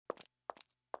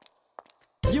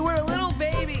You were a little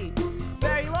baby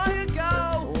very long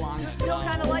ago. You're still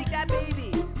kind of like that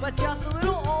baby, but just a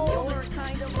little older.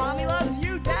 Kind of. Mommy loves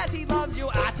you, Daddy loves you,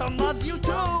 Atom loves you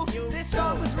too. This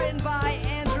song was written by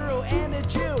Andrew and a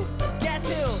Jew. Guess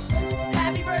who?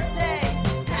 Happy birthday!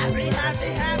 Happy, happy,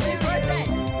 happy birthday!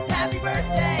 Happy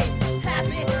birthday!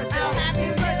 Happy birthday! Oh, happy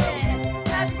birthday!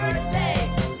 Happy birthday!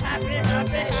 Happy,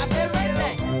 happy, happy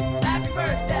birthday! Happy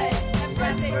birthday!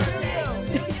 Happy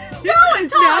birthday to you! Go and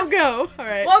talk! Now go. All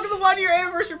right. Welcome to the 1 year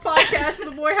anniversary podcast of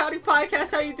the Boy Howdy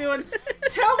Podcast. How you doing?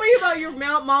 Tell me about your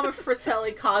Mount Mama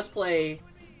Fratelli cosplay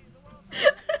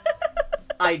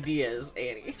ideas,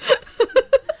 Annie.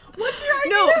 What's your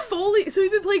idea? No, Foley. So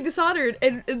we've been playing Dishonored,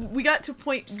 and we got to a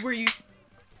point where you.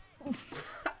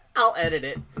 I'll edit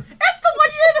it. It's the 1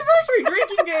 year anniversary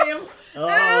drinking game.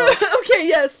 Okay,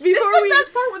 yes. This is Before the we.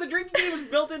 best part where the drinking game is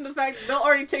built into the fact that Bill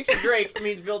already takes a drink. It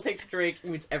means Bill takes a drink. It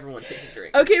means everyone takes a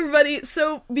drink. Okay, everybody.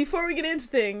 So before we get into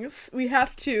things, we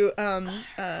have to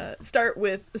start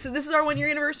with. So this is our 1 year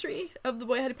anniversary of the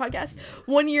Boy Howdy Podcast.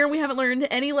 1 year, and we haven't learned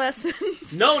any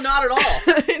lessons. No, not at all.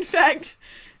 In fact,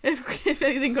 if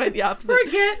anything, quite the opposite.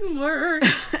 We're getting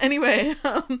worse. Anyway,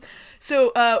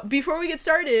 so before we get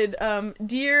started,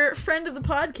 dear friend of the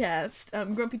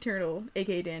podcast, Grumpy Turtle,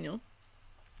 aka Daniel,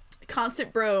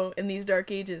 constant bro in these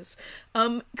dark ages,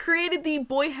 created the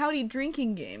Boy Howdy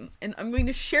drinking game, and I'm going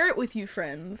to share it with you,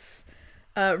 friends,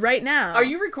 right now. Are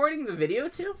you recording the video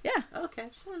too? Yeah. Okay,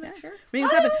 just want to make sure. Things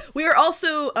happen. We are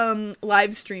also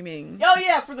live streaming. Oh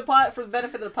yeah, for the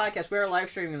benefit of the podcast, we are live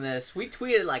streaming this. We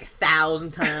tweeted like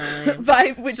 1,000 times.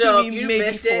 By which So he if means you maybe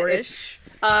missed it, four-ish.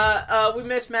 We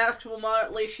missed Maxwell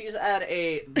Motley. She's at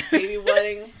a baby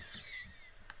wedding.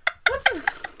 What's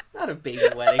not a baby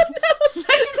wedding?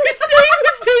 We're staying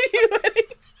with baby wedding.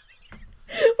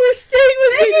 We're staying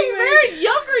with They're baby getting wedding. married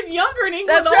younger and younger in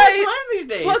England That's all right. the time these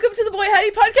days. Welcome to the Boy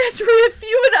Howdy Podcast, where we have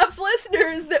few enough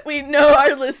listeners that we know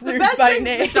our listeners the best by thing,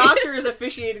 name. the doctor is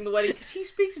officiating the wedding because he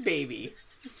speaks baby.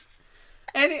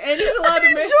 And he's allowed I'm to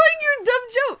enjoying your dumb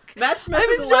joke. Matt Smith I'm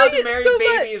is allowed enjoying to it marry so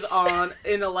babies much.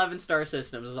 in 11-star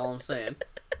systems, is all I'm saying.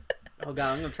 Oh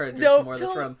god, I'm going to try to drink Don't, some more of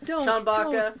this from don't, Sean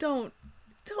Baca. don't,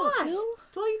 Why? Bill.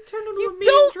 Do I turn into You a mean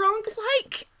don't drunk?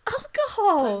 like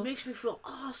alcohol. It makes me feel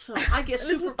awesome. I get This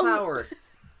is- superpower.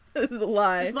 This is a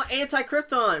lie. It's my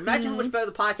anti-krypton. Imagine how much better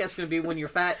the podcast is going to be when your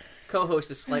fat co-host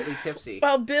is slightly tipsy.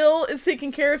 While Bill is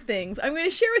taking care of things, I'm going to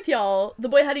share with y'all the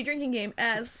Boy Howdy drinking game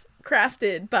as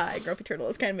crafted by Grumpy Turtle.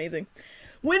 It's kind of amazing.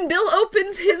 When Bill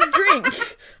opens his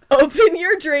drink, open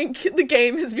your drink, the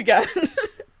game has begun. See,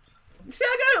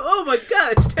 I got it. Oh my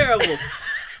god, it's terrible.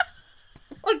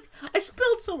 Look, I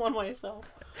spilled some on myself.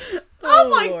 Oh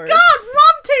my Lord. god,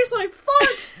 rum tastes like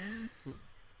fudge.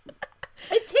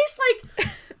 It tastes like...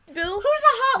 Bill, Who's the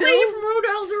hot lady Bill? from Road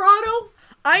El Dorado?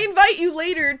 I invite you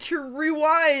later to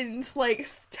rewind like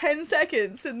 10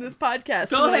 seconds in this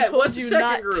podcast. Go when ahead. I told What's the you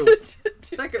second not rule?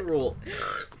 to Second rule.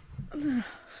 And then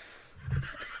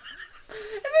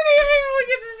everyone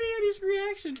gets to see Eddie's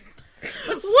reaction.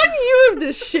 1 year of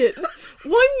this shit. 1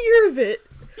 year of it.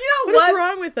 You know What is what?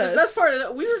 wrong with us? The best part of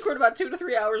it, we record about 2 to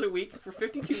 3 hours a week for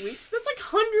 52 weeks. That's like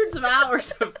hundreds of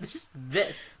hours of just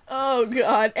this. Oh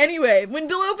god. Anyway, when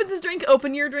Bill opens his drink,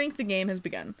 open your drink, the game has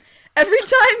begun. Every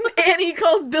time Annie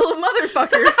calls Bill a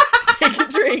motherfucker, take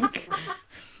a drink.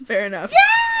 Fair enough.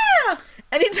 Yeah!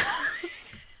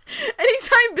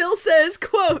 Anytime Bill says,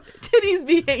 quote, titties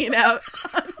be hanging out,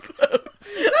 unquote,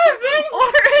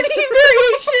 or any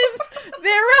variations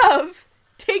thereof,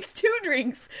 take 2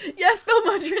 drinks. Yes, Bill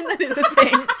Mudgeon, that is a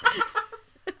thing.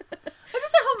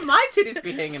 That's not how my titties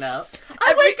be hanging out.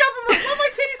 I wake up and my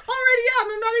titties already out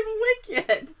and I'm not even awake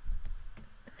yet.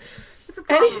 It's a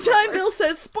problem. Anytime Bill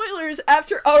says spoilers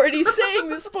after already saying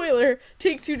the spoiler,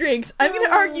 take 2 drinks. I'm going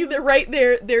to argue that right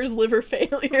there, there's liver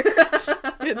failure.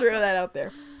 I'm going to throw that out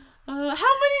there. How many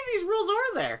of these rules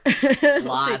are there? A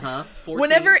lot, huh? 14?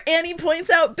 Whenever Annie points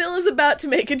out Bill is about to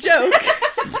make a joke,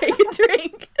 take a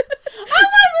drink. I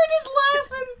like her just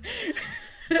laughing.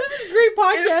 This is great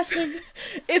podcasting.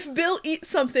 If Bill eats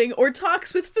something or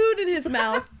talks with food in his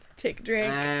mouth, take a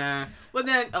drink. Well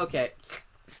then, okay.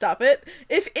 Stop it.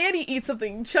 If Annie eats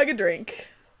something, chug a drink.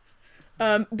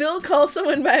 Bill calls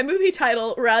someone by a movie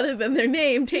title rather than their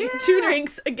name, take 2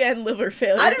 drinks, again, liver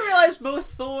failure. I didn't realize both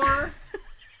Thor...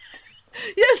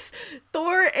 Yes,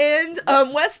 Thor and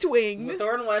West Wing.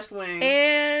 Thor and West Wing.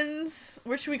 And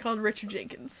what should we call Richard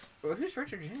Jenkins? Who's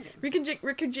Richard Jenkins?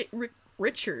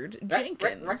 Richard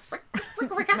Jenkins.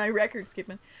 My record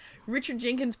skipping. Richard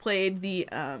Jenkins played the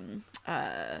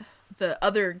the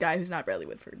other guy who's not Bradley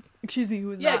Whitford. Excuse me,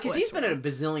 who is Yeah, not because he's Westworld. been in a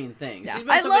bazillion things. Yeah. He's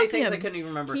been in so I many love things him. I couldn't even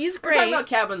remember. He's We're talking great. about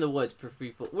Cabin in the Woods for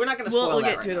people. We're not going to spoil We'll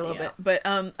that get to it right a little now,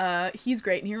 bit, but he's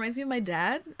great, and he reminds me of my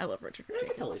dad. I love Richard Yeah, I can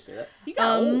Jenkins. totally see that. He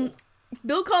got old.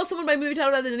 Bill calls someone by movie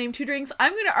title rather than name 2 drinks.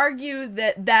 I'm going to argue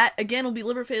that again will be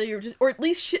liver failure, or at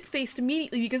least shit-faced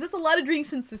immediately, because that's a lot of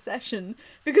drinks in succession.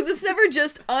 Because it's never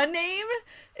just a name.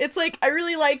 It's like, I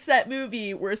really liked that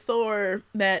movie where Thor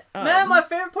met... Man, my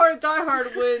favorite part of Die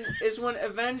Hard is when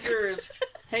Avengers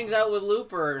hangs out with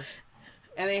Looper,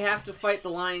 and they have to fight the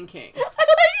Lion King. I like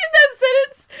in that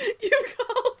sentence, you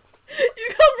called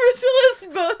Bruce Willis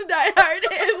both Die Hard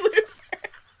and Looper.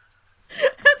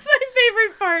 That's my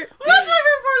favorite part. Well, that's my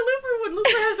favorite part of Looper, when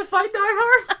Looper has to fight Die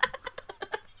Hard.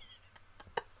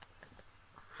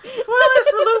 Spoilers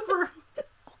for Looper.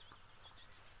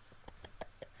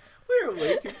 We're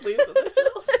way too pleased with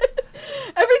ourselves.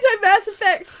 Every time Mass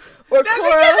Effect or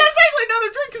Cora... That's actually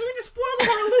another drink, because we just spoiled the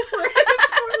whole Looper.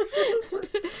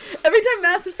 Every time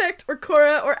Mass Effect or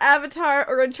Cora or Avatar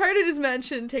or Uncharted is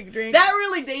mentioned, take a drink. That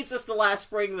really dates us to last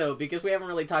spring, though, because we haven't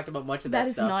really talked about much of that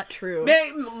stuff. That is not true.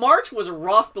 Man, March was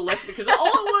rough to listen to, because all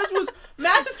it was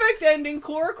Mass Effect ending,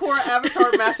 Cora,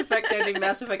 Avatar, Mass Effect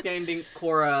ending,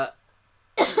 Cora,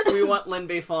 we want Lin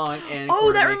Beifong, and Oh,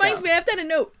 Cora that to make reminds up. me, I have to add a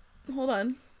note. Hold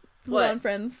on,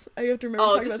 friends. I have to remember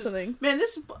to talk about something. Man,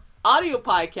 this is audio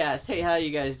podcast. Hey, how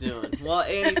you guys doing? Well,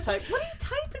 Annie's typing. What are you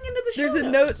typing into the show There's a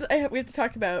notes? note we have to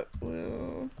talk about.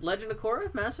 Whoa. Legend of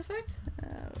Korra, Mass Effect.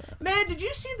 Man, did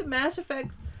you see the Mass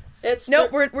Effect?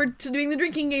 Nope, we're doing the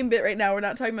drinking game bit right now. We're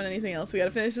not talking about anything else. We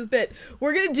gotta finish this bit.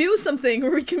 We're gonna do something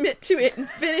where we commit to it and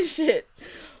finish it.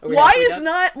 Why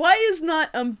is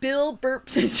not Bill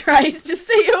burps and tries to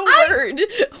say a word?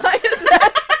 Why is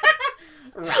that?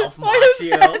 Ralph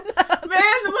Macchio.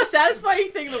 Man, the most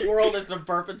satisfying thing in the world is to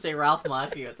burp and say Ralph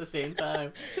Macchio at the same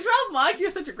time. Because Ralph Macchio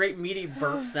is such a great meaty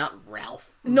burp, not Ralph.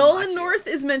 Nolan Macchio. North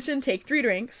is mentioned, take 3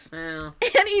 drinks. Yeah.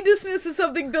 And he dismisses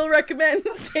something Bill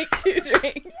recommends, take 2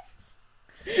 drinks.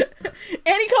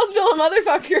 And he calls Bill a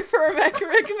motherfucker for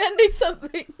recommending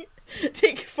something,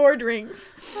 take 4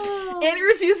 drinks. And he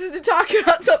refuses to talk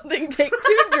about something, take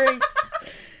 2 drinks.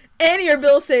 Annie or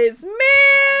Bill says,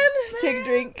 man, take a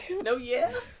drink. No,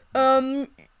 yeah. Oh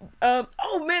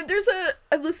man,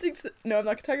 I'm listening to no, I'm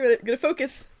not gonna talk about it. I'm gonna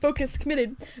focus,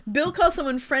 committed. Bill calls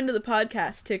someone friend of the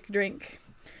podcast, take a drink.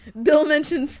 Bill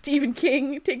mentions Stephen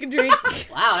King, take a drink.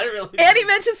 Wow, I didn't really... Annie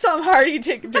mentions Tom Hardy,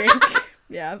 take a drink.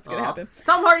 Yeah, it's gonna happen.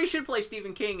 Tom Hardy should play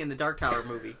Stephen King in the Dark Tower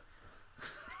movie.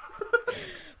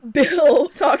 Bill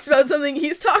talks about something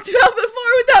he's talked about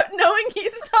before without knowing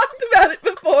he's talked about it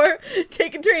before.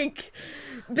 Take a drink.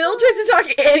 Bill tries to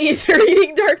talk Annie into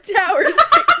reading Dark Towers.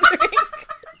 Take a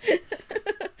drink.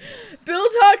 Bill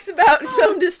talks about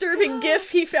some disturbing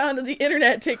gif he found on the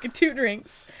internet. Take 2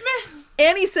 drinks.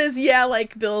 Annie says, yeah,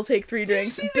 like Bill, take 3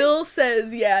 drinks. Bill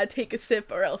says, yeah, take a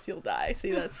sip or else you'll die.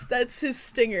 See, that's his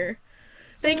stinger.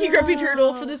 Thank you, Grumpy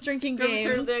Turtle, for this drinking Grumpy game.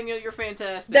 Turtle Daniel, you're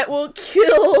fantastic. That will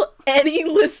kill any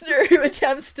listener who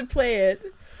attempts to play it.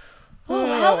 Oh,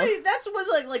 how many? That was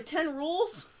like 10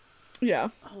 rules? Yeah.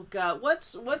 Oh god,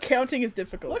 what's Counting is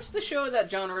difficult. What's the show that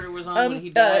John Ritter was on when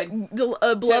he died?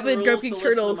 Beloved Grumpy to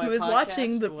Turtle, listen to who my is podcast?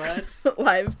 watching the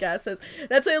live cast, says,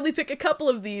 that's why I only pick a couple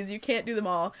of these. You can't do them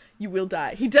all. You will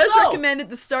die. He does recommend at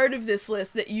the start of this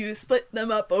list that you split them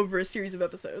up over a series of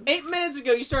episodes. 8 minutes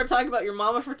ago, you started talking about your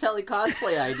Mama Fratelli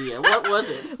cosplay idea. What was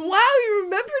it? Wow, you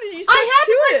remembered it. You I had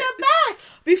to bring it. that back!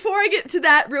 Before I get to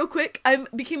that, real quick, I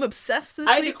became obsessed this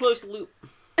week. I had to close the loop.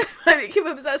 I became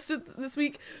obsessed with this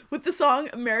week with the song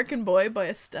American Boy by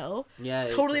Estelle. Yeah.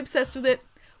 Totally obsessed with it.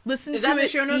 Listen Is to that it the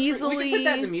show notes? easily. We can put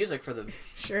that in the music for the...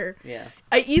 Sure. Yeah.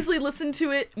 I easily listened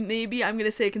to it, maybe I'm going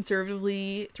to say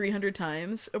conservatively 300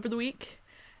 times over the week.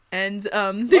 And there's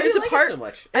Why do you a like part... it so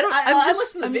much? I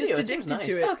listened to the video. just It seems addicted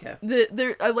nice. to it.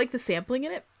 Okay. I like the sampling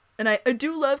in it. And I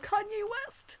do love Kanye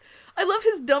West. I love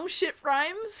his dumb shit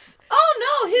rhymes.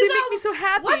 Oh no, They make me so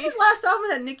happy. What's his last album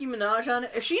that had Nicki Minaj on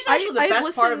it? She's actually the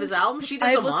best part of his album. She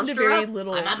does a monster very rap.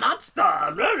 little. I'm a monster.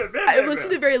 I've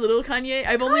listened to very little Kanye.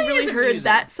 I've only really heard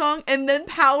that song and then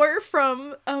Power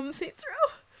from Saints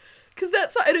Row. Because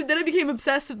that song, and then I became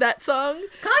obsessed with that song.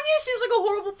 Kanye seems like a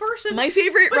horrible person. My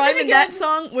favorite But rhyme then in that again-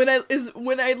 song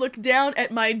when I look down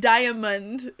at my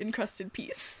diamond encrusted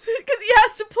piece, because he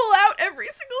has to pull out every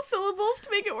single syllable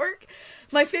to make it work.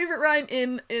 My favorite rhyme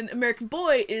in American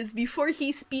Boy is before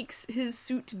he speaks, his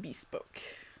suit bespoke,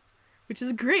 which is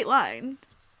a great line.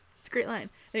 It's a great line.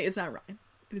 It's not a rhyme.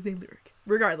 It is a lyric.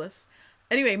 Regardless.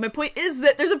 Anyway, my point is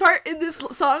that there's a part in this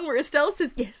song where Estelle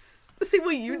says, yes, the same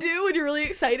way you do when you're really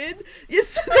excited.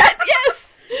 Yes, that,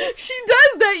 yes! She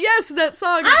does that, yes, that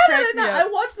song. I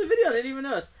watched the video, I didn't even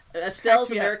notice. Estelle's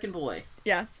Cracked me up. American Boy.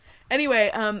 Yeah.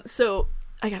 Anyway, so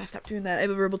I gotta stop doing that. I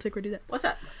have a verbal tick where I do that. What's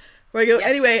that? Where I go. Yes.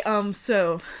 Anyway,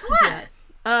 so What? yeah.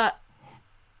 I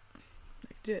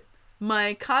can do it.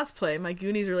 My cosplay, my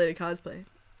Goonies related cosplay.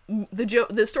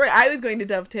 The story I was going to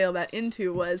dovetail that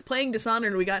into was playing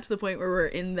Dishonored. We got to the point where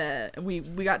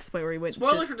we got to the point where we went.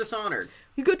 Spoiler for Dishonored.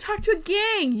 You go talk to a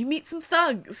gang. You meet some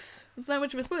thugs. It's not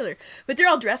much of a spoiler, but they're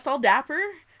all dressed all dapper,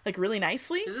 like really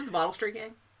nicely. Is this the Bottle Street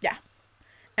gang? Yeah.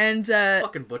 And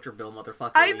fucking Butcher Bill,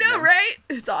 motherfucker. I know, right?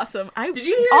 It's awesome. Did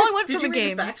you hear? All I want did from you a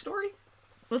read game. his backstory?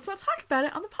 Let's not talk about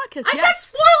it on the podcast. I said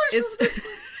spoilers.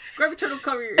 Grab a turtle,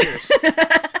 cover your ears.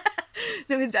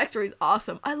 No, his backstory is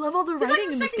awesome. I love all the He's writing like the in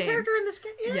this second game. character in this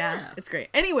game. Yeah. It's great.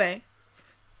 Anyway,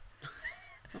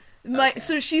 Okay.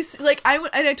 so she's like,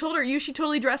 I told her, you should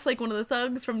totally dress like one of the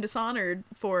thugs from Dishonored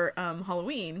for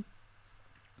Halloween.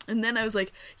 And then I was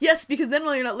like, yes, because then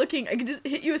while you're not looking, I can just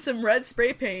hit you with some red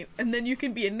spray paint, and then you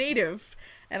can be a native,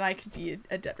 and I could be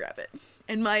a dead rabbit.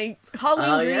 And my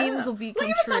Halloween dreams will become true.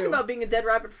 You've been talking true. about being a dead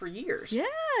rabbit for years.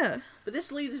 Yeah. But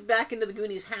this leads back into the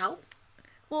Goonies how?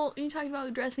 Well, you talking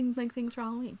about dressing like things for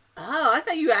Halloween. Oh, I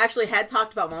thought you actually had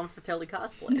talked about Mama Fratelli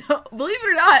cosplay. No, believe it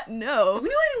or not, no. Do we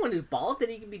know anyone who's bald that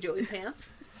he can be Joey Pants?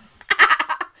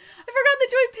 I forgot that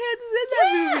Joey Pants is in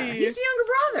that movie. He's the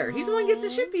younger brother. He's the one who gets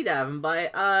his shit beat out of him by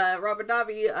Robert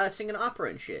Davi singing opera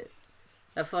and shit.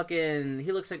 That fucking...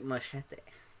 He looks like Machete.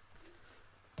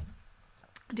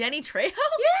 Danny Trejo?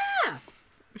 Yeah!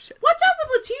 What's up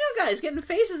with Latino guys getting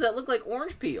faces that look like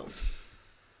orange peels?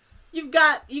 You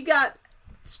got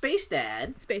Space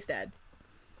Dad. Space Dad.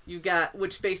 You got...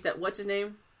 Which Space Dad? What's his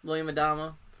name? William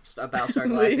Adama? Battlestar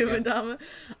Galactica. William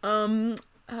Adama.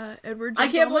 Edward James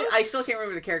I can't believe... Olmos? I still can't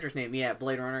remember the character's name. Yeah,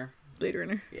 Blade Runner. Blade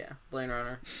Runner. Yeah, Blade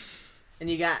Runner. And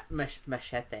you got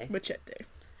Machete. Machete.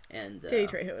 And Danny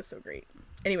Trejo is so great.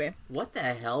 Anyway. What the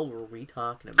hell were we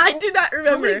talking about? I do not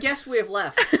remember. How many guests we have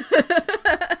left?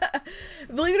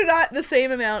 Believe it or not, the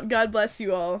same amount. God bless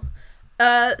you all.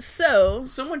 So...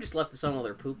 Someone just left this on while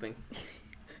they're pooping.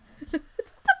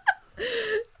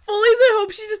 Foley's at home.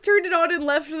 She just turned it on and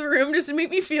left the room just to make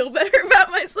me feel better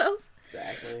about myself.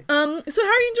 Exactly. So how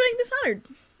are you enjoying Dishonored?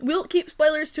 We'll keep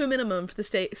spoilers to a minimum for the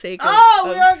sake of... Oh,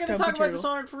 we are going to talk about Turtle.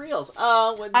 Dishonored for reals.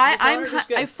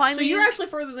 I finally... So you're actually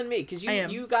further than me, because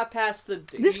you got past the...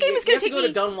 This game is going to take me...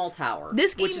 me... to Dunwall Tower,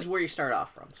 which is where you start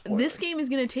off from. Spoiler. This game is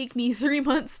going to take me 3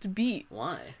 months to beat.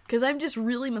 Why? Because I'm just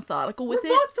really methodical with it.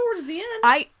 We're both towards the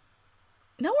end.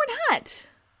 No, we're not.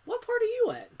 What part are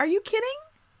you at? Are you kidding?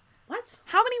 What?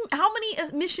 How many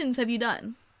missions have you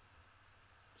done?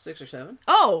 6 or 7.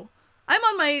 Oh, I'm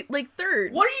on my,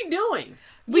 third. What are you doing?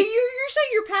 You're saying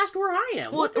you're past where I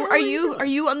am. Well, What the hell are you doing? Are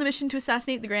you on the mission to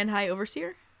assassinate the Grand High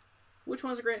Overseer? Which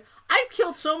one's a Grand... I've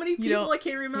killed so many people I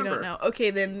can't remember. You don't know. Okay,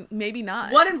 then maybe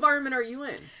not. What environment are you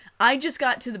in? I just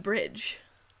got to the bridge.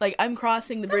 I'm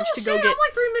crossing the bridge to go I'm get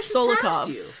like 3 missions Solikov. past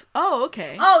you. Oh,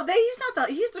 okay. Oh,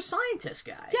 he's the scientist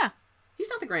guy. Yeah. He's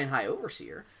not the Grand High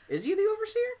Overseer. Is he the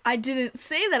Overseer? I didn't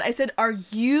say that. I said, are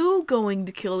you going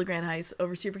to kill the Grand High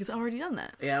Overseer? Because I've already done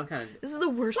that. Yeah, I'm kind of... This is the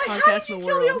worst Wait, podcast how did you in the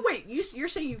kill world. Wait, you're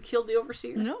saying you killed the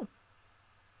Overseer? No.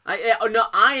 No,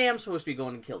 I am supposed to be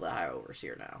going to kill the High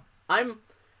Overseer now.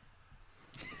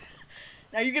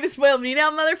 Now you're going to spoil me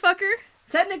now, motherfucker?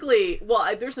 Technically,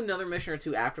 well, there's another mission or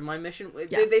two after my mission.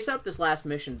 Yeah. They set up this last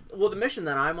mission. Well, the mission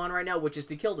that I'm on right now, which is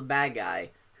to kill the bad guy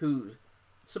who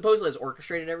supposedly has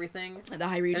orchestrated everything. The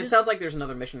High Regent? And it sounds like there's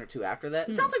another mission or two after that.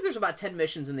 It sounds like there's about 10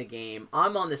 missions in the game.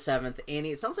 I'm on the 7th.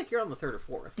 Annie, it sounds like you're on the 3rd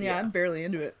or 4th. Yeah, I'm barely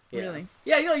into it. Yeah. Really.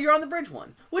 Yeah, you're on the bridge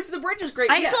one. Which the bridge is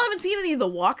great. I still haven't seen any of the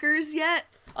walkers yet.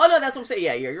 Oh, no, that's what I'm saying.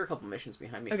 Yeah, you're a couple missions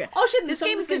behind me. Okay. Oh, shit. This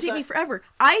game is going to take me forever.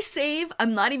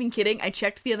 I'm not even kidding. I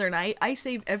checked the other night. I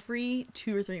save every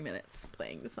 2 or 3 minutes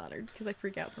playing Dishonored because I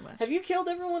freak out so much. Have you killed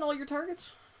all your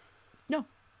targets? No.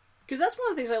 Because that's one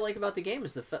of the things I like about the game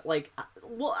is we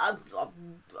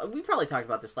probably talked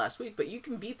about this last week, but you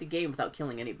can beat the game without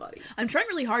killing anybody. I'm trying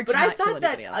really hard to but not kill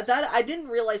anybody else. I didn't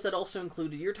realize that also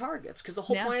included your targets, because the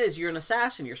whole point is you're an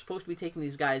assassin. You're supposed to be taking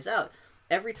these guys out.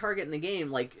 Every target in the game,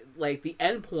 like the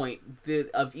end point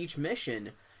of each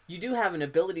mission, you do have an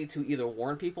ability to either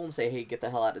warn people and say, "Hey, get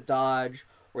the hell out of Dodge,"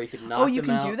 or you can knock them out. Oh, you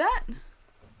can do that?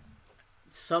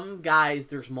 Some guys,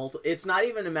 there's multiple. It's not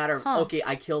even a matter of okay,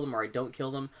 I kill them or I don't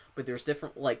kill them, but there's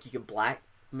different. You can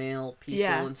blackmail people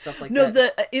and stuff like that.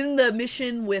 No, in the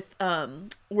mission with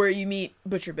where you meet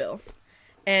Butcher Bill,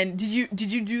 and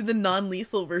did you do the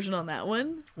non-lethal version on that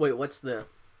one? Wait, what's the?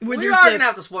 Where we are gonna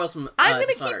have to spoil some. I'm gonna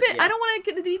keep it. Yeah. I don't want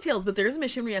to get the details, but there's a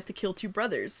mission where you have to kill 2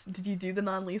 brothers. Did you do the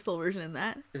non-lethal version in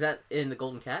that? Is that in the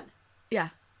Golden Cat? Yeah.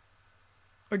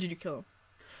 Or did you kill him?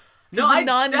 No, I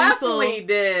definitely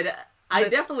did. I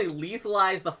definitely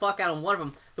lethalized the fuck out of one of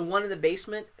them. The one in the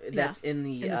basement that's in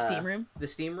the steam room. The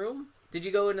steam room. Did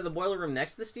you go into the boiler room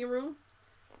next to the steam room?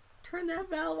 Turn that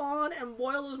valve on and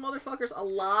boil those motherfuckers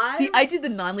alive. See, I did the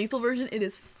non-lethal version. It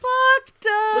is fucked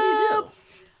up. What do you do?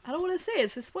 I don't want to say.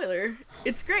 It's a spoiler.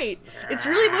 It's great. It's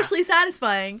really emotionally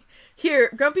satisfying.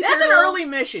 Here, Grumpy Turtle. That's an early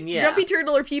mission, yeah. Grumpy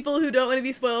Turtle or people who don't want to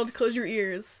be spoiled, close your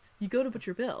ears. You go to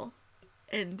Butcher Bill.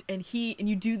 And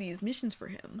you do these missions for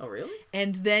him. Oh, really?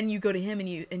 And then you go to him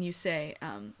and you say,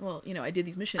 well, you know, I did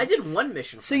these missions. I did one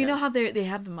mission for So you know how they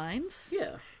have the mines?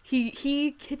 Yeah.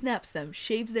 He kidnaps them,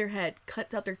 shaves their head,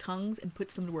 cuts out their tongues, and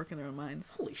puts them to work in their own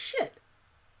mines. Holy shit.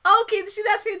 Okay, see,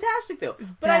 that's fantastic, though.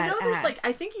 But I know there's, like,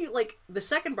 I think you, like, the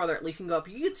second brother, at least, you can go up,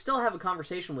 you could still have a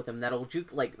conversation with him that'll,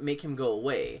 like, make him go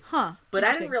away. Huh. But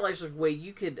I didn't realize there's a way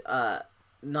you could,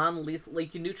 non-lethal,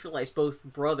 like, you neutralize both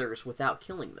brothers without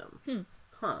killing them.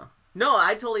 Huh. No,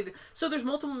 I totally did. So there's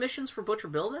multiple missions for Butcher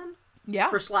Bill, then?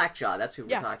 Yeah. For Slackjaw, that's who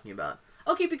we're talking about.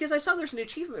 Okay, because I saw there's an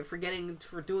achievement for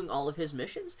doing all of his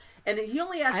missions, and he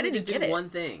only asked me to do one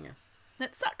thing.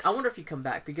 That sucks. I wonder if you come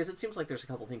back, because it seems like there's a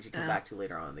couple things you come back to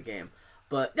later on in the game.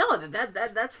 But no,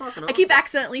 that's fucking awesome. I keep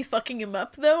accidentally fucking him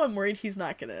up, though. I'm worried he's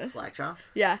not gonna. Slackjaw?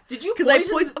 Yeah. Did you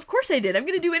poison? Of course I did. I'm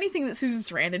gonna do anything that Susan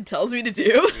Sarandon tells me to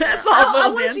do. Yeah. That's all I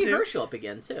want to see her show up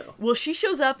again, too. Well, she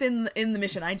shows up in the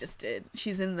mission I just did.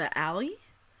 She's in the alley.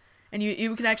 And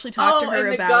you can actually talk to her about... Oh,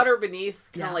 in the gutter beneath,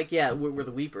 kind of like, where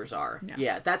the Weepers are.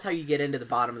 Yeah, that's how you get into the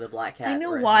bottom of the Black Cat. I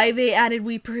know why they added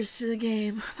Weepers to the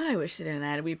game, but I wish they didn't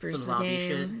add Weepers to the game.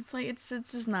 Shit. It's like, it's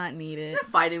just not needed.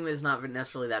 That fighting is not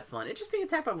necessarily that fun. It's just being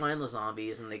attacked by mindless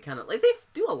zombies, and they kind of, like, they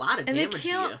do a lot of damage to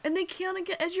you. And they count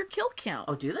as your kill count.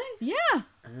 Oh, do they? Yeah.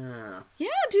 Yeah,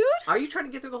 dude. Are you trying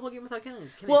to get through the whole game without killing?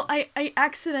 Well, I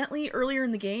accidentally, earlier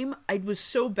in the game, I was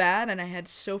so bad, and I had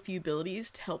so few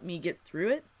abilities to help me get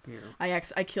through it. Yeah.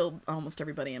 I killed almost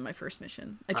everybody in my first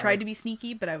mission. I tried to be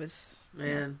sneaky, but I was...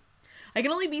 Man. I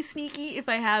can only be sneaky if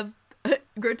I have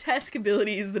grotesque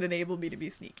abilities that enable me to be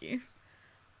sneaky.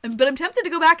 But I'm tempted to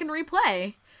go back and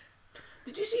replay.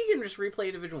 Did you see you can just replay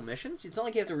individual missions? It's not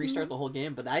like you have to restart the whole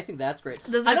game, but I think that's great.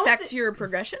 Does it affect your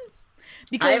progression?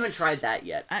 Because I haven't tried that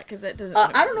yet. Because that doesn't...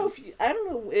 I don't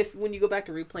know if when you go back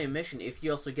to replay a mission, if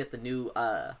you also get the new...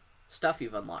 stuff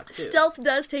you've unlocked too. Stealth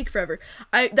does take forever.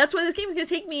 That's why this game is going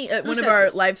to take me. One of our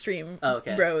live stream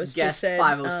bros just said,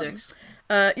 506.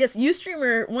 Yes,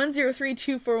 Ustreamer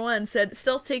 103241 said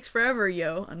stealth takes forever,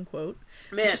 yo, unquote.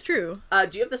 Man, which is true.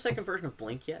 Do you have the second version of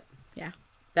Blink yet? Yeah.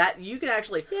 That you can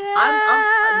actually. Yeah.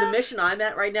 I'm the mission I'm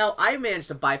at right now. I managed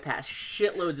to bypass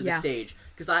shitloads of the stage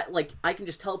because I can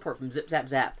just teleport from zip zap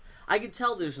zap. I can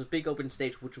tell there's this big open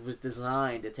stage which was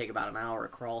designed to take about an hour to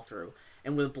crawl through.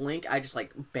 And with Blink, I just,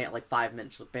 5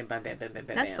 minutes, bam, bam, bam, bam, bam,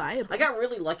 bam. That's viable. I got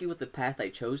really lucky with the path I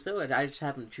chose, though. I just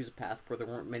happened to choose a path where there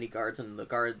weren't many guards, and the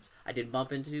guards I did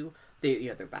bump into,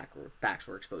 their backs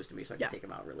were exposed to me, so I could take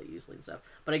them out really easily and stuff.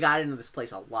 But I got into this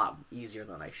place a lot easier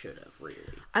than I should have, really.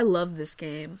 I love this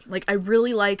game. I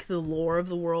really like the lore of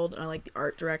the world, and I like the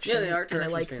art direction. Yeah, the art direction.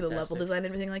 And I like the level design and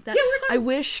everything like that. Yeah, I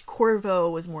wish Corvo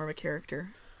was more of a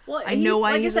character. Well, I know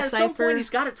why he's a cipher. At some point,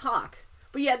 he's got to talk.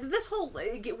 But yeah, this whole...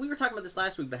 We were talking about this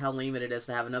last week, about how lame it is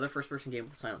to have another first-person game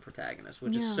with a silent protagonist,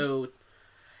 which is so...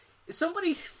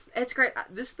 Somebody... It's great.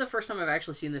 This is the first time I've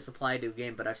actually seen this applied to a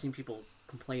game, but I've seen people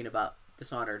complain about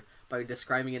Dishonored by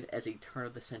describing it as a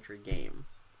turn-of-the-century game.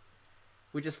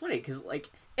 Which is funny, because,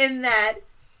 in that...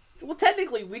 Well,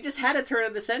 technically, we just had a turn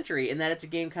of the century, in that it's a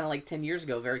game kind of like 10 years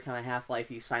ago, very kind of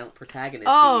Half-Life-y, silent protagonist.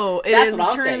 Oh, it is a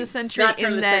turn of the century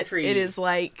in that it is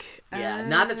like... Yeah,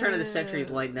 not the turn of the century of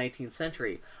the late 19th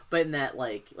century, but in that,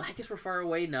 I guess we're far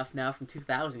away enough now from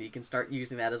 2000, you can start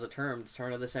using that as a term,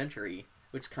 turn of the century,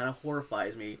 which kind of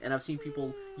horrifies me. And I've seen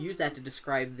people use that to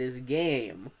describe this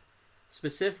game,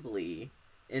 specifically...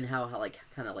 in how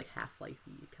kind of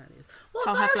Half-Life-y kind of is. Well,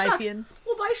 how Half-Life-ian?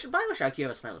 Well, Bioshock, you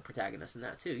have a silent protagonist in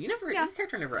that too. Your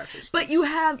character never actually speaks. But you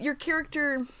have your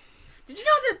character... Did you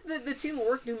know that the team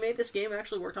who made this game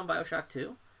actually worked on Bioshock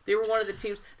 2? They were one of the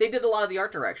teams... They did a lot of the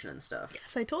art direction and stuff.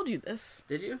 Yes, I told you this.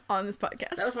 Did you? On this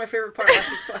podcast. That was my favorite part of last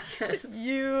week's podcast.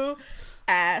 You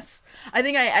ass. I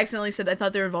think I accidentally said I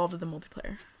thought they were involved with the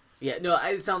multiplayer. Yeah, no,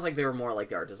 it sounds like they were more like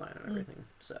the art design and everything,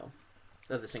 so...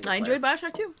 The single player. I enjoyed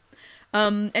Bioshock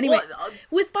 2. Anyway,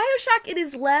 with Bioshock, it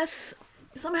is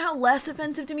somehow less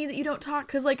offensive to me that you don't talk,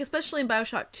 because, especially in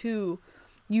Bioshock 2,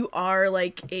 you are,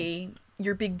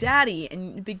 your Big Daddy,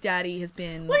 and Big Daddy has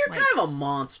been... Well, you're kind of a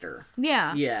monster.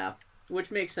 Yeah. Yeah. Which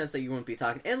makes sense that you wouldn't be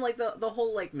talking. And, like, the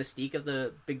whole, like, mystique of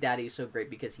the Big Daddy is so great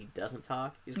because he doesn't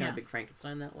talk. He's kind of Big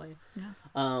Frankenstein that way.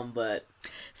 Yeah. But...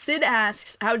 Sid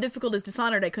asks, how difficult is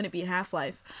Dishonored? I couldn't beat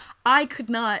Half-Life. I could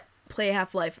not play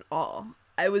Half-Life at all.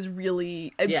 I was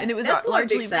really... and it was that's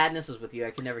largely... big sadness is with you.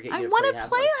 I can never get you I to want play to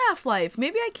Half-Life. play Half-Life.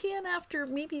 Maybe I can after...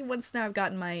 Maybe once now I've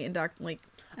gotten my...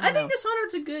 I think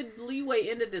Dishonored's a good leeway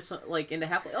into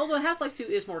Half-Life. Although Half-Life 2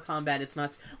 is more combat, it's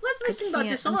not... That's the nice thing about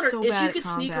Dishonored is you can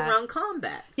sneak around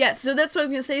combat. Yeah, so that's what I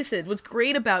was going to say, Sid. What's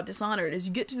great about Dishonored is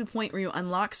you get to the point where you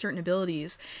unlock certain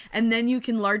abilities, and then you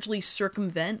can largely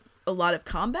circumvent a lot of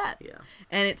combat. Yeah.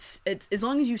 And it's as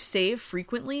long as you save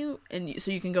frequently, and so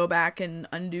you can go back and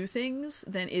undo things,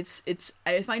 then it's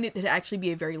I find it to actually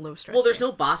be a very low stress Well, there's game.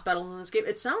 no boss battles in this game.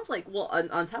 It sounds like, well,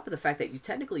 on top of the fact that you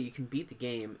can beat the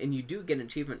game, and you do get an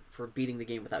achievement for beating the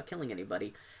game without killing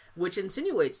anybody, which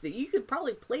insinuates that you could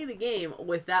probably play the game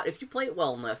without, if you play it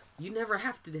well enough, you never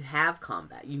have to have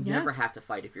combat. You never have to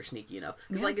fight if you're sneaky enough.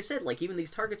 Because like I said, like even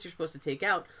these targets you're supposed to take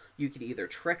out, you could either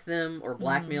trick them or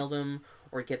blackmail them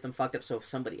or get them fucked up so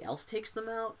somebody else takes them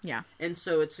out. Yeah. And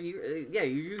so you're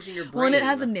using your brain. Well, and it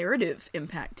has a narrative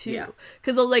impact, too. Yeah.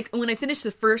 Because, like, when I finished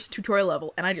the first tutorial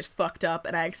level, and I just fucked up,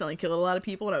 and I accidentally killed a lot of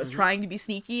people, and I was trying to be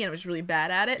sneaky, and I was really bad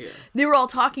at it, they were all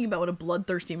talking about what a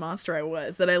bloodthirsty monster I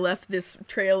was, that I left this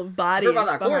trail of bodies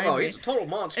behind me. He's a total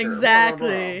monster. Exactly.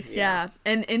 Blah, blah, blah. Yeah.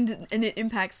 And it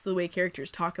impacts the way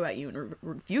characters talk about you and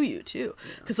review you, too.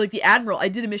 Because, like, the Admiral, I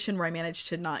did a mission where I managed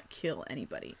to not kill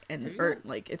anybody, except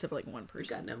for, like, one person. You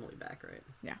got Emily back, right?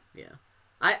 Yeah. Yeah.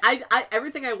 I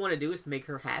everything I want to do is make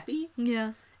her happy.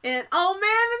 Yeah. And oh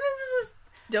man, this is...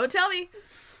 Don't tell me.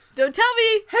 Don't tell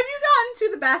me. Have you gotten to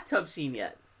the bathtub scene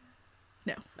yet?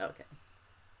 No. Okay.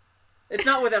 It's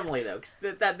not with Emily though, because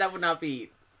that would not be.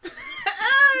 But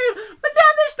now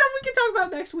there's stuff we can talk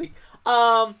about next week.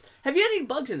 Have you had any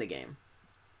bugs in the game?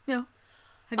 No.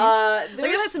 Have you?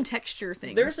 Like, I had some texture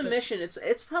things. There's a mission.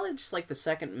 It's probably just like the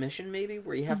second mission, maybe,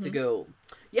 where you have to go.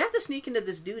 You have to sneak into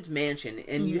this dude's mansion,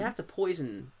 and you have to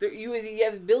poison. You have the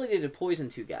ability to poison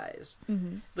two guys.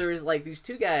 There's like these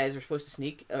two guys are supposed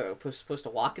to supposed to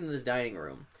walk into this dining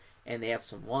room, and they have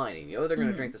some wine, and you know they're going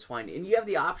to drink this wine, and you have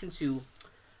the option to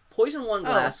poison one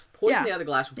glass, poison the other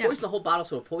glass, poison the whole bottle,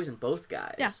 so it poison both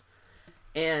guys. Yeah.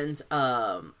 And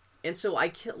so I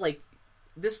kill like.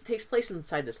 This takes place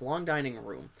inside this long dining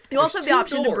room. You also have the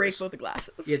option to break both the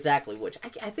glasses. Yeah, exactly, which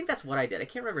I think that's what I did. I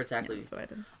can't remember exactly. Yeah, that's what I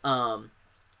did.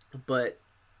 But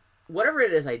whatever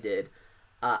it is I did,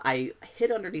 I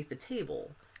hid underneath the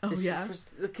table.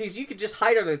 Because you could just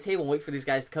hide under the table and wait for these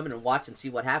guys to come in and watch and see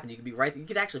what happens. You could be right there. You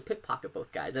could actually pickpocket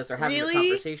both guys as they're having the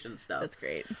conversation and stuff. That's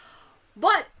great.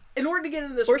 But in order to get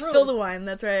into this room... Or spill the wine,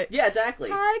 that's right. Yeah, exactly.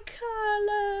 Hi,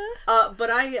 Carla.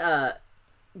 But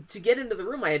to get into the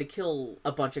room, I had to kill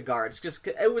a bunch of guards. Just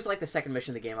it was like the second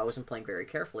mission of the game. I wasn't playing very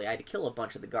carefully. I had to kill a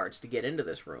bunch of the guards to get into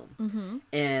this room.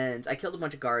 And I killed a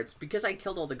bunch of guards. Because I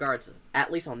killed all the guards,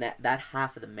 at least on that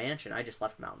half of the mansion, I just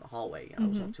left them out in the hallway. I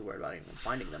wasn't too worried about anyone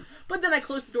finding them. But then I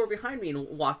closed the door behind me and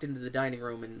walked into the dining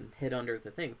room and hid under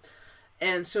the thing.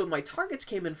 And so my targets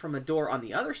came in from a door on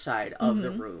the other side of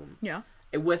the room. Yeah.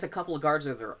 With a couple of guards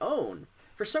of their own.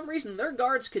 For some reason, their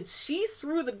guards could see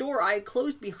through the door I had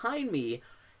closed behind me.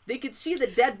 They could see the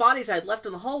dead bodies I had left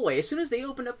in the hallway. As soon as they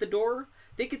opened up the door,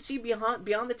 they could see beyond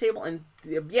the table and,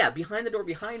 behind the door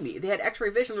behind me. They had x-ray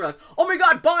vision. They're like, oh my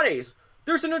god, bodies!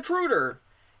 There's an intruder!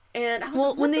 And I was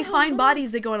like, when they find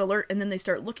bodies, they go on alert, and then they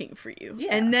start looking for you.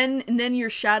 Yeah. And then your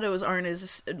shadows aren't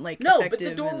as, like, no, effective. But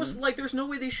the door was, like, there's no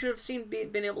way they should have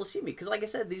been able to see me. Because, like I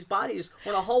said, these bodies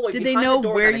were in a hallway. Did they know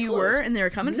where you were, and they were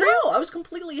coming for you? No, I was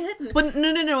completely hidden. But, no,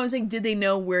 I was saying, did they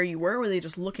know where you were, or were they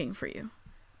just looking for you?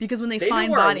 Because when they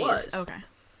find bodies... Okay.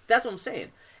 That's what I'm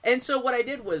saying. And so what I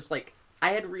did was, like, I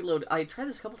had to reload. I tried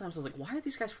this a couple times. I was like, why are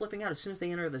these guys flipping out as soon as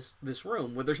they enter this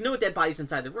room where there's no dead bodies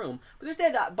inside the room, but there's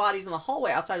dead bodies in the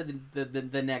hallway outside of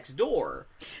the next door.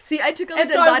 See, I took all the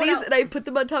dead bodies and I put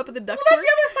them on top of the ductwork. Well, that's the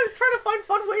other fun, trying to find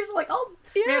fun ways to, like,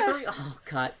 oh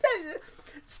god.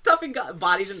 Stuffing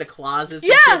bodies into closets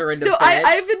and shit or into beds.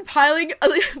 I've been piling...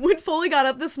 When Foley got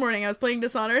up this morning, I was playing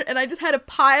Dishonored, and I just had a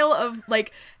pile of,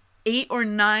 like... 8 or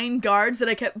 9 guards that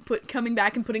I kept coming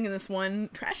back and putting in this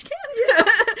one trash can. Yeah.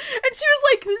 And she was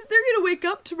like, they're gonna wake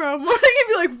up tomorrow morning and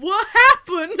be like, what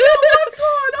happened? What's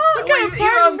going on?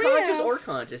 You're unconscious or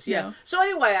conscious, yeah. So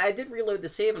anyway, I did reload the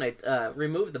save and I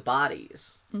removed the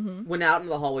bodies. went out into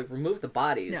the hallway, removed the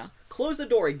bodies, closed the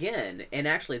door again, and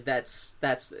actually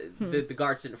the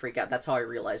guards didn't freak out. That's how I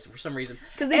realized it for some reason.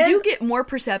 Because they do get more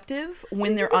perceptive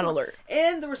when they're on alert.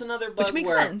 And there was another bug which makes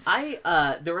where sense.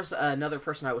 there was another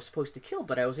person I was supposed to kill,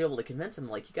 but I was able to convince him,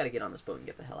 like, you got to get on this boat and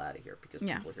get the hell out of here because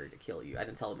people are here to kill you. I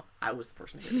didn't tell him I was the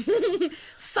person here to kill you.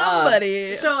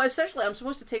 Somebody. So essentially, I'm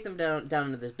supposed to take them down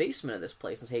into the basement of this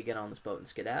place and say, hey, get on this boat and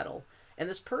skedaddle. And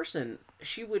this person,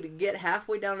 she would get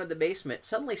halfway down to the basement,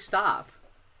 suddenly stop,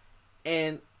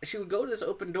 and she would go to this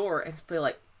open door and be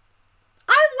like,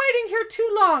 I'm waiting here too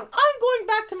long. I'm going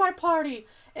back to my party.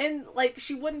 And, like,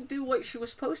 she wouldn't do what she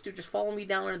was supposed to, just follow me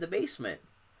down into the basement.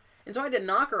 And so I had to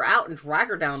knock her out and drag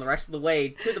her down the rest of the way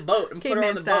to the boat and put her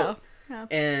on the boat. Yeah.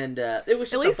 And it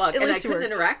was just a bug. And I couldn't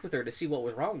interact with her to see what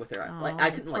was wrong with her. I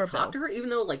couldn't, like, talk to her, even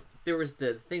though, like, there was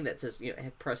the thing that says, you know,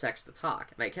 press X to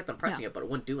talk. And I kept on pressing it, but it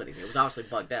wouldn't do anything. It was obviously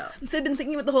bugged out. So I've been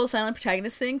thinking about the whole silent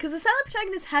protagonist thing, because the silent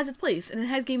protagonist has its place, and it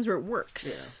has games where it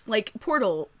works. Yeah. Like,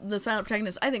 Portal, the silent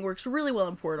protagonist, I think, works really well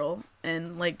in Portal.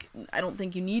 And, like, I don't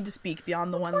think you need to speak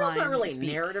beyond the one line. It's not really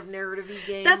narrative-y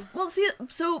game.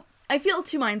 So I feel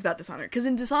two minds about Dishonored, because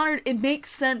in Dishonored, it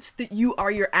makes sense that you are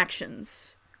your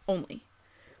actions only.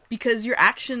 Because your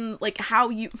action, like, how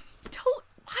you...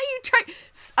 Why are you trying...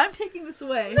 I'm taking this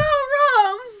away. No,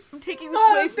 rum! I'm taking this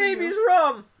away from baby's you.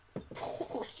 rum!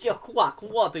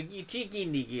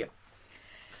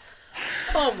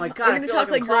 Oh my god, I feel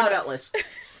like I'm Cloud Atlas. I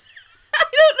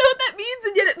don't know what that means,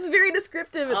 and yet it's very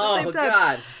descriptive at the same time. Oh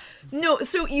god. No,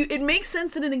 so it makes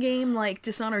sense that in a game like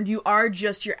Dishonored, you are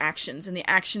just your actions, and the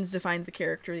actions defines the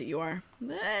character that you are.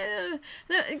 I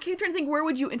keep trying to think, where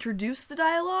would you introduce the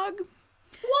dialogue?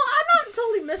 Well, I'm not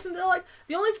totally missing the dialogue.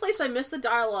 The only place I miss the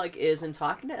dialogue is in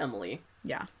talking to Emily.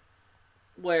 Yeah.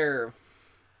 Where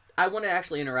I want to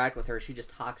actually interact with her. She just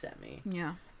talks at me.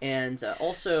 Yeah. And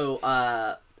also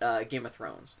Game of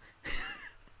Thrones.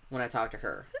 When I talk to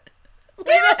her.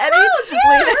 It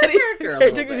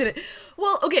took me a minute.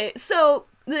 Well, okay, so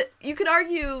you could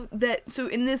argue that, so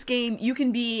in this game, you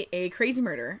can be a crazy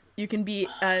murderer. You can be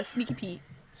a Sneaky Pete.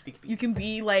 You can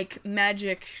be, like,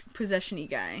 magic possession-y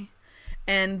guy.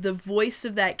 And the voice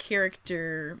of that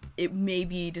character, it may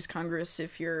be discongruous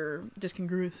if you're...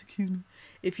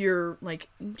 If you're, like,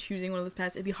 choosing one of those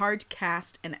paths. It'd be hard to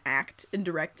cast and act and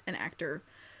direct an actor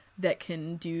that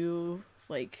can do,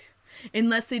 like...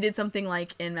 Unless they did something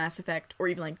like in Mass Effect or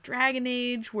even like Dragon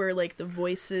Age, where like the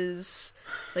voices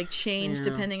like change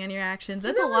depending on your actions.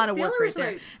 That's a lot of work right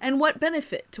there. And what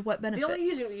benefit? To what benefit? The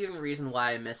only even reason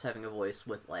why I miss having a voice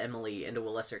with Emily, and to a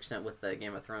lesser extent with the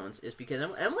Game of Thrones, is because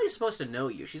Emily's supposed to know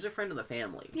you. She's a friend of the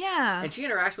family. Yeah. And she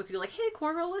interacts with you like, hey,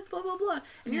 Corvo, blah, blah, blah.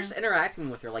 And you're just interacting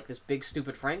with her like this big,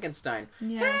 stupid Frankenstein.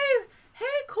 Yeah. Hey,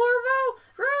 Corvo,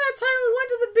 remember that time we went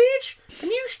to the beach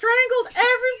and you strangled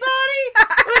everybody?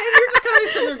 And you're just kind of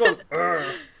sitting there going,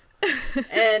 urgh.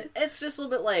 And it's just a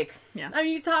little bit like, I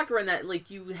mean, you talk around that,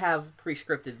 like, you have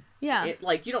pre-scripted,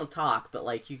 like, you don't talk, but,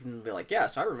 like, you can be like,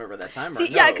 yes, I remember that time. See,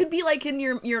 yeah, it could be, like, in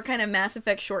your kind of Mass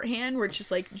Effect shorthand, where it's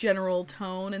just, like, general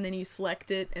tone, and then you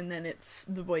select it, and then it's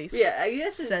the voice. Yeah, I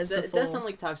guess it does sound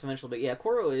like talks eventually, but yeah,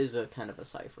 Corvo is a kind of a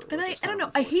cipher. And I don't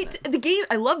know, I hate the game,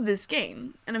 I love this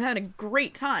game, and I'm having a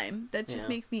great time. That just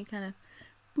makes me kind of,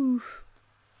 boof.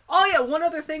 Oh, yeah, one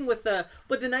other thing with the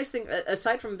nice thing,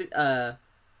 aside from,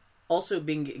 also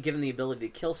being given the ability to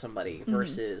kill somebody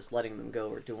versus letting them go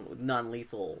or doing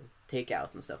non-lethal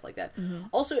takeouts and stuff like that.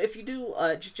 Also, if you do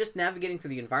just navigating through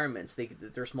the environments,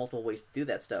 there's multiple ways to do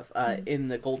that stuff. In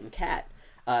the Golden Cat,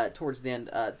 towards the end,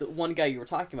 the one guy you were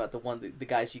talking about, the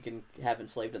guys you can have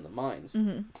enslaved in the mines,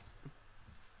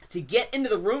 to get into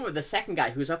the room of the second guy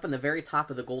who's up in the very top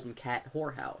of the Golden Cat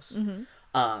whorehouse,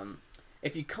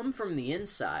 if you come from the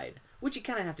inside, which you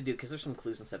kind of have to do because there's some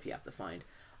clues and stuff you have to find.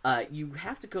 You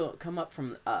have to come up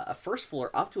from a first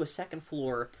floor up to a second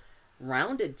floor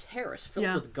rounded terrace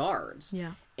filled with guards.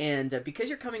 Yeah. And because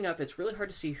you're coming up, it's really hard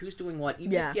to see who's doing what,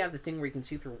 even if you have the thing where you can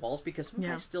see through walls, because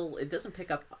sometimes still it doesn't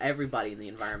pick up everybody in the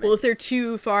environment. Well, if they're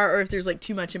too far or if there's like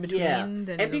too much in between,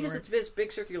 then and because it's this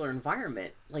big circular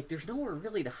environment, like there's nowhere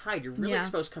really to hide. You're really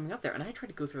exposed coming up there. And I tried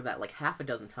to go through that like half a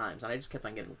dozen times, and I just kept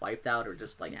on getting wiped out, or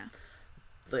just like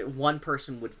one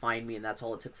person would find me, and that's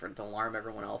all it took for it to alarm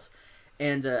everyone else.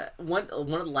 And one of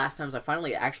the last times I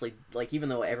finally actually, like, even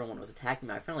though everyone was attacking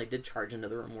me, I finally did charge into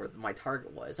the room where my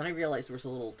target was. And I realized there was a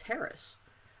little terrace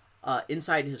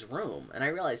inside his room. And I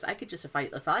realized I could just, if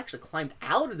I actually climbed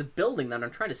out of the building that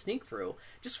I'm trying to sneak through,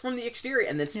 just from the exterior,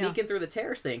 and then sneak in through the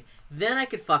terrace thing, then I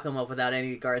could fuck him up without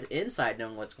any guards inside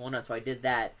knowing what's going on. So I did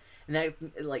that. And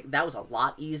that was a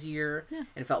lot easier, and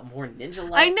it felt more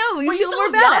ninja-like. I know, you but feel more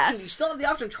badass. You still have the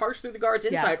option to charge through the guards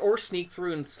inside, or sneak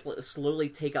through and slowly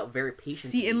take out very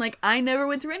patiently. See, and I never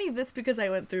went through any of this because I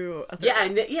went through a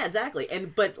third. Yeah, exactly.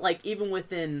 But even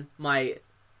within my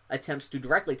attempts to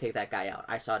directly take that guy out,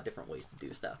 I saw different ways to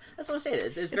do stuff. That's what I'm saying.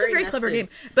 It's very a very clever game,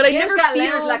 but I never got feel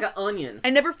layers like an onion. I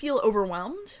never feel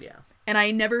overwhelmed. Yeah, and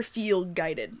I never feel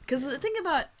guided, because the thing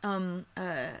about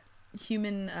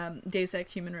Deus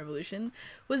Ex Human Revolution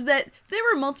was that there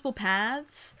were multiple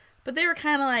paths, but they were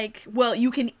kind of like, well, you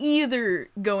can either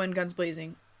go in guns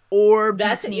blazing or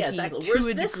be sneaky to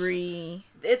a degree.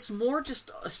 It's more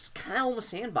just kind of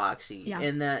almost sandboxy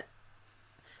in that.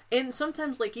 And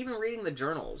sometimes, even reading the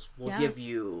journals will give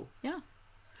you... Yeah.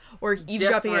 Or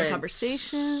eavesdropping on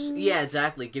conversations. Yeah,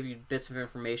 exactly. Give you bits of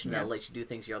information that let you do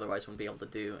things you otherwise wouldn't be able to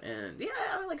do. And,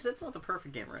 it's not the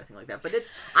perfect game or anything like that. But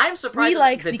I'm surprised... We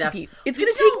like Sneaky Pete. It's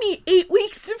going to take me 8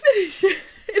 weeks to finish it.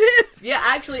 It is. Yeah,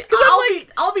 actually,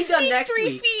 I'll be done next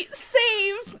week. 3 feet,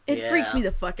 save! It freaks me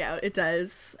the fuck out. It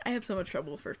does. I have so much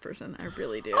trouble with first person. I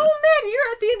really do. Oh, man,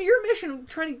 you're at the end of your mission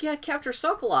trying to capture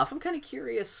Sokolov. I'm kind of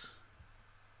curious...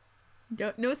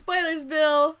 No spoilers,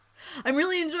 Bill. I'm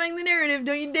really enjoying the narrative.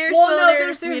 Don't you dare spoil the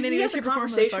narrative for me in any way, shape, or form,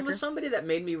 conversation with somebody that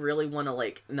made me really want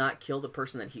to not kill the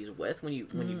person that he's with when you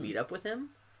meet up with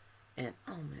him. And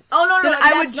no, then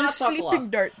I would Sokolov. just sleeping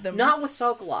dart them. Not with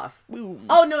Sokolov. Boom.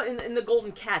 Oh no, in the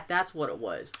Golden Cat, that's what it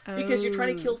was. Because you're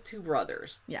trying to kill two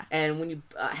brothers. Yeah. And when you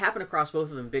happen across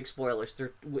both of them, big spoilers.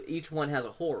 Each one has a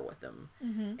whore with them.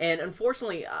 Mm-hmm. And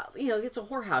unfortunately, it's a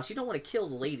whorehouse. You don't want to kill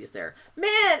the ladies there,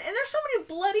 man. And there's so many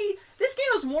bloody. This game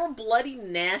has more bloody,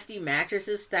 nasty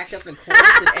mattresses stacked up in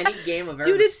corners than any game I've ever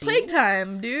seen. Dude, it's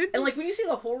playtime, dude. And when you see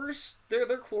the whores, their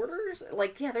quarters,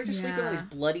 they're just sleeping on these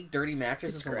bloody, dirty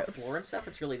mattresses on the floor and stuff.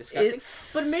 It's really disgusting.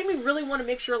 But it made me really want to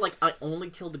make sure, I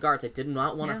only killed the guards. I did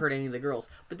not want to hurt any of the girls.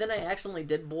 But then I accidentally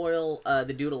did boil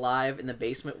the dude alive in the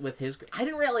basement with his... I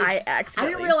didn't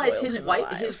realize his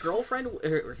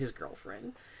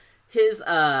girlfriend... His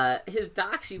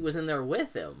doxy was in there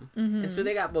with him. Mm-hmm. And so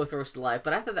they got both roasted alive.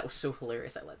 But I thought that was so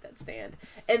hilarious, I let that stand.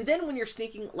 And then when you're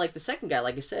sneaking, the second guy,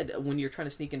 like I said, when you're trying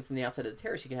to sneak in from the outside of the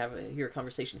terrace, you can hear a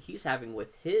conversation he's having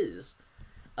with his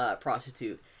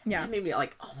prostitute. Yeah. And that made me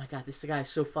oh my god, this guy is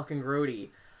so fucking grody.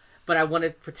 But I want to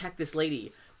protect this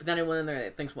lady. But then I went in there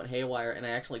and things went haywire, and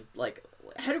I actually,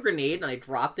 had a grenade, and I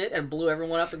dropped it and blew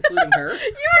everyone up, including her. You were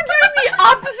doing the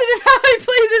opposite of how I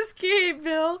play this game,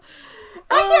 Bill.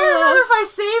 I can't remember if I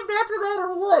saved after that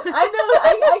or what. I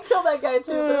know I killed that guy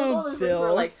too, but it was one of those things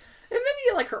where and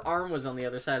then her arm was on the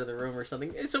other side of the room or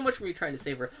something. It's so much for me trying to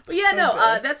save her. But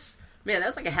yeah, that's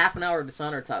like a half an hour of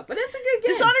Dishonored talk, but it's a good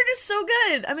game. Dishonored is so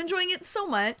good. I'm enjoying it so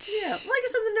much. Yeah, like I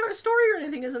said, the story or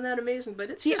anything isn't that amazing, but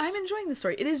it's I'm enjoying the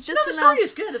story. It is just the story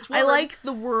is good. It's I like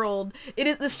the world.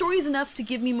 The story is enough to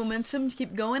give me momentum to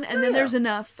keep going, and then there's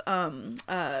enough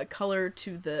color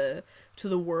to the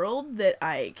world that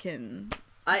I can.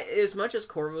 As much as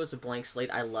Corvo is a blank slate,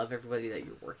 I love everybody that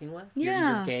you're working with.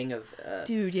 Yeah. Your gang of...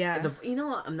 Dude, yeah.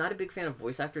 I'm not a big fan of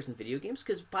voice actors in video games,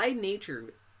 because by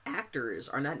nature, actors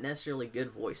are not necessarily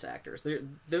good voice actors.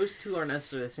 Those two aren't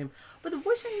necessarily the same. But the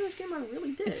voice acting in this game, I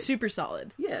really did. It's super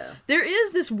solid. Yeah. There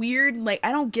is this weird,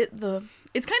 I don't get the...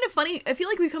 It's kind of funny. I feel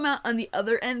like we come out on the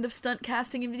other end of stunt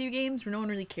casting in video games where no one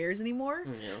really cares anymore.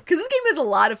 Because this game has a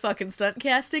lot of fucking stunt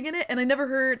casting in it, and I never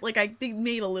heard... I think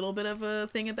made a little bit of a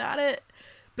thing about it.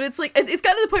 But it's it's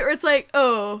gotten to the point where it's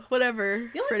oh,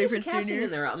 whatever. The only piece of casting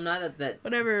in there I'm not that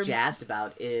jazzed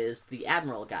about is the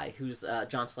Admiral guy, who's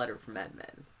John Slater from Mad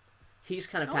Men. He's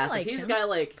kind of passive. He's a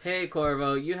guy hey,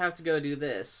 Corvo, you have to go do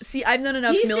this. See, I've known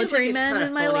enough military men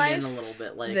in my life a little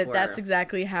bit, that's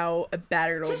exactly how a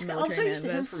battered old military man is. I'm so used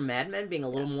to him from Mad Men being a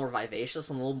little more vivacious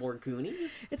and a little more goony.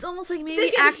 It's almost like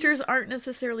maybe actors aren't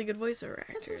necessarily good voiceover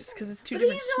actors, because it's two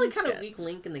different he's the only kind of weak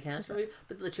link in the cast for me.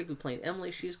 But the chick who played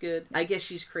Emily, she's good. I guess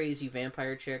she's crazy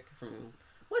vampire chick from...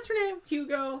 What's her name?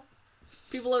 Hugo?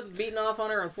 People have beaten off on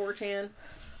her on 4chan.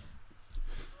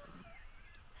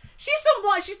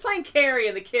 She's playing Carrie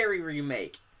in the Carrie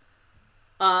remake.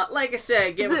 Like I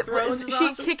said, Game of Thrones is awesome.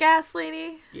 Is she kick-ass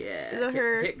lady? Yeah. Is that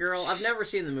her? Hit girl. I've never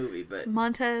seen the movie, but...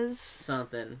 Montez?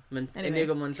 Something.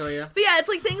 Inigo Montoya. But yeah, it's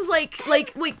things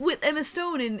like with Emma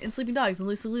Stone in Sleeping Dogs and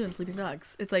Lucy Liu in Sleeping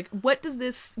Dogs. It's what does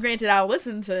this... Granted, I'll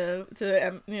listen to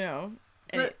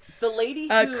But the lady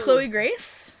who... Chloe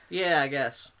Grace? Yeah, I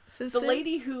guess. The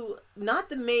lady who, not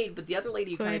the maid, but the other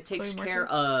lady who kind of takes care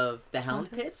of the hound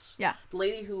pits. Yeah. The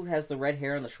lady who has the red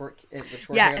hair and the short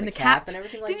hair and the cap and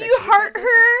everything like that. Did you heart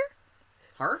her?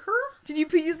 Heart her? Did you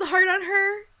use the heart on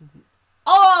her?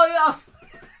 Oh, yeah.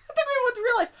 I think we about to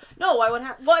realize. No, why would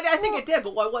happen? Well, I think it did,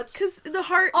 but why? What's because the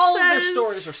heart? All says, of their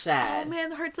stories are sad. Oh man,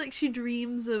 the heart's like she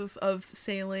dreams of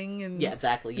sailing and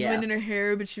exactly. Yeah, wind in her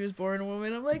hair, but she was born a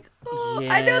woman. I'm like, oh,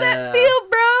 yeah. I know that feel,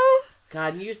 bro.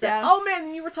 God, and use that. Yeah. Oh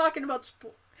man, you were talking about.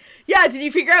 Yeah, did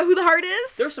you figure out who the heart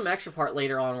is? There's some extra part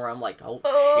later on where I'm like, oh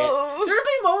Oh. shit. There'll be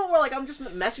a moment where like I'm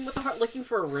just messing with the heart, looking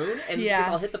for a rune, and because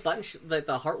I'll hit the button,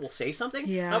 the heart will say something.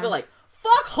 Yeah. And I'll be like,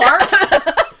 fuck heart.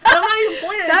 And I'm not even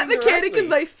pointing at that anything mechanic directly. is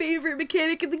my favorite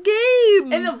mechanic in the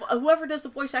game. And whoever does the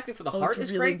voice acting for the heart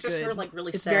is really great. Just good. sort of like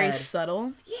really it's sad. very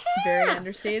subtle. Yeah. Very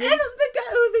understated. And the guy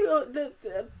who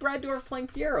the Brad Dourif playing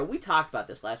Piero, we talked about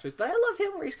this last week, but I love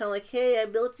him where he's kind of like, hey, I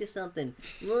built you something.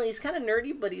 Well, he's kind of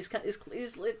nerdy, but he's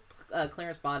like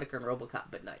Clarence Boddicker and RoboCop,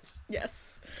 but nice.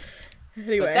 Yes.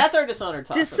 Anyway, but that's our Dishonored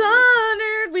talk.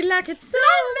 Dishonored, we like it so Did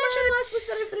I mention last week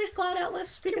that I finished Cloud Atlas?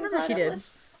 Speaking of Cloud if you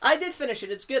Atlas, I did finish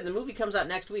it. It's good. The movie comes out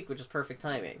next week, which is perfect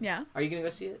timing. Yeah. Are you gonna go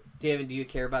see it? Do you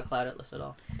care about Cloud Atlas at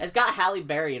all? It's got Halle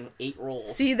Berry in 8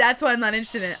 roles. See, that's why I'm not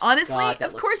interested in it. Honestly, God,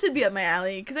 of course it'd be up my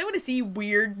alley, because I want to see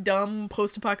weird, dumb,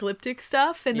 post-apocalyptic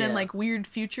stuff, and then, like, weird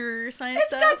future science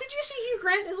stuff. Did you see Hugh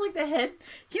Grant is like the head?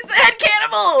 He's the head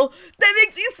cannibal! That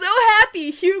makes me so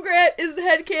happy! Hugh Grant is the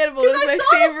head cannibal. It's my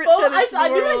favorite sentence in I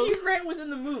the knew world. that Hugh Grant was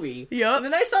in the movie. Yep. And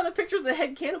then I saw the pictures of the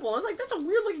head cannibal, and I was like, that's a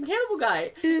weird-looking cannibal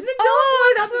guy. It is and then Dylan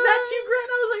pointed out awesome. that that's Hugh Grant,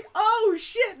 and I was like, oh,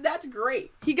 shit, that's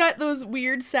great. He got those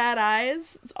weird, sad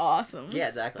eyes. It's awesome. Yeah,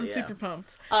 exactly, I'm super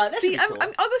pumped. That See, should be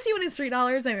cool. I'll go see when it's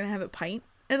 $3. I'm gonna have a pint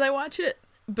as I watch it.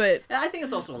 But I think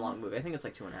it's also a long movie. I think it's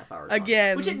like 2.5 hours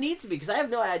again, long. Which it needs to be, because I have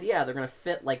no idea how they're going to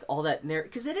fit like all that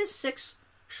narrative. Because it is 6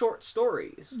 short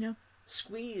stories. Yeah.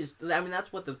 Squeezed. I mean,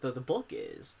 that's what the book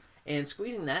is. And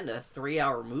squeezing that into a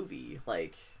 3-hour movie,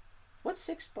 like, what's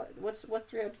 3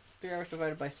 hours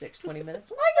divided by 6? 20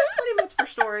 minutes? Well, I guess 20 minutes per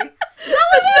story. It's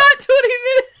not 20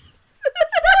 minutes.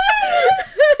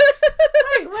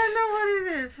 Wait, I know what it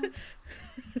is.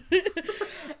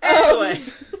 Anyway.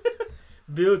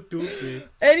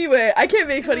 Anyway, I can't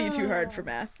make fun of you too hard for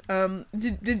math.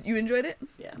 Did you enjoyed it?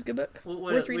 Yeah. It's a good book.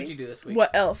 What did you do this week?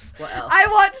 What else? What else? I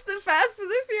watched The Fast and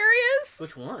the Furious.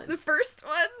 Which one? The first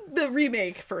one? The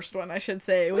remake first one, I should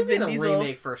say, What with do you Vin mean Diesel. the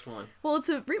remake first one? Well, it's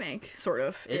a remake, sort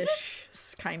of. Is ish.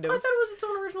 It's kind of. I thought it was its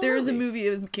own original There's movie.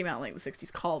 a movie that came out in like the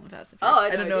 60s called The Fast and Furious. Oh,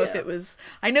 I don't know if it was.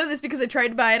 I know this because I tried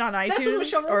to buy it on iTunes. That's with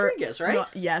Michelle Rodriguez, right? No,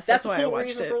 yes, that's why I watched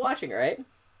reason it. for watching it, right?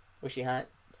 Was she hot?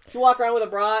 She walk around with a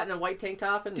bra and a white tank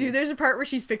top and... Dude, there's a part where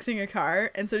she's fixing a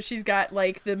car, and so she's got,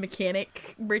 like, the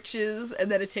mechanic breeches and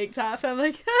then a tank top, and I'm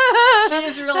like, She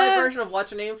is a real-life version of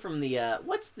what's-her-name from the,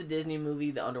 what's the Disney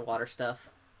movie, the underwater stuff?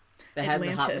 That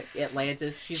Atlantis. Had the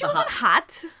Atlantis. She's she wasn't hot.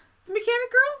 The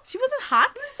mechanic girl? She wasn't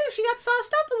hot? She got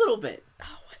sauced up a little bit.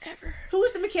 Oh, whatever. Who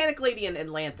was the mechanic lady in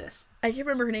Atlantis? I can't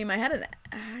remember her name. I had an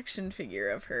action figure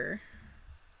of her.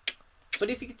 But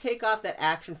if you could take off that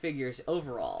action figure's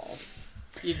overall...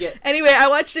 You get... Anyway, I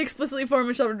watched it explicitly for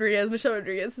Michelle Rodriguez. Michelle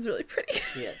Rodriguez is really pretty.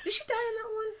 Yeah. Did she die in that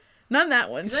one? Not in that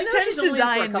one. She tends to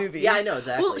die in movies. Yeah, I know,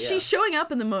 exactly. Well, she's showing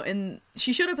up in the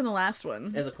she showed up in the last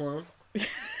one. As a clone?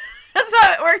 That's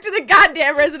how it worked in the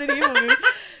goddamn Resident Evil movie.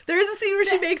 There's a scene where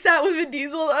she makes out with Vin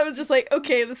Diesel. I was just like,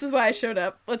 okay, this is why I showed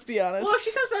up. Let's be honest. Well, if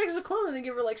she comes back as a clone and they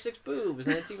give her like 6 boobs,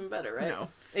 and it's even better, right? No.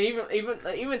 And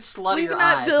even sluttier Do eyes.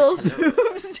 not build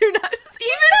boobs. Do not.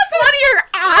 Even sluttier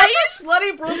eyes.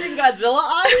 Slutty broken Godzilla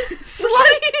eyes.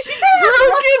 Slutty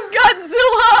broken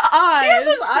Godzilla eyes. She has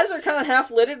those eyes that are kind of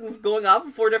half lidded and going off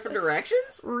in 4 different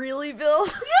directions. Really, Bill?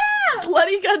 Yeah.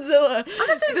 Slutty Godzilla. I'm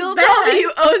not saying Bill, it's tell bad. me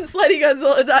you own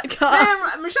sluttygodzilla.com.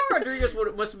 Man, Michelle Rodriguez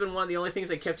must have been one of the only things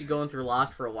that kept you going through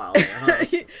Lost for a while there, huh?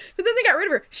 But then they got rid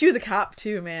of her. She was a cop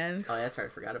too, man. Oh, that's right. I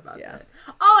forgot about Yeah. that.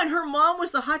 Oh, and her mom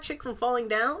was the hot chick from Falling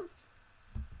Down?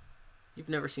 You've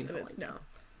never seen Falling Down.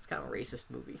 It's kind of a racist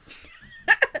movie.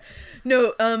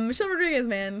 No, Michelle Rodriguez,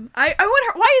 man. I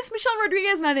wonder, why is Michelle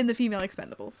Rodriguez not in the Female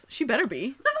Expendables? She better be.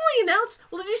 They've only announced...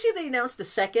 Well, did you see they announced the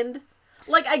second...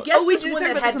 Like, I guess we this did one talk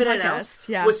that about had this been on podcast. announced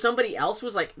Yeah. was somebody else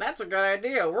was like, that's a good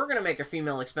idea. We're going to make a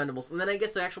Female Expendables. And then I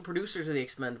guess the actual producers of the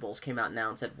Expendables came out now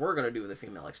and said, we're going to do the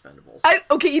Female Expendables.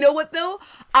 Okay, you know what, though?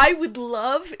 I would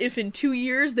love if in 2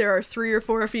 years there are 3 or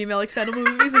 4 Female Expendable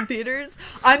movies in theaters.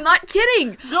 I'm not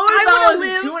kidding. Zoe Bell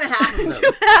is in 2.5 of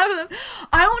them. 2.5 of them.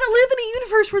 I want to live in a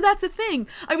universe where that's a thing.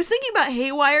 I was thinking about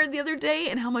Haywire the other day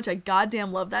and how much I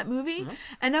goddamn love that movie. Mm-hmm.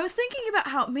 And I was thinking about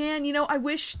how, man, you know, I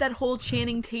wish that whole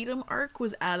Channing Tatum arc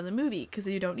was out of the movie because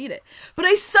you don't need it. But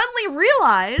I suddenly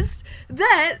realized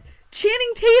that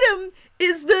Channing Tatum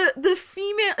is the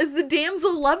female, is the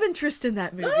damsel love interest in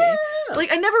that movie. Yeah.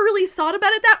 Like, I never really thought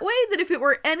about it that way, that if it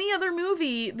were any other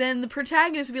movie, then the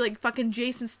protagonist would be like fucking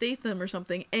Jason Statham or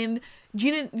something, and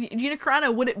Gina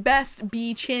Carano would at best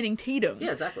be Channing Tatum.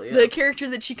 Yeah, exactly. Yeah. The character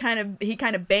that he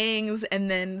kind of bangs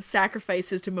and then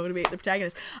sacrifices to motivate the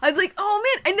protagonist. I was like, oh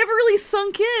man, I never really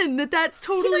sunk in that's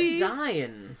totally... He doesn't die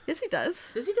in... Yes, he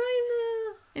does. Does he die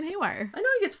in Haywire? I know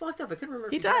he gets fucked up. I couldn't remember.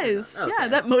 He dies. Okay. Yeah,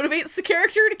 that motivates the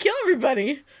character to kill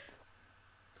everybody.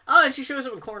 Oh, and she shows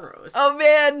up in cornrows. Oh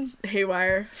man,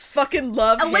 Haywire. Fucking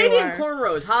love Haywire. A lady in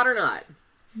cornrows, hot or not?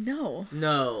 No.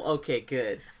 No. Okay,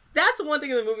 good. That's the one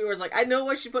thing in the movie where it's like, I know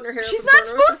why she's putting her hair. She's not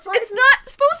supposed to. It's not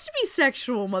supposed to be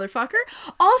sexual, motherfucker.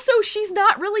 Also, she's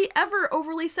not really ever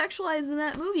overly sexualized in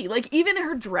that movie. Like, even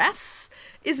her dress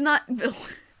is not.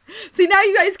 See, now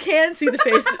you guys can see the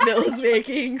face that Bill is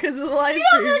making because of the live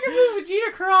stream. Yeah, make a movie with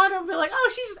Gina Carano and be like,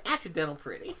 oh, she's just accidental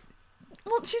pretty.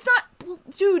 Well, she's not... Well,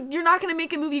 dude, you're not going to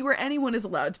make a movie where anyone is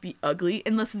allowed to be ugly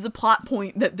unless it's a plot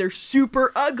point that they're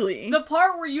super ugly. The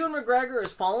part where Ewan McGregor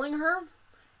is following her,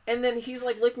 and then he's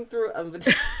like looking through... Boop.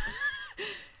 He's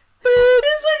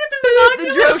looking through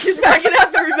binoculars. The joke is backing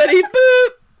up, everybody. Boop.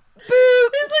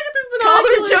 Boop. He's looking through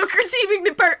binoculars. Call our joke receiving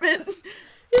department.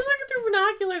 He's looking through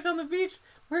binoculars on the beach.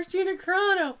 Where's Gina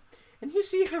Carano? And you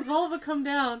see her vulva come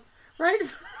down, right? He's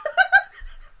like,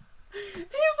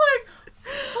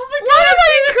 oh my god. Why am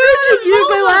I encouraging you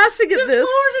by laughing at just this?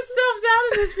 lowers itself down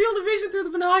in his field of vision through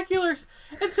the binoculars.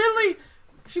 And suddenly,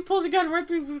 she pulls a gun right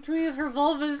between her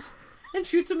vulvas and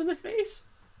shoots him in the face.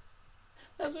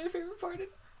 That's my favorite part of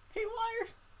Haywire.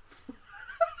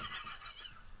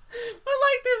 But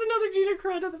like, there's another Gina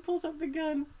Carano that pulls up the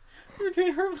gun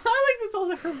between her... I like that's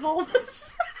also her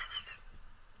vulvas.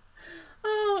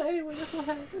 Oh, anyway, that's what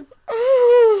happened.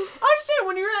 I'm just saying,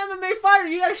 when you're an MMA fighter,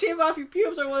 you gotta shave off your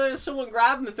pubes, or whether someone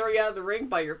grab them and throw you out of the ring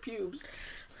by your pubes.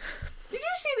 Did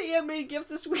you see the animated GIF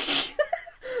this week?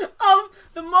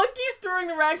 The monkeys throwing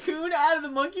the raccoon out of the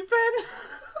monkey pen?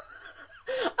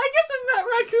 I guess a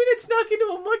raccoon had snuck into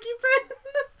a monkey pen,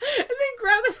 and they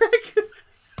grabbed the raccoon,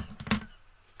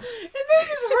 and they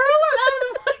just hurl it out of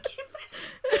the monkey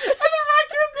pen, and the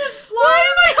raccoon goes flying. Why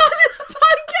am I on this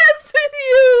podcast with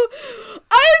you?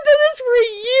 I have done this for a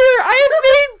year. I have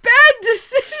made bad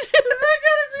decisions. That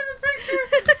gotta be the picture of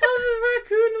the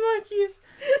raccoon monkeys.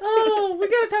 Oh, we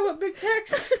gotta talk about big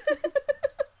text.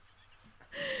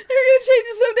 We're gonna change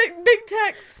the subject. Big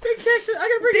Tex. Big text. I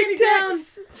gotta bring Andy down.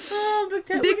 Oh, big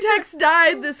text. Big Tex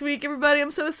died this week, everybody. I'm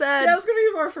so sad. That was gonna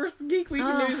be our first Geek Week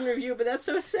news and review, but that's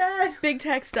so sad. Big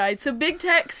Tex died. So Big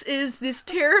Tex is this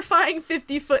terrifying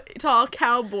 50-foot tall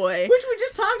cowboy. Which we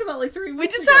just talked about like 3 weeks ago. We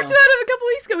just talked about him a couple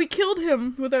weeks ago. We killed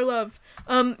him with our love.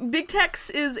 Big Tex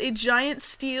is a giant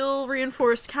steel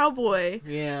reinforced cowboy.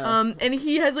 Yeah. And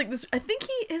he has like this, I think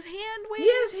his hand waves.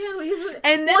 Yes,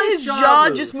 and then his jaw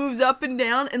just moves up and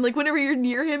down, and like whenever you're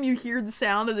near him, you hear the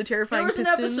sound of the terrifying There was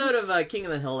pistons. an episode of King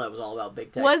of the Hill that was all about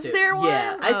Big Tex. Was too. there one?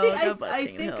 Yeah, I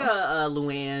think Hill.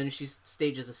 Luann, she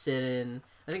stages a sit-in.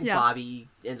 I think Bobby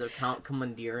ends up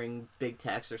commandeering Big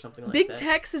Tex or something like that. Big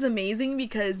Tex is amazing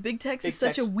because Big Tex is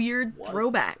such a weird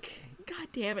throwback. God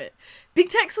damn it. Big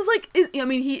Tex is like, I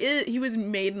mean, he was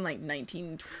made in like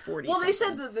 1940. Well, they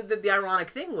said the ironic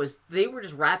thing was they were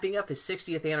just wrapping up his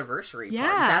 60th anniversary. Yeah.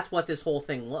 Party. That's what this whole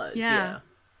thing was. Yeah.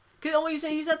 Because you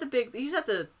say he's at the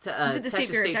Texas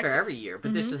State Fair every year,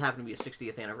 but this just happened to be his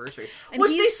 60th anniversary. And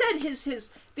which they said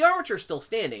the armature's still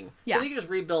standing, yeah. so they can just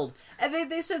rebuild.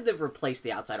 And they said they've replaced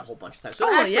the outside a whole bunch of times. So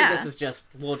actually, this is just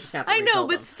we'll just have to. I know,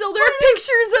 but them. still, there are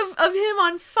pictures of him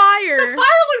on fire. The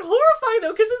fire looked horrifying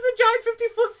though, because it's a giant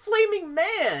 50-foot flaming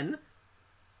man.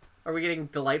 Are we getting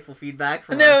delightful feedback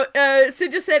from? No,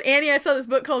 Sid just said, Annie, I saw this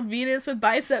book called Venus with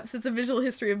Biceps. It's a visual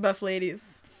history of buff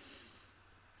ladies.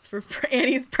 For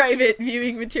Annie's private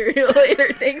viewing material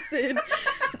later. Thanks, Sid.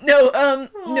 No,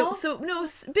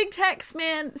 Big Tex,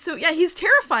 man. So, yeah, he's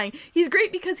terrifying. He's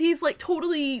great because he's, like,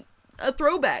 totally a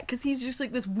throwback. Because he's just,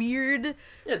 like, this weird,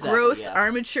 gross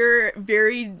armature,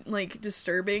 very, like,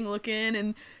 disturbing looking.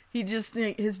 And he just,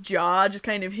 like, his jaw just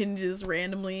kind of hinges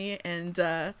randomly.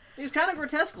 And, he's kind of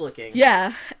grotesque looking.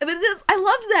 Yeah. But I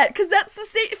loved that because that's the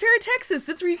State Fair of Texas.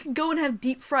 That's where you can go and have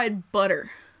deep fried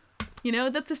butter. You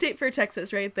know, that's the State Fair,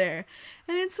 Texas, right there.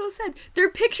 And it's so sad. There are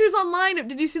pictures online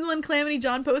did you see the one Calamity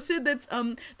John posted? That's,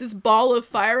 this ball of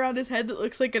fire on his head that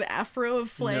looks like an afro of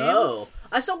flames. No.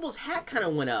 I saw Bill's hat kind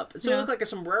of went up. So it looked like a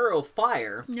sombrero of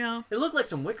fire. Yeah. It looked like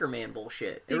some Wicker Man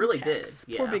bullshit. Big it really Tex.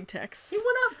 did. Poor Yeah. Big Tex. He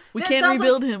went up. We can't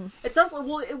rebuild him. It sounds like,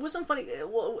 well, it wasn't funny.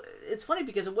 Well, it's funny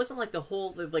because it wasn't like the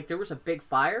whole, like there was a big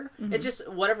fire. It just,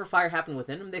 whatever fire happened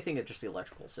within him, they think it's just the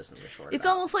electrical system was shorted It's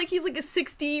out. almost like he's like a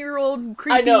 60-year-old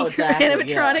creepy I know, exactly,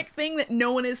 animatronic thing that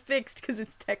no one has fixed because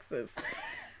it's Texas.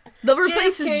 They'll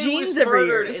replace his JFK jeans was every year.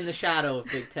 murdered in the shadow of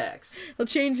Big Tex. He'll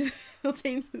change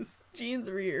his jeans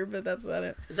every year, but that's about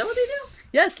it. Is that what they do?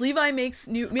 Yes, Levi makes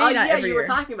new. Maybe not yeah, every you year. were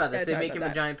talking about this. Yeah, They I make talked him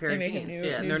about a giant pair that. of They make him jeans. new-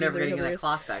 Yeah, and new they're never jeans, getting that hilarious.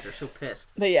 cloth back. They're so pissed.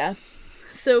 But yeah.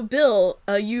 So Bill,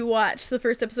 you watched the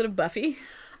first episode of Buffy.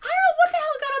 I don't know what the hell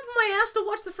got up in my ass to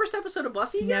watch the first episode of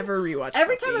Buffy again. Never rewatched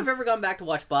Every Buffy. time I've ever gone back to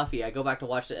watch Buffy, I go back to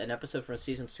watch an episode from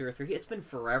seasons 2 or 3. It's been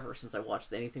forever since I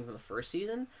watched anything from the first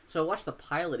season. So I watched the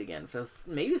pilot again,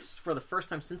 maybe for the first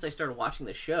time since I started watching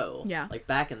the show. Yeah. Like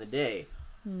back in the day.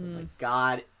 Oh my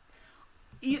god.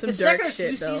 Some The second dark or two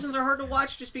shit, though. seasons are hard to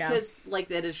watch just because like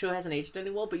that show hasn't aged any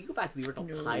well, but you go back to the original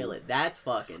No. pilot. That's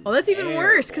fucking Well, that's even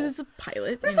worse because terrible. it's a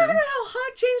pilot. They're you talking know. about how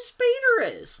hot James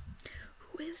Spader is.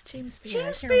 Who is James Spader?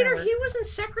 James I can't Spader, remember. he was in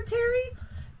Secretary.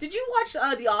 Did you watch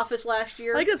The Office last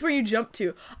year? I think that's where you jump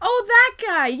to. Oh, that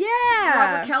guy, yeah.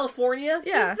 Robert California?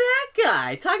 Yeah. He's that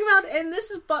guy. Talking about, and this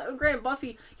is, granted, Buffy.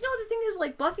 You know what the thing is?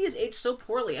 Like, Buffy has aged so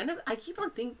poorly. I keep on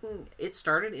thinking it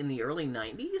started in the early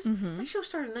 90s. The show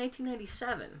started in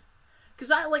 1997.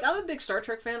 Because I'm a big Star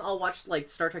Trek fan. I'll watch, like,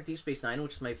 Star Trek Deep Space Nine,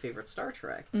 which is my favorite Star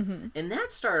Trek. And that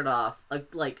started off,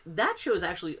 like, that show is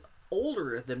actually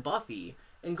older than Buffy.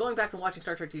 And going back and watching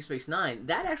Star Trek Deep Space Nine,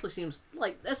 that actually seems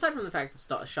like, aside from the fact it's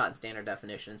shot in standard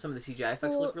definition, and some of the CGI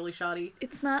effects look really shoddy.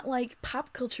 It's not like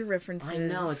pop culture references. I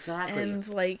know, exactly. And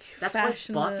like That's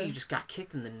fashion. why Buffy just got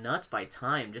kicked in the nuts by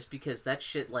time, just because that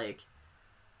shit, like,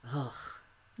 ugh.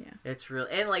 Yeah. It's real,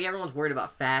 and like everyone's worried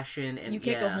about fashion, and You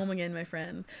can't go home again, my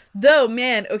friend. Though,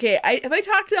 man, okay, have I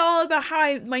talked at all about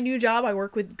how my new job, I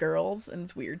work with girls, and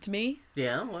it's weird to me.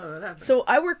 Yeah, what happened? So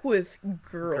I work with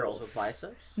girls. Girls with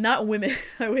biceps? Not women.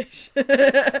 I wish.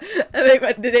 I make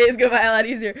the days go by a lot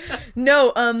easier.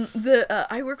 No,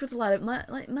 I work with a lot of not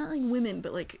like women,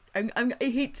 but like I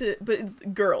hate to, but it's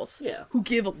girls. Yeah. Who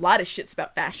give a lot of shits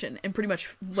about fashion and pretty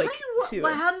much like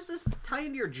How does this tie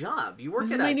into your job? You work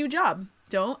This at is my new job.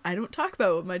 I don't talk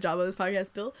about my job on this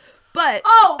podcast, Bill. But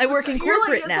I work in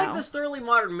corporate now. It's like this thoroughly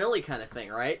modern Millie kind of thing,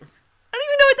 right? I don't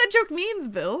even know what that joke means,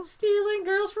 Bill. Stealing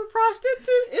girls for prostitute.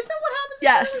 Isn't that what happens?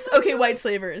 Yes. Okay, white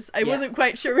slavers. I wasn't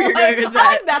quite sure where you're going with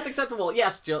that. That's acceptable.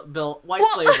 Yes, Bill. White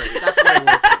slavery. That's what I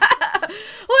work in.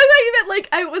 Well, I thought you meant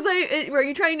like were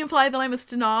you trying to imply that I'm a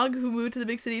stenog who moved to the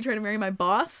big city trying to marry my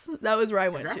boss? That was where I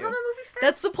went Is that to. how that movie starts?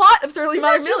 That's the plot of Thoroughly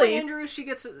Modern Julie Millie. Andrews, she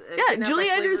gets Julie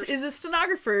Andrews is a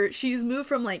stenographer. She's moved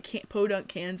from like Podunk,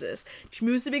 Kansas. She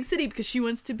moves to a big city because she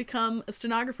wants to become a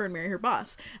stenographer and marry her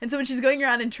boss. And so when she's going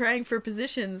around and trying for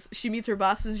positions, she meets her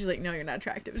bosses and she's like, "No, you're not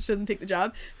attractive." She doesn't take the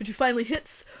job, but she finally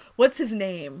hits. What's his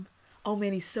name? Oh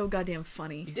man, he's so goddamn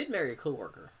funny. You did marry a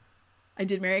coworker. I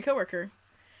did marry a coworker.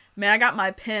 Man, I got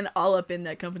my pen all up in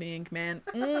that company ink, man.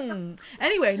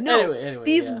 Anyway,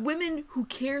 these women who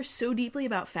care so deeply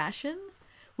about fashion,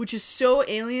 which is so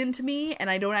alien to me, and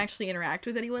I don't actually interact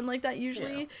with anyone like that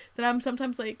usually, that I'm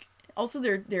sometimes like, also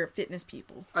they're fitness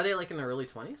people. Are they like in their early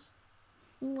 20s?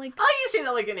 Like, you say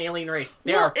that like an alien race.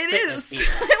 They are fitness people.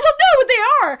 Well, no, but they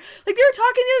are. Like, they were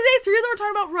talking the other day, 3 of them were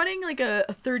talking about running like a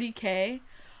 30K.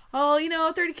 Oh,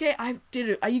 30K. I did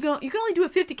it. You can only do a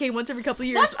 50K once every couple of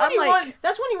years. That's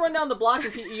when you run down the block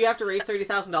and you have to raise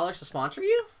 $30,000 to sponsor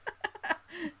you.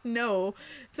 No,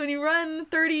 it's when you run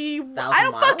 30. I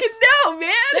don't fucking know,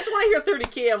 man. That's when I hear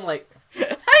 30K. I'm like,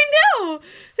 I know.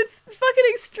 It's fucking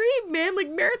extreme, man. Like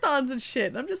marathons and shit.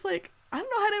 And I'm just like, I don't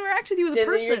know how to interact with you as a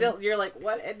person. You're like,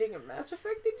 what ending of Mass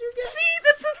Effect did you get? See,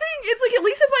 that's the thing. It's like, at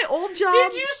least with my old job.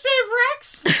 Did you save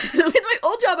Rex? With my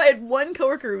old job, I had one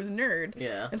coworker who was a nerd.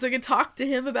 Yeah. And so I could talk to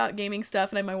him about gaming stuff,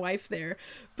 and I had my wife there.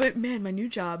 But man, my new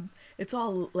job, it's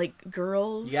all like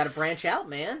girls. You gotta branch out,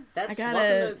 man.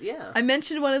 I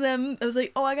mentioned one of them. I was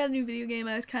like, "Oh, I got a new video game.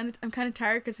 I'm kind of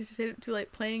tired because I stayed too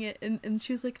late playing it." And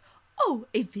she was like, "Oh,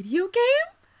 a video game?"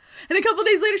 And a couple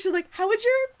days later, she was like, "How was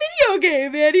your video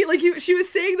game, Annie?" Like she was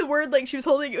saying the word like she was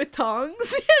holding it with tongs.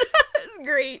 It's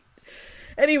great.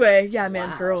 Anyway, yeah,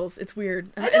 man, wow. Girls, it's weird.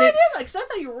 I did. I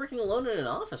thought you were working alone in an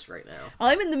office right now. Well,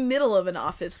 I'm in the middle of an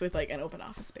office with like an open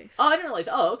office space. Oh, I didn't realize.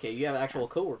 Oh, okay, you have actual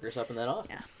coworkers up in that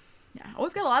office. Yeah. Oh,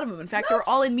 we've got a lot of them. In fact, they were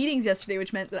all in meetings yesterday,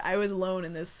 which meant that I was alone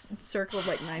in this circle of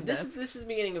like 9 desks. This is the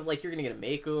beginning of like you're gonna get a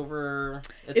makeover.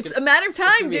 It's a matter of time,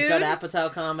 it's gonna be dude. a Judd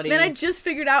Apatow comedy. Man, I just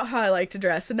figured out how I like to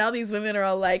dress, and now these women are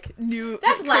all like new.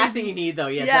 That's the last thing you need, though.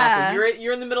 Yeah, exactly.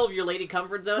 You're in the middle of your lady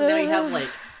comfort zone. Now you have like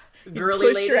Girly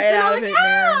pushed ladies right out of like, it,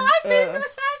 man. I fit into a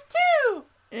size 2.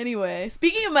 Anyway,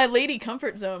 speaking of my lady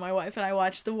comfort zone, my wife and I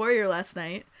watched The Warrior last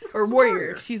night. Or What's Warrior,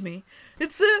 Warrior? excuse me.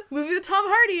 It's the movie with Tom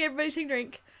Hardy. Everybody take a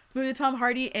drink. Movie with Tom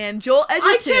Hardy and Joel Edgerton.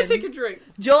 I can't take a drink.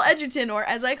 Joel Edgerton, or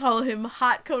as I call him,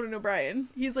 Hot Conan O'Brien.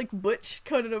 He's like Butch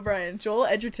Conan O'Brien. Joel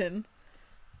Edgerton.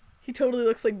 He totally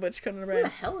looks like Butch Conan Who O'Brien. the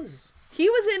hell is... He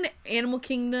was in Animal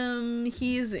Kingdom.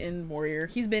 He's in Warrior.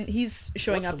 He's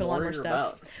showing What's up in a lot more Warrior stuff.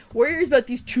 about? Warrior is about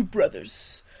these two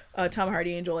brothers, Tom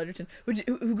Hardy and Joel Edgerton,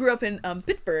 who grew up in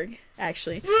Pittsburgh,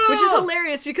 actually, which is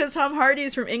hilarious because Tom Hardy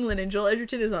is from England and Joel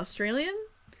Edgerton is Australian.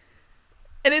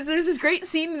 And there's this great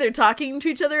scene. They're talking to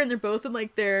each other and they're both in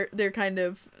like their kind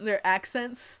of their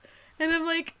accents. And I'm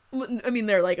like, I mean,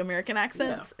 they're like American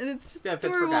accents, and it's just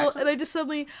adorable. And I just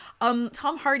suddenly,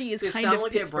 Tom Hardy is kind of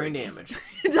like Pittsburgh. They have brain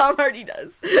damage. Tom Hardy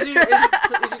does. Is he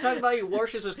talking about he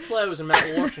washes his clothes in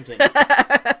Mount Washington?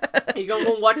 You go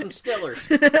and watch some Stillers.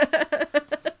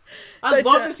 I'd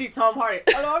love to see Tom Hardy.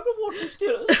 I'll go watch some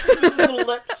Stillers with his little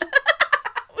lips.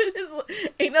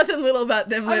 Ain't nothing little about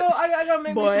them lips. I gotta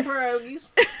make me some pierogies.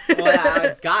 Well,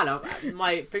 I got him.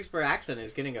 My Pittsburgh accent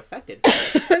is getting affected.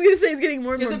 I was gonna say it's getting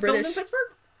more and more British. Is it filmed in Pittsburgh?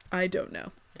 I don't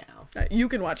know. No. You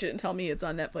can watch it and tell me it's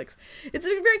on Netflix. It's a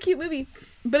very cute movie,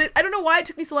 but I don't know why it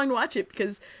took me so long to watch it,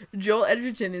 because Joel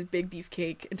Edgerton is Big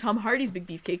Beefcake and Tom Hardy's Big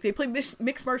Beefcake. They play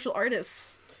mixed martial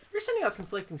artists. You're sending out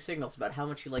conflicting signals about how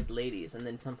much you like ladies and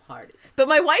then Tom Hardy. But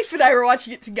my wife and I were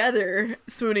watching it together,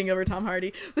 swooning over Tom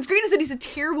Hardy. What's great is that he's a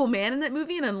terrible man in that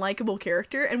movie, an unlikable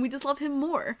character, and we just love him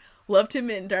more. Loved him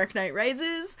in Dark Knight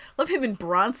Rises. Love him in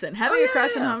Bronson. Having a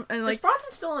crush on him. And like, is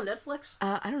Bronson still on Netflix?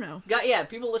 I don't know.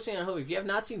 People listening at home, if you have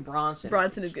not seen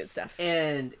Bronson is good stuff.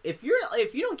 And if you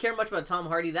don't care much about Tom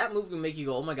Hardy, that movie will make you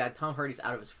go, oh my god, Tom Hardy's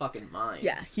out of his fucking mind.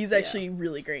 Yeah, he's actually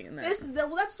really great in that. That's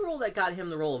the role that got him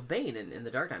the role of Bane in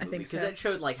the Dark Knight movie. Because that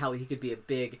showed like how he could be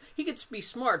he could be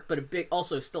smart, but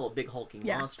also still a big hulking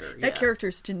monster. That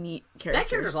character's such a neat character. That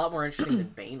character's a lot more interesting than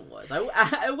Bane was.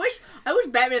 I wish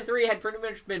Batman 3 had pretty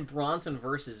much been Bronson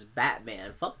versus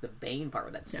Batman. Fuck the Bane part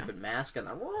with that stupid mask and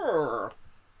the roar.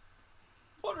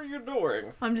 What are you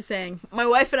doing? I'm just saying. My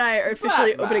wife and I are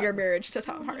officially opening our marriage to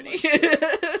Tom Hardy.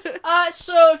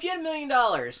 So if you had $1 million,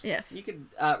 yes, you could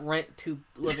rent 2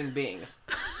 living beings.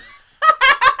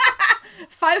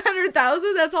 It's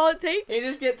 $500,000. That's all it takes. You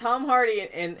just get Tom Hardy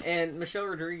and Michelle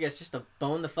Rodriguez just to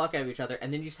bone the fuck out of each other,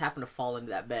 and then you just happen to fall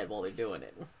into that bed while they're doing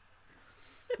it.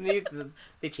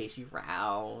 They chase you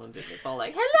around, and it's all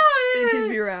like, hello! They chase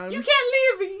me around. You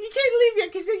can't leave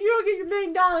yet, because you don't get your $1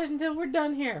 million until we're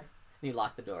done here. And you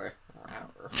lock the door.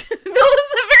 Bill is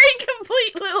a very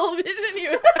complete little vision you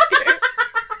have.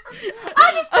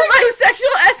 My sexual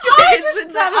escapades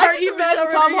with Tom Hardy. I just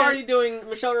imagine Tom Hardy doing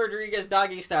Michelle Rodriguez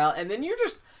doggy style, and then you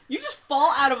just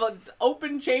fall out of an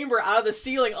open chamber out of the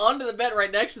ceiling onto the bed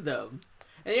right next to them.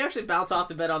 And you actually bounce off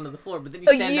the bed onto the floor, but then you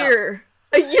stand up.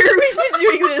 A year we've been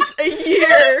doing this. A year. And you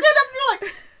stand up and you're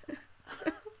like...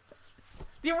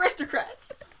 The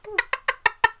aristocrats.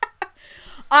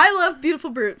 I love Beautiful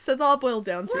Brutes. That's all it boils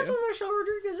down to. Well, that's what Michelle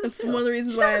Rodriguez is. That's one of the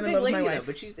reasons why I'm in love with my wife.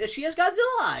 But she has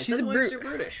Godzilla eyes. She's a brute. She's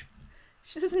brutish.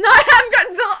 She does not have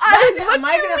Godzilla eyes. What do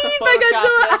you mean by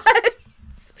Godzilla eyes?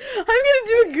 I'm gonna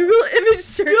do a Google image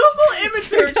search. Google image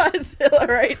search Godzilla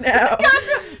right now.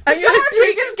 Michelle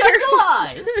Rodriguez Godzilla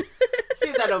eyes. See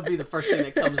if that'll be the first thing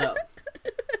that comes up.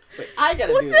 Wait, I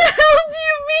gotta do that. What the hell do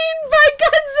you mean by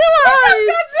Godzilla eyes?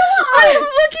 Godzilla eyes. I'm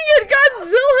looking at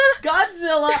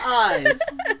Godzilla eyes.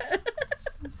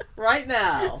 Right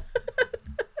now.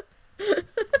 Yeah, look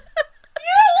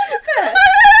at that.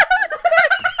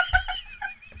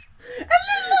 And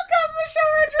then look up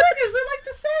Michelle Rodriguez. They're like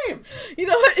the same. You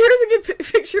know what? Here's a good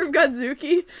picture of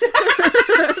Godzuki.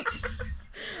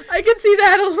 I can see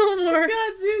that a little more.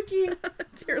 Godzuki.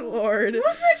 Dear Lord. We've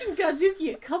mentioned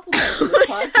Godzuki a couple times in the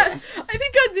podcast. I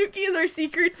think Godzuki is our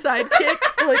secret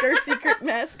sidekick, like our secret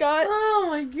mascot. Oh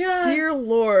my god. Dear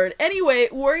Lord. Anyway,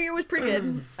 Warrior was pretty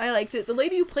good. I liked it. The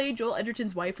lady who played Joel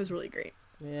Edgerton's wife was really great.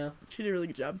 Yeah. She did a really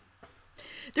good job.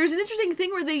 There's an interesting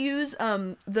thing where they use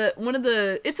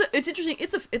it's interesting.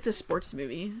 It's a sports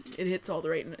movie. It hits all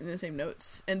the in the same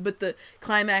notes, but the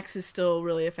climax is still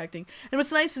really affecting. And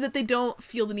what's nice is that they don't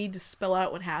feel the need to spell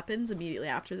out what happens immediately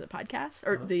after the podcast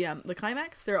or the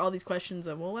climax. There are all these questions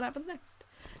of what happens next,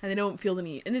 and they don't feel the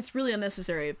need. And it's really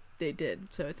unnecessary if they did.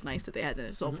 So it's nice that they had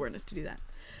the self-awareness to do that.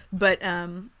 But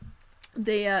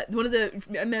they one of the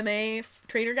MMA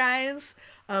trainer guys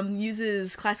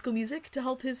uses classical music to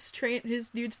help his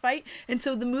dudes fight, and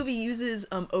so the movie uses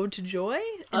 "Ode to Joy"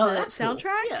 in the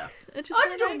soundtrack. Cool. Yeah, Ode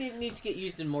to Joy needs to get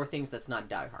used in more things that's not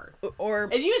Die Hard. Or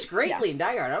it's used greatly in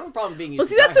Die Hard. I don't have a problem being used. Well,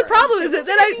 see, that's the problem. Is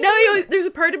that there's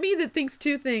a part of me that thinks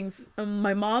two things: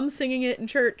 my mom singing it in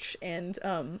church and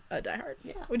Die Hard,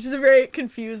 which is a very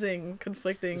confusing,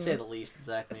 conflicting, to say the least,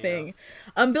 exactly thing.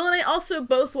 Yeah. Bill and I also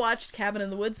both watched Cabin in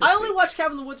the Woods. I only watched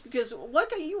Cabin in the Woods because what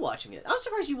got you watching it? I'm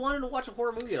surprised you wanted to watch a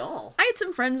horror movie at all. I had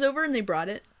some friends over and they brought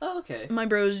it. Oh, okay. My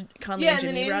bros, Conley and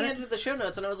Jimmy, brought it. Yeah, and then Annie added the show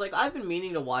notes, and I was like, I've been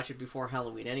meaning to watch it before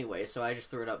Halloween anyway, so I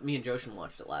just threw it up. Me and Joshin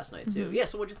watched it last night too. Yeah,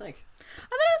 so what'd you think? I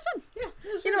thought it was fun.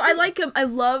 Yeah, it was. I like him. I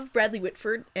love Bradley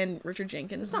Whitford and Richard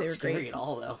Jenkins. It's not scary great at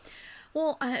all, though.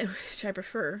 Well, which I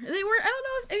prefer. They were. I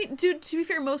don't know. I mean, dude. To be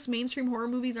fair, most mainstream horror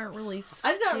movies aren't really.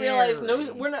 Scary. I did not realize.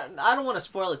 No, we're not. I don't want to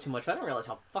spoil it too much. But I didn't realize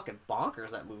how fucking bonkers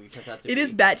that movie turns out to be. It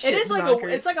is batshit. It is like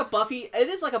bonkers. it's like a Buffy. It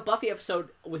is like a Buffy episode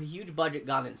with a huge budget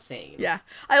gone insane. Yeah,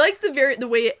 I like the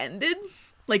way it ended.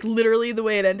 Like, literally the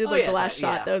way it ended, the last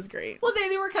shot. That was great. Well,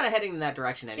 they were kind of heading in that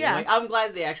direction anyway. Yeah. Like, I'm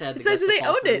glad they actually had the guts to to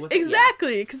follow through with it.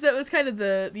 Exactly, because that was kind of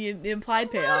the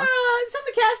implied payoff. Some of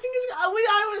the casting is... I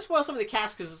don't want to spoil some of the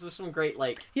cast, because there's some great,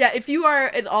 like... Yeah, if you are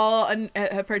at all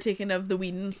have partaken of the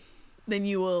Whedon, then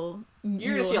you will...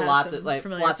 You're going to see lots of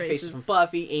faces from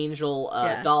Buffy, Angel,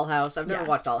 Dollhouse. I've never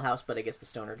watched Dollhouse, but I guess the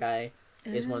stoner guy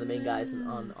is one of the main guys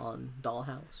on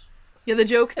Dollhouse. Yeah, the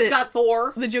joke that... It's got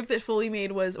Thor. The joke that Foley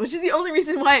made was... Which is the only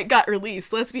reason why it got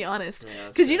released, let's be honest.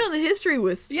 Because you know the history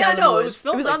with... Yeah, no, it was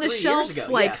filmed it was like on the 3 shelf years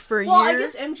ago. for a year. Well, I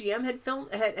guess MGM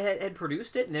had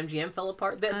produced it, and MGM fell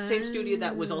apart. That same studio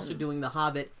that was also doing The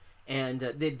Hobbit and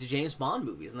the James Bond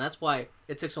movies, and that's why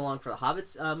it took so long for the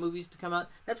Hobbit's movies to come out.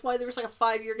 That's why there was like a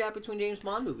 5-year gap between James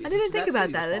Bond movies. I didn't think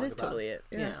about that. That is totally it.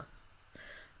 Yeah.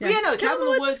 No, Cabin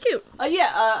in the Woods is cute.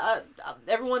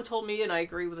 Everyone told me, and I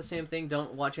agree with the same thing.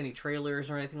 Don't watch any trailers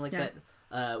or anything like that.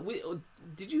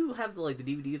 Did you have the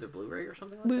DVD or the Blu-ray or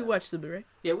something like that? We watched the Blu-ray.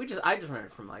 Yeah, I just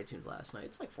rented it from iTunes last night.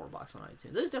 It's like $4 on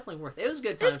iTunes. It was definitely worth it. It was a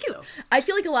good time. It was cute. Though. I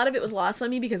feel like a lot of it was lost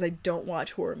on me because I don't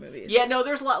watch horror movies. Yeah, no,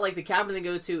 there's a lot. Like the cabin they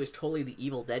go to is totally the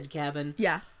Evil Dead cabin.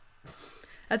 Yeah.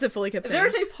 That's what Foley kept saying.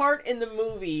 There's a part in the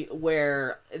movie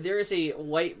where there is a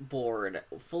whiteboard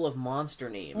full of monster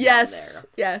names on there.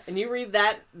 Yes. And you read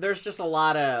that, there's just a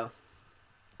lot of...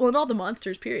 Well, and all the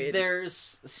monsters, period.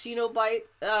 There's Cenobite.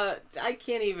 I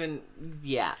can't even...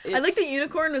 Yeah. I like the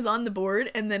unicorn was on the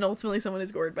board, and then ultimately someone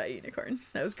is gored by a unicorn.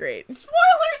 That was great.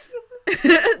 Spoilers! Dude,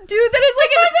 that is like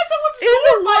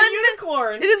a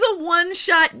unicorn. It is a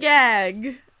one-shot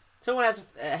gag. Someone has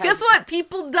Guess what?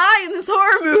 People die in this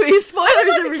horror movie. Spoilers,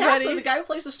 everybody. Cast, the guy who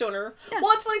plays the stoner. Yeah.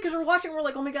 Well, it's funny because we're watching. We're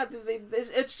like, oh my god,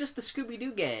 it's just the Scooby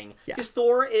Doo gang. Because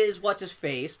Thor is what's his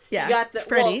face. Yeah. You got the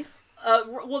Freddy.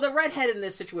 Well, the redhead in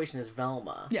this situation is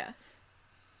Velma. Yes.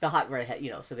 The hot redhead,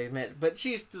 so they met, but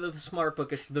she's the smart,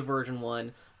 bookish, the virgin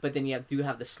one. But then you have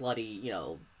the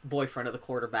slutty, boyfriend of the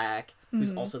quarterback,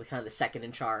 who's also the kind of the second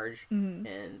in charge, and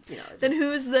then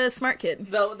who's the smart kid?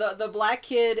 The black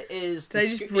kid is. Did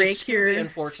I just break your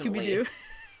unfortunately? Scooby-Doo?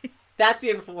 That's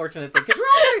the unfortunate thing because we're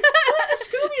all like, who's the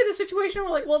Scooby in the situation? We're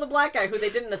like, well, the black guy who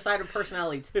they didn't assign a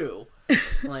personality to.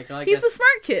 Like, well, he's the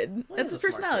smart kid. That's his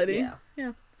personality.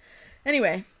 Yeah.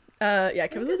 Anyway,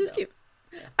 Kevin Lewis is cute.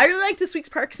 Yeah. I really like this week's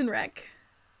Parks and Rec.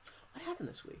 What happened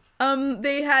this week?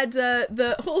 They had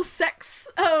the whole sex,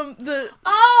 the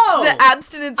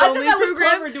abstinence only program. I think that was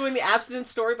clever doing the abstinence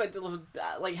story, but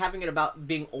like having it about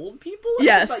being old people.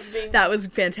 Yes, that was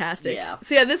fantastic. Yeah.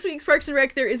 So this week's Parks and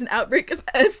Rec, there is an outbreak of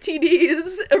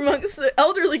STDs amongst the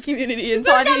elderly community in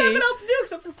Pawnee. Got nothing else to do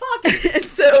except for fucking. And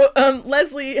so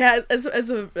Leslie has, as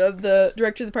the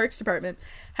director of the Parks Department,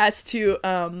 has to,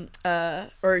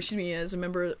 as a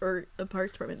member of the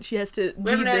Parks Department, she has to.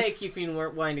 We have an AQ we're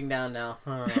winding down now.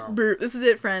 This is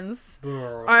it, friends.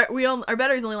 Our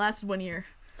batteries only lasted 1 year.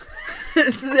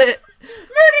 This is it.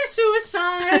 Murder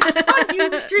suicide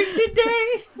on Ustream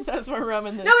today. That's more rum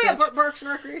in this. No, yeah, Parks and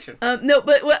Recreation. No,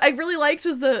 but what I really liked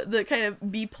was the kind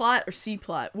of B plot or C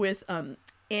plot with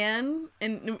Anne,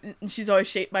 and she's always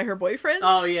shaped by her boyfriend.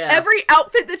 Oh yeah. Every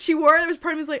outfit that she wore, there was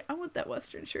part of me was like, I want that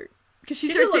Western shirt. Because she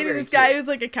starts dating this guy who's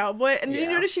like a cowboy, and did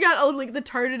you notice she got like the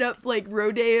tarted up like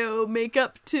rodeo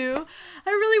makeup too? I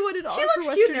really wanted all of her Western shirts. She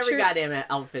looks cute in every goddamn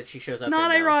outfit she shows up in. Not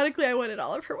ironically, I wanted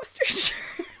all of her Western shirts.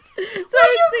 So you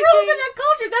grew up in that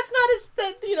culture.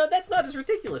 That's not as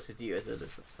ridiculous to you as it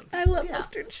is. I love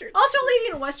Western shirts. Also, lady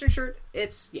in a Western shirt, I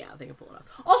think I pull it off.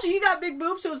 Also, you got big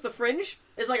boobs, so the fringe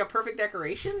is like a perfect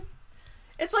decoration.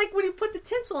 It's like when you put the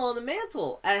tinsel on the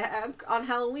mantle on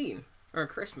Halloween or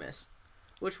Christmas.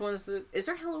 Which one's is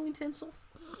there Halloween tinsel?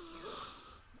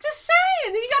 Just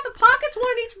saying. Then you got the pockets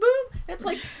on each boob. It's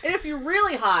like, and if you're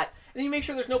really hot, then you make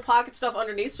sure there's no pocket stuff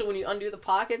underneath. So when you undo the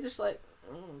pocket, it's just like,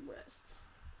 breasts.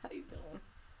 How you doing?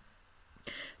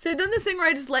 So I've done this thing where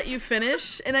I just let you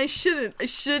finish, and I shouldn't. I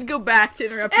should go back to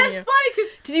interrupting you. It's funny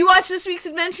because did you watch this week's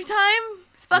Adventure Time?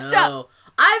 It's fucked up.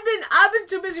 I've been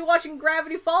too busy watching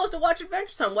Gravity Falls to watch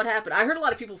Adventure Time. What happened? I heard a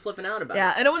lot of people flipping out about it.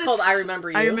 Yeah, I don't want to. It's called I Remember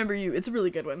You. I Remember You. It's a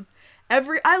really good one.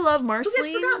 I love Marceline.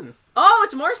 Who gets forgotten? Oh,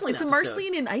 it's a Marceline. It's a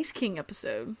Marceline and Ice King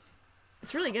episode.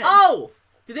 It's really good. Oh,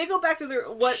 did they go back to their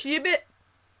what? Shibbit.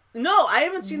 No, I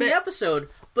haven't seen the episode,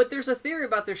 but there's a theory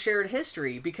about their shared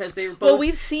history because they both. Well,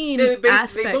 we've seen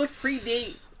aspects. They both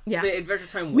predate the Adventure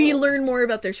Time world. We learn more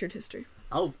about their shared history.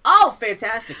 Oh,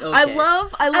 fantastic! Okay. I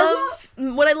love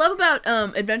what I love about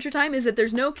Adventure Time is that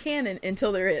there's no canon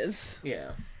until there is.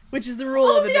 Yeah. Which is the rule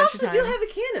of Adventure Time. They also do have a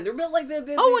canon. They're built like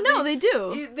they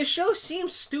do. The show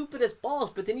seems stupid as balls,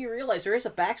 but then you realize there is a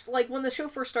backstory. Like when the show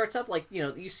first starts up, like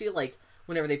you see like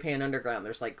whenever they pan underground,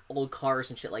 there's like old cars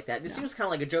and shit like that. It seems kind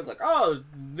of like a joke, like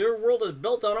their world is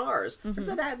built on ours. Turns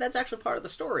out that's actually part of the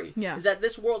story. Yeah. Is that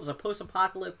this world is a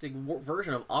post-apocalyptic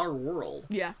version of our world.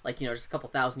 Yeah. Like just a couple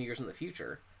thousand years in the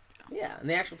future. Yeah, and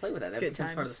they actually play with that. That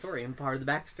becomes part of the story and part of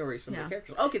the backstory of some of the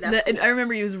characters. Okay, that's cool. I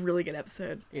Remember You was a really good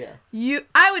episode. Yeah.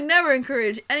 I would never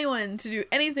encourage anyone to do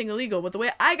anything illegal, but the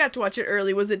way I got to watch it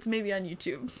early was it's maybe on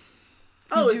YouTube.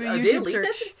 Oh, do a YouTube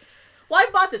search. Well,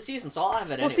 I bought the season, so I'll have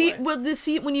it anyway.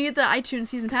 When you get the iTunes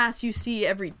season pass, you see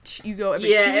every 2 weeks.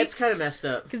 Yeah, it's kind of messed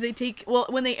up. Because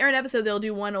when they air an episode, they'll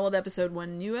do one old episode,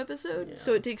 one new episode. Yeah.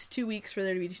 So it takes 2 weeks for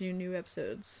there to be 2 new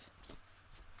episodes.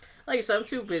 Like I said, I'm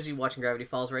too busy watching Gravity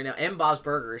Falls right now. And Bob's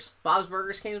Burgers. Bob's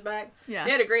Burgers came back. Yeah.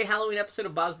 They had a great Halloween episode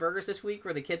of Bob's Burgers this week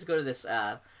where the kids go to this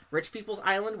rich people's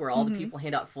island where all the people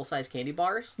hand out full-size candy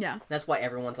bars. Yeah. That's why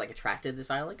everyone's like attracted to this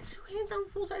island. Because who hands out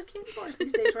full-size candy bars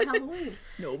these days for Halloween?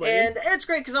 Nobody. And it's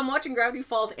great because I'm watching Gravity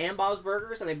Falls and Bob's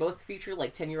Burgers and they both feature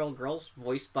like 10-year-old girls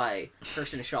voiced by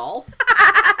Kirsten Shaw.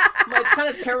 It's kind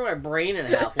of tearing my brain in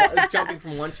half, jumping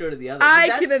from one show to the other.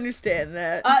 I can understand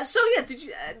that. So yeah,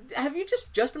 have you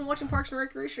just been watching Parks and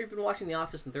Recreation, or you've been watching The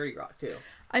Office and 30 Rock too?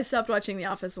 I stopped watching The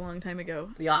Office a long time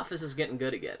ago. The Office is getting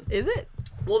good again. Is it?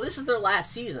 Well, this is their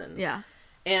last season. Yeah.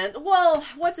 And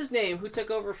what's his name? Who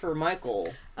took over for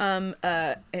Michael?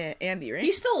 Andy, right?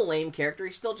 He's still a lame character.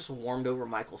 He's still just warmed over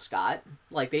Michael Scott.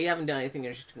 Like they haven't done anything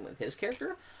interesting with his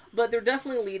character, but they're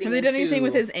definitely leading. Have they done anything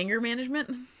with his anger management?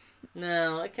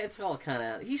 No, it's all kind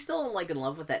of. He's still in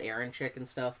love with that Aaron chick and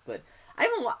stuff. But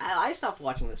I stopped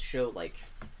watching this show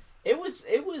it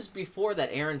was before that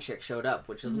Aaron chick showed up,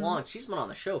 which is long. She's been on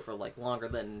the show for longer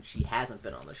than she hasn't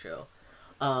been on the show.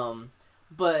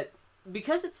 But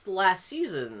because it's the last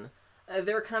season,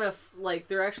 they're kind of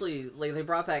they're actually they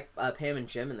brought back Pam and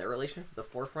Jim and their relationship to the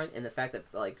forefront, and the fact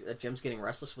that Jim's getting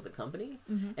restless with the company,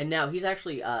 and now he's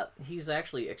actually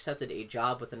accepted a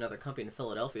job with another company in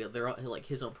Philadelphia. They're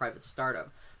his own private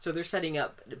startup, so they're setting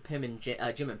up Jim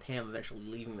and Pam eventually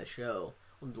leaving the show.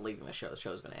 Leaving the show, the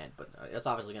show's going to end, but it's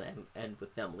obviously going to end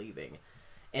with them leaving,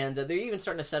 and they're even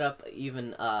starting to set up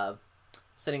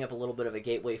setting up a little bit of a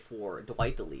gateway for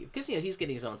Dwight to leave because he's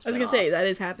getting his own spin-off. I was gonna say that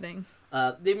is happening.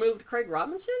 They moved Craig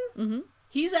Robinson. Mm-hmm.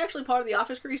 He's actually part of the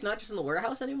office crew. He's not just in the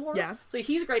warehouse anymore. Yeah. So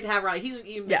he's great to have around. He's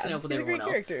even mixing up with everyone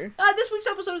else. Character. This week's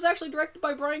episode is actually directed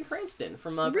by Bryan Cranston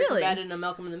from Breaking Bad and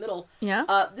Malcolm in the Middle.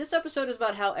 Yeah. This episode is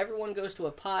about how everyone goes to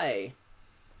a pie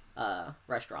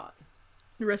restaurant.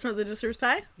 The restaurant that just serves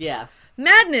pie? Yeah.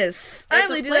 Madness! I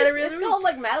only do that every other week. It's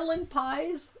called Madeline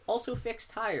Pies Also Fix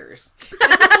Tires. It's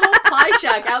this little pie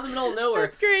shack out in the middle of nowhere.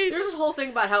 That's great. There's this whole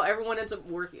thing about how everyone ends up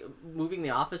moving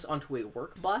the office onto a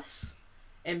work bus.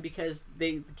 And because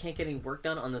they can't get any work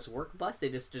done on this work bus, they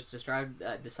just decide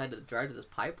to drive to this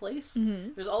pie place. Mm-hmm.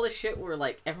 There's all this shit where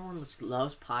everyone just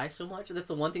loves pie so much. That's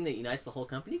the one thing that unites the whole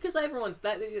company because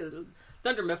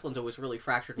Thunder Mifflin's always really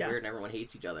fractured and weird, and everyone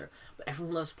hates each other. But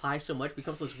everyone loves pie so much, it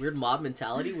becomes this weird mob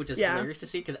mentality, which is hilarious to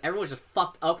see because everyone's just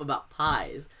fucked up about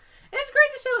pies. And it's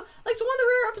great to see. It's one of the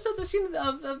rare episodes I've seen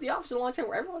of The Office in a long time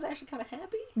where everyone's actually kind of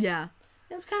happy. Yeah.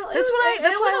 It's kind of that's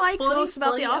what I liked most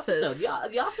about The Office. Yeah,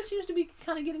 The Office seems to be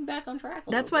kind of getting back on track.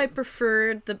 That's why I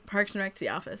preferred the Parks and Rec to The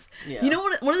Office. Yeah. You know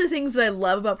one of the things that I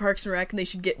love about Parks and Rec, and they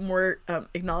should get more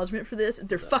acknowledgement for this, is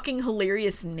their fucking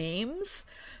hilarious names.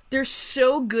 They're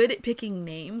so good at picking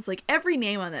names. Every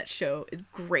name on that show is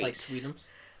great. Like Sweetums.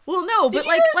 Well, no, but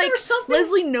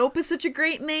Leslie Knope is such a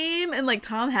great name, and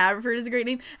Tom Haverford is a great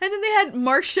name, and then they had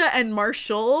Marcia and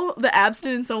Marshall, the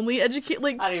abstinence-only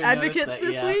advocates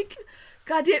this week.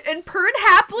 God damn, and Perd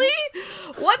Hapley?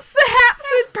 What's the haps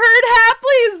with Perd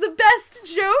Hapley is the best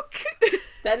joke?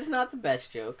 That is not the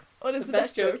best joke. What is the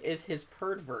best joke? Is his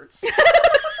perdverts.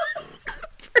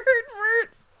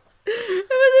 Perdverts.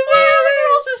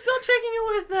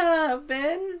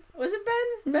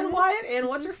 Wyatt and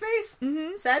what's her face?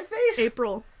 Mm-hmm. Sad face?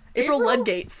 April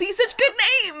Ludgate. See, such good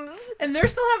names! And they're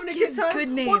still having a good time? Good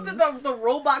names. What, the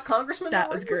robot congressman that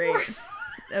was great.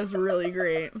 That was really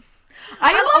great.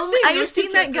 I've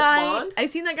seen that guy.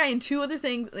 I've seen that guy in 2 other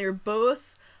things. They were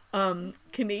both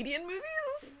Canadian movies.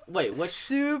 Wait, which?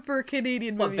 Super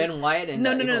Canadian movies. What, Ben Wyatt and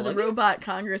No, the robot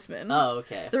congressman. Oh,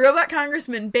 okay. The robot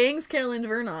congressman bangs Carolyn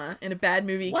Verna in a bad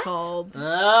movie called...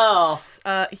 Oh.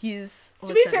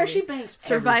 To be fair, she bangs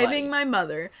Surviving everybody. My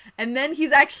Mother. And then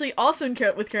he's actually also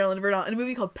with Carolyn Verna in a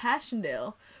movie called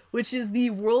Passchendaele, which is the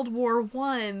World War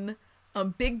I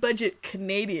big budget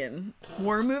Canadian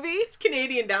war movie. It's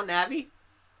Canadian Downton Abbey?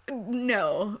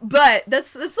 No, but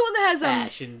that's the one that has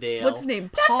Passchendaele. What's his name?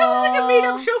 That sounds like a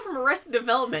made-up show from Arrested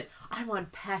Development. I'm on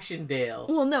Passchendaele.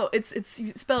 Well, no, it's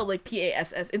spelled like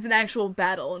Pass. It's an actual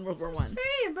battle in World War I.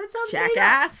 Same, but it sounds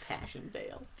Jackass. made up.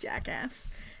 Passchendaele. Jackass.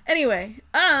 Anyway,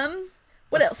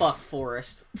 what else? Fuck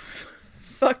Forrest.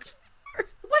 Fucked.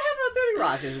 What happened to 30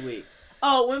 Rock this week?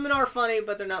 Oh, women are funny,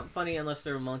 but they're not funny unless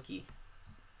they're a monkey.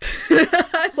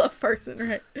 I love Parson,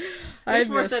 right? Makes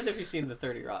more sense if you've seen the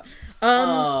 30 Rock.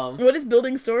 What is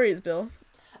Building Stories, Bill?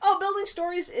 Oh, Building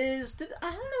Stories is...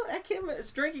 I don't know. I can't remember.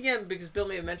 It's Drink Again, because Bill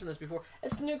may have mentioned this before.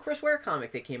 It's the new Chris Ware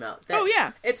comic that came out. Oh,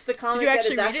 yeah. It's the comic that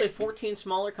is actually 14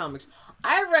 smaller comics.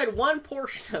 I read one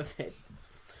portion of it.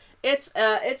 It's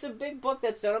a big book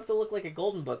that's done up to look like a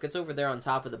golden book. It's over there on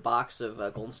top of the box of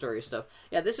Golden Stories stuff.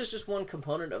 Yeah, this is just one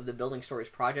component of the Building Stories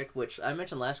project, which I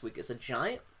mentioned last week. It's a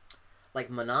giant, like,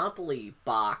 Monopoly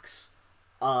box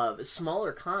of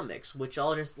smaller comics, which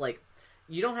all just, like,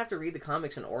 you don't have to read the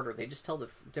comics in order. They just tell the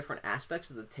different aspects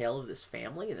of the tale of this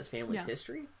family and this family's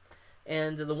history.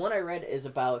 And the one I read is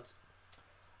about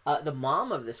the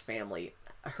mom of this family,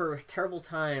 her terrible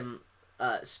time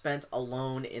spent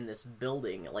alone in this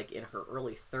building, like, in her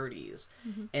early 30s.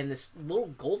 Mm-hmm. And this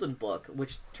little golden book,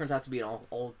 which turns out to be an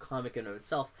old comic in of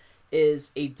itself,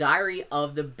 is a diary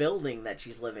of the building that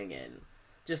she's living in.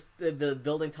 Just the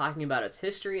building talking about its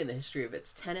history and the history of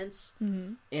its tenants.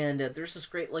 Mm-hmm. And there's this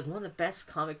great, like, one of the best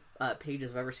comic pages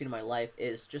I've ever seen in my life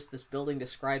is just this building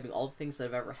describing all the things that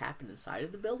have ever happened inside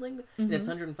of the building in its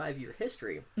 105-year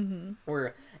history. Mm-hmm.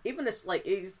 Or even it's like,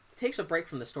 it takes a break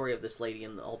from the story of this lady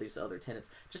and all these other tenants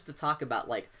just to talk about,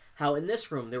 like, how in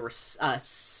this room there were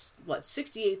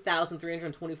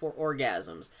 68,324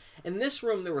 orgasms. In this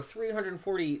room there were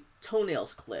 340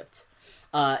 toenails clipped.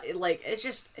 I love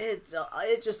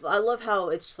how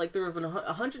it's just like there have been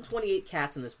 128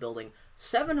 cats in this building,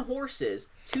 7 horses,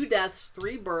 2 deaths,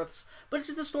 3 births, but it's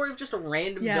just the story of just a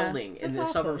random building in the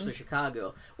suburbs of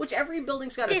Chicago, which every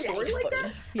building's got a story like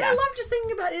that. Yeah. And I love just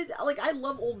thinking about it. Like, I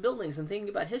love old buildings and thinking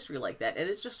about history like that, and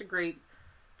it's just a great,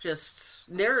 just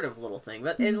narrative little thing.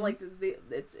 But and like it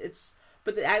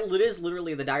is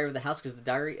literally the diary of the house, because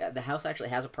the house actually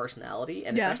has a personality,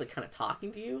 and it's actually kind of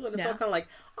talking to you, and it's all kind of like,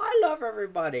 I love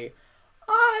everybody.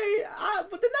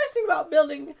 But the nice thing about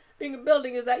being a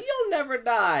building is that you'll never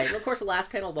die. And of course, the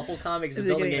last panel of the whole comic is the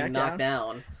building getting knocked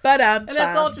down. And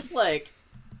it's all just like,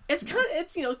 it's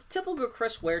typical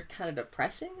Chris Ware, kind of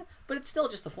depressing, but it's still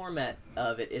just the format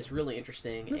of it is really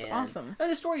interesting. That's awesome. And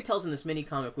the story he tells in this mini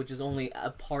comic, which is only a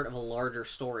part of a larger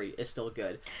story, is still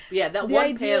good. But yeah, that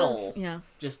one panel,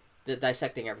 just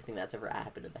dissecting everything that's ever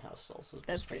happened in the house also.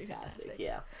 That's pretty fantastic.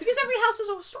 Yeah, because every house has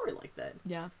a story like that.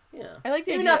 Yeah. I like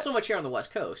the idea. Not so much here on the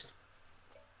West Coast.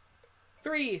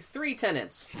 Three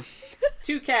tenants,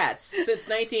 2 cats since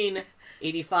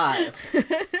 1985.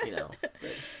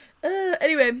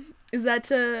 Anyway, is that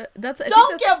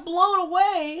Don't get blown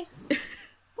away.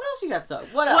 What else you got to talk?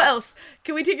 What else?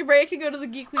 Can we take a break and go to the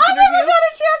Geek Weekend I review? never got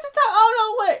a chance to talk. Oh no,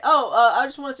 wait. I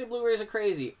just want to say Blu-rays are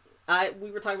crazy.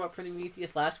 We were talking about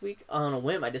Prometheus last week. On a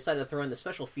whim, I decided to throw in the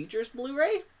special features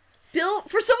Blu-ray. Bill,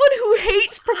 for someone who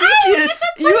hates Prometheus,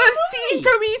 you have seen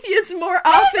Prometheus more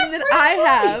often than I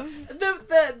have.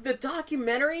 The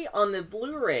documentary on the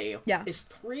Blu-ray is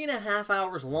 3.5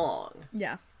 hours long.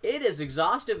 Yeah. It is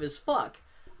exhaustive as fuck.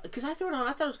 Because I threw it on,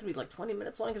 I thought it was going to be like 20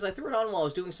 minutes long, because I threw it on while I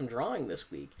was doing some drawing this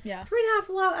week. Yeah.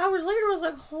 3.5 hours later, I was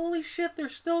like, holy shit, they're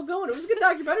still going. It was a good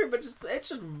documentary, but it's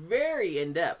just very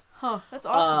in-depth. Huh, that's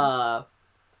awesome.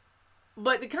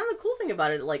 But the kind of cool thing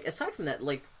about it, like, aside from that,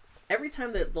 like, every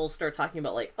time that they'll start talking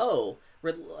about, like, I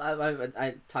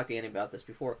talked to Annie about this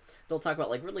before, they'll talk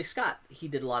about, like, Ridley Scott, he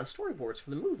did a lot of storyboards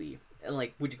for the movie. And,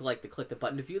 like, would you like to click the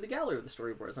button to view the gallery of the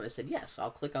storyboards? And I said, yes, I'll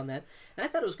click on that. And I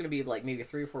thought it was going to be, like, maybe a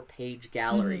 3 or 4 page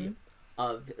gallery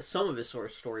of some of his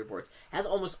storyboards. It has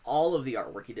almost all of the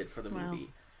artwork he did for the movie.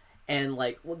 And,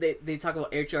 like, well, they talk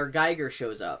about H.R. Geiger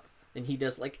shows up. And he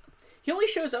does, like, he only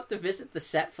shows up to visit the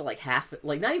set for like half,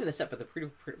 like not even the set, but the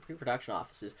pre-production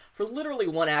offices for literally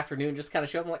one afternoon. Just kind of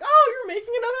show up and like, oh, you're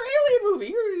making another Alien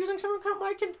movie. You're using some of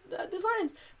my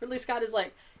designs. Ridley Scott is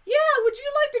like, yeah, would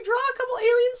you like to draw a couple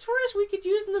aliens for us we could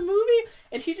use in the movie?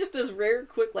 And he just does rare,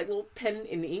 quick, like, little pen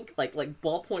and ink, like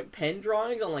ballpoint pen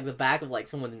drawings on, like, the back of, like,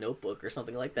 someone's notebook or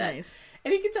something like that. Nice.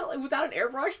 And he can tell, like, without an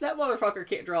airbrush, that motherfucker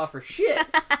can't draw for shit.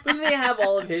 But then they have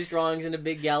all of his drawings in a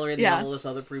big gallery, and they have all this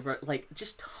other like,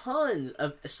 just tons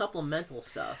of supplemental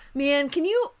stuff. Man,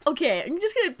 okay, I'm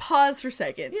just gonna pause for a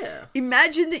second. Yeah.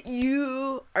 Imagine that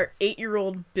you are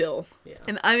 8-year-old Bill,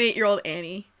 and I'm 8-year-old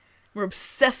Annie. We're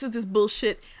obsessed with this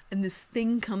bullshit, and this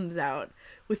thing comes out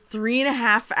with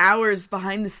 3.5 hours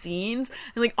behind the scenes,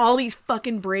 and, like, all these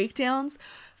fucking breakdowns.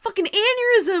 Fucking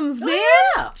aneurysms, man!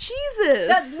 Oh, yeah. Jesus!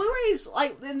 That Blu-ray's,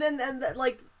 like, and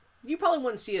like, you probably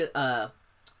wouldn't see a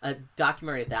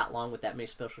documentary that long with that many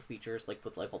special features, like,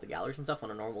 with, like, all the galleries and stuff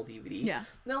on a normal DVD. Yeah.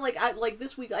 Now, like,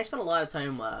 this week, I spent a lot of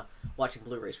time, watching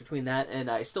Blu-rays between that, and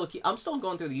I'm still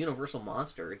going through the Universal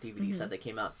Monster DVD set that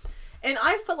came out. And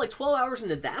I felt like 12 hours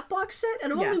into that box set,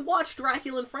 and I've only watched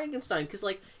Dracula and Frankenstein, because,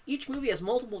 like, each movie has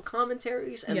multiple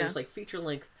commentaries, and there's, like,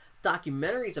 feature-length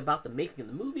documentaries about the making of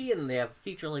the movie, and then they have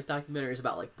feature-length documentaries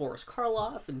about, like, Boris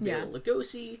Karloff and Bela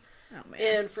Lugosi. Oh, man.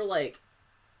 And for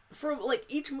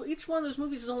each one of those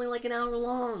movies is only, like, an hour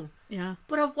long. Yeah.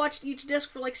 But I've watched each disc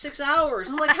for, like, 6 hours.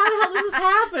 I'm like, how the hell does this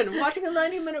happen? Watching a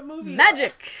 90-minute movie.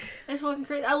 Magic! It's fucking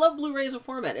crazy. I love Blu-ray as a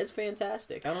format. It's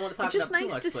fantastic. I don't want to talk about it too much.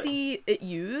 It's just nice to see it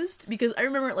used, because I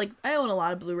remember, like, I own a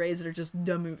lot of Blu-rays that are just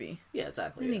the movie. Yeah,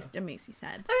 exactly. It makes me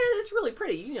sad. I mean, it's really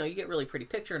pretty. You know, you get really pretty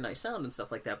picture and nice sound and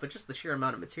stuff like that, but just the sheer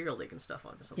amount of material they can stuff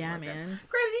onto something like that. Granted,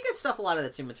 you get stuff a lot of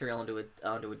that same material onto a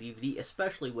DVD,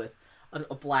 especially with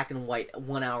a black and white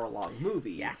 1 hour long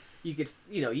movie. Yeah. You could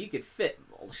fit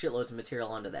shitloads of material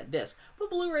onto that disc. But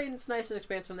Blu-ray, it's nice and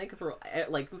expansive, and they can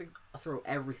throw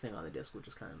everything on the disc, which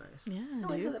is kind of nice. Yeah,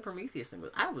 I said that Prometheus thing.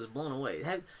 I was blown away.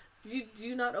 Do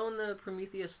you not own the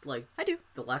Prometheus, like... I do.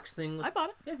 Deluxe thing? I bought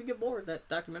it. Yeah, if you get bored, that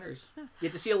documentaries. Yeah. You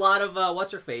get to see a lot of,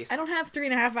 what's-her-face. I don't have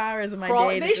 3.5 hours of my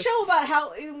day They show about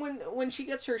how, when she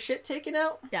gets her shit taken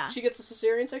out, she gets a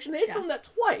cesarean section. They filmed that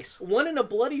twice. One in a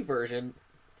bloody version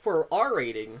for R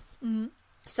rating. Mm-hmm.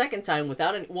 Second time with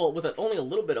only a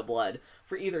little bit of blood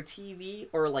for either TV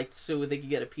or, like, so they could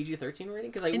get a PG-13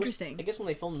 rating. Because I guess when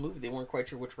they filmed the movie, they weren't quite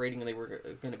sure which rating they were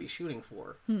going to be shooting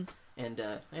for. And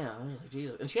I was like,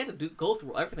 Jesus. And she had to go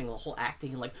through everything, the whole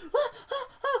acting, and like,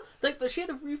 like she had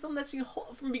to refilm that scene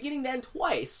from beginning to end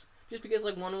twice, just because,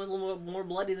 like, one was a little more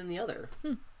bloody than the other.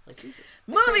 Like, Jesus.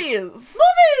 Movies!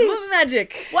 Movie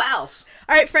magic! What else?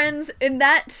 Alright, friends, with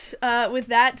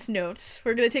that note,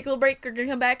 we're going to take a little break. We're going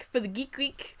to come back for the Geek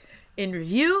Week in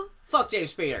review. Fuck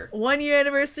James Spader. 1 year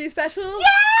anniversary special. Yeah!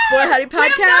 Boy Howdy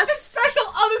Podcast. We have nothing special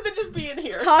other than just being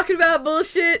here. Talking about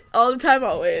bullshit all the time,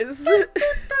 always.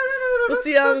 We'll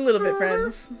see y'all in a little bit,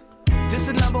 friends. This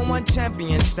is #1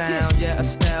 champion sound. Yeah,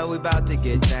 Estelle, we about to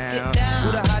get down.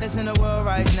 Who the hottest in the world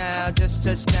right now? Just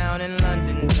touched down in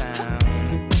London town.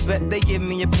 Bet they give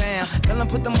me a pound. Tell them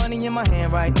put the money in my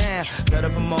hand right now. Got a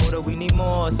promoter, we need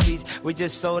more seats. We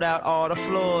just sold out all the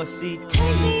floor seats.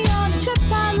 Take me on a trip,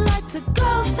 I'd like to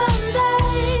go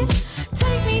someday.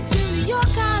 Take me to New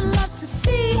York, I'd love to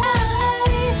see LA.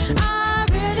 I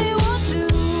really want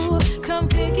to come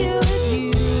pick you with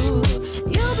you.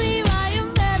 You'll be my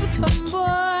American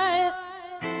boy.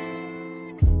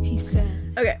 He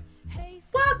said. Okay.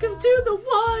 Welcome to the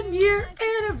 1 year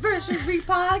anniversary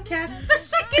podcast. The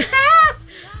second half.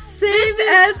 Same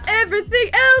as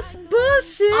everything else.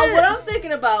 Bullshit. What I'm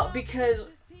thinking about, because,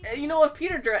 you know, if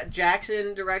Peter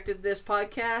Jackson directed this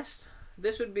podcast,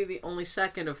 this would be the only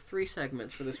second of 3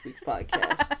 segments for this week's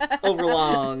podcast.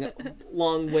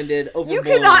 Long-winded, overblown. You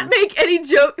cannot make any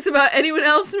jokes about anyone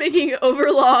else making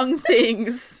overlong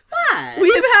things. What?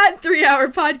 We have had 3-hour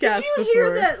podcasts before. Did you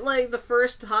hear that, like, the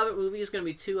first Hobbit movie is going to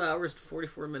be 2 hours and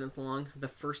 44 minutes long? The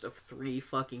first of 3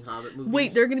 fucking Hobbit movies.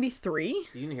 Wait, there are going to be 3?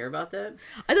 Did you hear about that?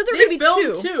 I thought there were going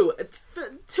to be 2. They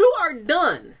filmed 2. 2 are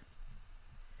done.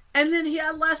 And then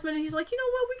last minute, he's like, you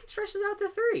know what, we can stretch this out to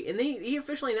 3. And he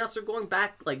officially announced they're going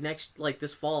back, like,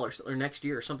 this fall or next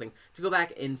year or something, to go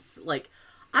back and, like,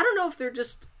 I don't know if they're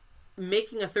just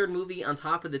making a 3rd movie on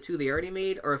top of the 2 they already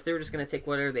made, or if they're just going to take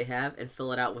whatever they have and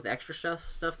fill it out with extra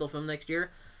stuff they'll film next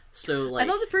year. So, like, I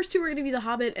thought the first 2 were going to be The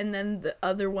Hobbit, and then the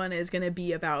other one is going to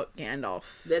be about Gandalf.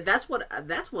 That's what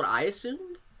I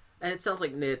assumed. And it sounds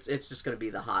like it's just going to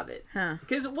be The Hobbit. Huh.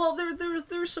 Because, well,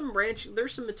 there's some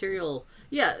material.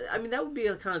 Yeah, I mean, that would be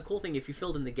a kind of cool thing if you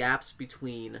filled in the gaps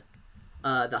between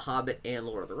The Hobbit and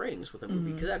Lord of the Rings with a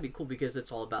movie. Because that'd be cool, because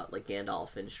it's all about, like,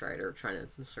 Gandalf and Strider trying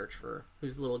to search for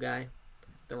who's the little guy.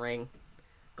 the Ring,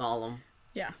 Gollum.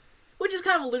 Yeah. Which is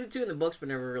kind of alluded to in the books, but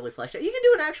never really fleshed out. You can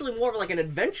do actually more of like an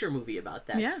adventure movie about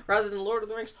that. Yeah. Rather than Lord of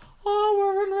the Rings. Oh,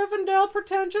 we're in Rivendell,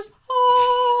 pretentious.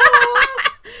 Oh.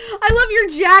 I love your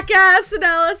jackass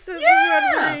analysis.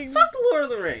 Yeah. Fuck the Lord of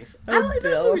the Rings. Oh,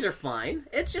 Those movies are fine.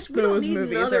 It's just we Those don't need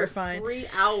movies another are fine.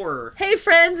 3-hour. Hey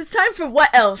friends, it's time for What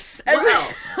Else? What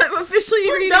else? I'm officially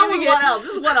We're done with What Else.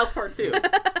 This is What Else Part 2.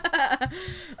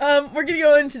 We're gonna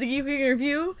go into the Geek Week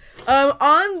review.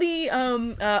 On the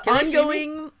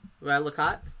ongoing. Do I look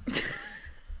hot?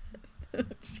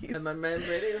 Jeez. Am I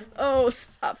ready? Oh,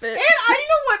 stop it. And you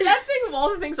know what? That thing of all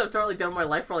the things I've totally done in my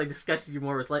life probably disgusted you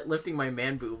more was like lifting my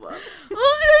man boob up. Well, it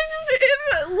was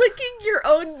just licking your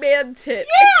own man tit.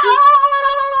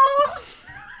 Yeah!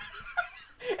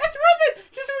 It's worth it!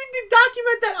 Just so we can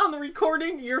document that on the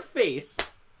recording, your face.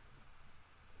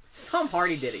 Tom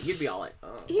Hardy did it. You'd be all like,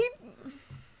 oh.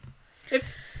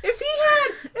 If he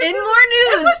had... In more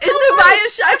news, in the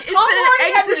Bioshock Tom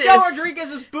Hardy had Exodus, Michelle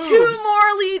Rodriguez's boobs. 2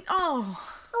 more lead... Oh.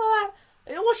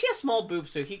 Well, she has small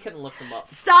boobs, so he couldn't lift them up.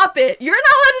 Stop it. You're not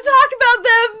allowed to talk about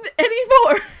them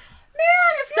anymore.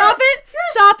 Man, Stop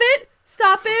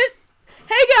it.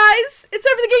 Hey guys, it's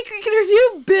over the Geek Week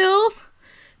review, Bill.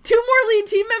 2 more lead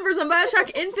team members on Bioshock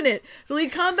Infinite. The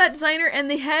lead combat designer and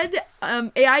the head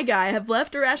AI guy have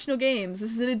left Irrational Games.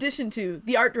 This is in addition to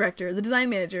the art director, the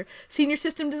design manager, senior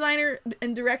system designer,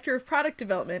 and director of product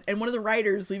development, and one of the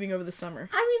writers leaving over the summer.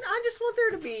 I mean, I just want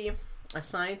there to be a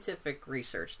scientific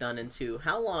research done into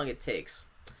how long it takes.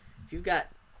 If you've got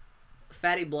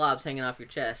fatty blobs hanging off your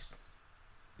chest,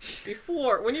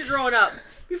 when you're growing up,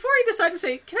 before you decide to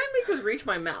say, can I make this reach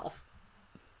my mouth?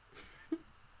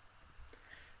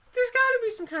 There's got to be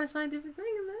some kind of scientific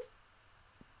thing in that.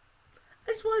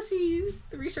 I just want to see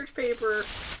the research paper.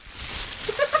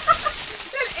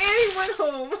 Then Annie went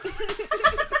home.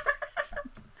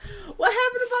 What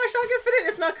happened to Bioshock Infinite?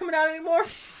 It's not coming out anymore.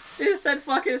 They just said,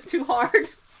 fuck it, it's too hard.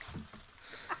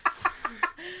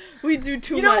 We do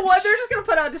too much. You know what? They're just going to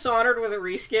put out Dishonored with a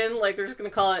reskin. Like, they're just going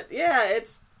to call it,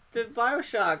 it's the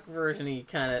Bioshock version-y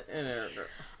kind of...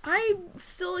 I'm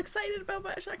still excited about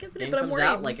Bioshock Infinite, Game but I'm comes worried.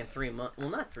 out like in 3 months. Well,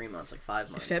 not 3 months, like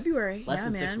 5 months. February. Less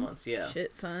than man. 6 months, yeah.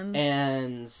 Shit, son.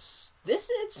 And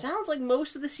it sounds like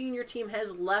most of the senior team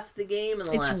has left the game in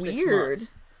the last 6 months.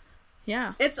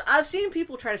 Yeah. I've seen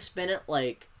people try to spin it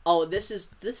like, oh, this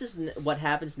is what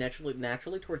happens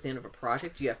naturally towards the end of a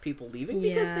project. You have people leaving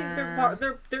because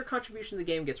their contribution to the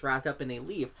game gets wrapped up and they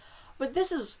leave. But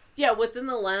this is, within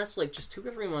the last, like, just 2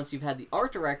 or 3 months, you've had the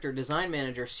art director, design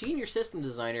manager, senior system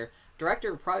designer,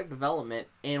 director of product development,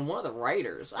 and one of the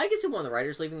writers. I can see one of the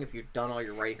writers leaving if you've done all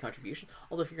your writing contribution.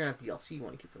 Although if you're going to have DLC, you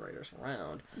want to keep the writers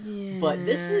around. Yeah. But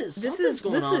this is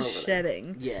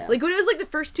shedding. Yeah. Like, when it was, like, the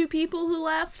first 2 people who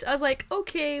left, I was like,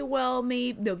 okay, well,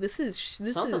 maybe... No,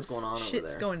 something's going on over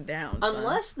shit's there. going down,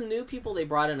 Unless the new people they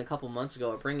brought in a couple months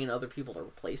ago are bringing other people to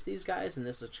replace these guys, and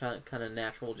this is kind of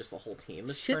natural, just the whole team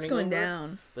is shit's turning going over.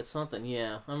 down. But something,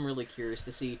 I'm really curious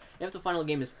to see if the final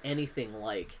game is anything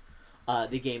like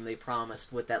the game they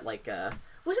promised with that, like,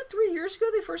 was it 3 years ago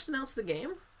they first announced the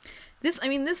game?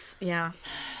 Yeah.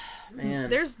 Man.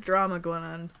 There's drama going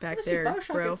on back there,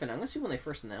 bro. I'm gonna see when they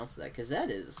first announced that, because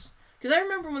I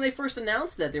remember when they first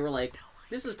announced that, they were like,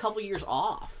 this is a couple years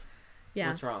off. Yeah.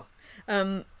 What's wrong?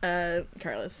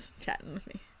 Carla's chatting with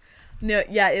me. No,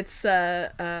 yeah, it's,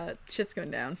 shit's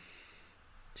going down.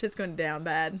 Shit's going down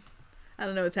bad. I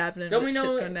don't know what's happening. Don't we know?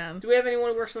 Shit's going down. Do we have anyone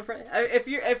who works on the front? If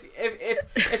you're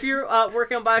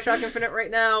working on Bioshock Infinite right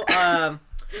now,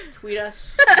 tweet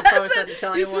us. You promise not to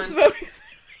tell anyone.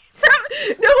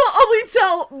 No, we'll only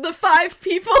tell the 5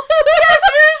 people. Yeah,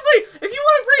 seriously. If you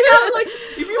want to bring out, like,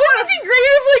 if you want to be great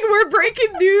if, like, we're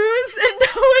breaking news and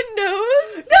no one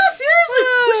knows. No, seriously.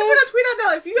 We should put a tweet out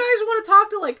now. If you guys want to talk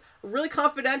to, like, really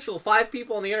confidential 5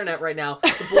 people on the internet right now,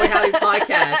 the Boy Howdy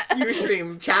Podcast,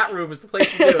 Ustream, chat room is the place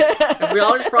to do it. And we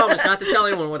all just promise not to tell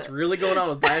anyone what's really going on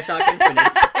with Bioshock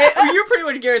Infinite. You're pretty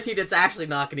much guaranteed it's actually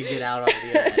not going to get out on the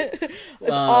internet. It's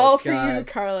all for you,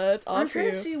 Carla. It's all for you. I'm trying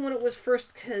to see when it was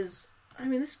first, because,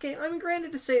 this game,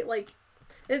 granted to say, like,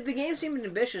 the game seemed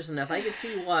ambitious enough. I could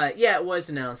see why. Yeah, it was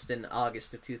announced in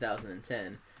August of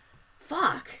 2010.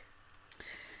 Fuck.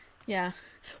 Yeah.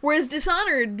 Whereas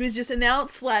Dishonored was just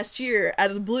announced last year out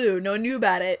of the blue. No one knew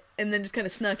about it, and then just kind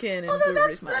of snuck in and blew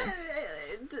everybody's mind.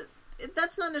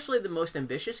 That's not necessarily the most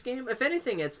ambitious game. If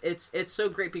anything, it's so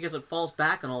great because it falls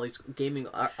back on all these gaming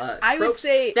I would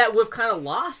say that we've kind of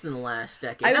lost in the last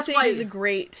decade. I would say it's a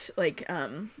great, like,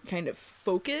 kind of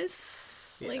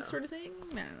focus, like, sort of thing.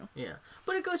 I don't know. Yeah,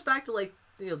 but it goes back to, like,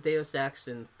 Deus Ex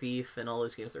and Thief and all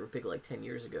those games that were big, like, 10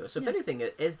 years ago. So if anything,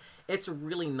 it's a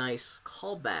really nice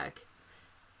callback.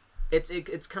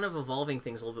 it's kind of evolving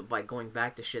things a little bit by going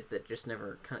back to shit that just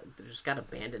never just got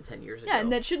abandoned 10 years ago. Yeah,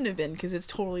 and that shouldn't have been, because it's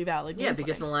totally valid. Yeah,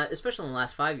 because especially in the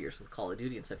last 5 years with Call of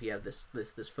Duty and stuff, you have this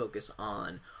focus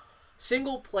on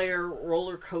single player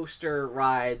roller coaster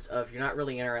rides of you're not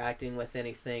really interacting with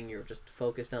anything, you're just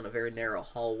focused on a very narrow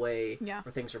hallway where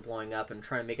things are blowing up and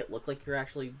trying to make it look like you're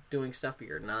actually doing stuff, but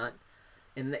you're not.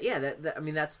 And I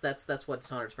mean that's what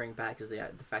Dishonored's bringing back, is the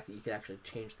fact that you could actually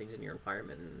change things in your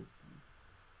environment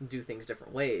and do things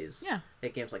different ways. Yeah.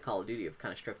 That games like Call of Duty have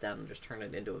kind of stripped down and just turned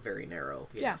it into a very narrow.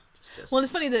 Well,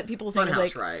 it's funny that people think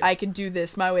like ride. I can do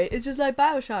this my way. It's just like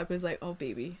BioShock was like, oh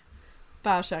baby,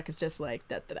 BioShock is just like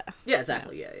da-da-da. Yeah,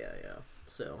 exactly. Yeah.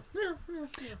 So yeah.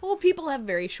 Well, people have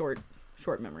very short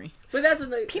memory. But that's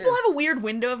people have a weird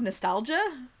window of nostalgia.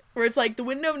 Where it's like the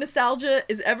window of nostalgia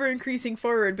is ever increasing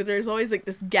forward, but there's always like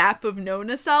this gap of no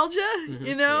nostalgia.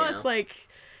 You know, it's like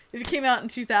if it came out in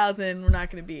 2000, we're not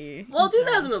going to be. Well,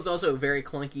 2000 was also a very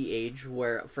clunky age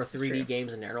for 3D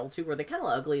games in general too, where they kind of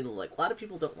ugly and look. A lot of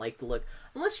people don't like the look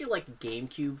unless you're like a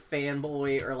GameCube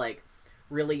fanboy or like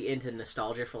really into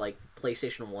nostalgia for like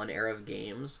PlayStation 1 era of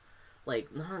games.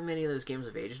 Like, not many of those games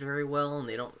have aged very well, and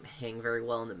they don't hang very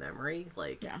well in the memory.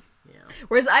 Like, yeah.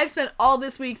 Whereas I've spent all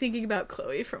this week thinking about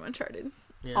Chloe from Uncharted.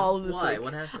 Yeah. All of this Why? week.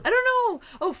 What happened? I don't know.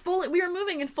 Oh, Foley, we were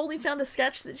moving, and Foley found a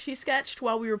sketch that she sketched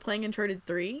while we were playing Uncharted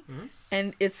 3. Mm-hmm.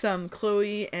 And it's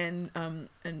Chloe and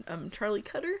Charlie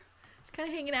Cutter. She's kind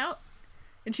of hanging out.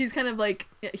 And she's kind of like,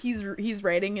 he's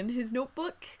writing in his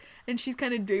notebook, and she's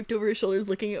kind of draped over his shoulders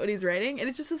looking at what he's writing, and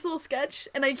it's just this little sketch,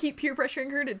 and I keep peer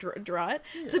pressuring her to draw it.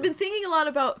 Yeah. So I've been thinking a lot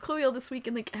about Chloe all this week,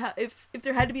 and like how, if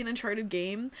there had to be an Uncharted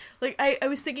game, like I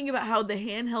was thinking about how the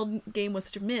handheld game was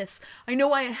such a miss. I know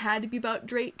why it had to be about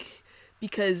Drake,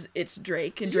 because it's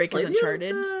Drake, and Drake is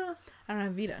Uncharted. I don't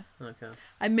have Vita. Okay.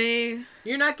 I may...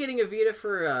 You're not getting a Vita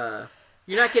for,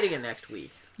 you're not getting it next week.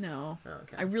 No. Oh,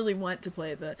 okay. I really want to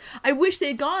play I wish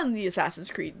they'd gone the Assassin's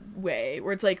Creed way,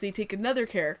 where it's like they take another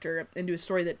character and do a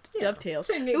story that dovetails.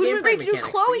 It would have been great to do a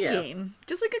Chloe game.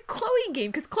 Just like a Chloe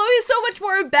game, because Chloe is so much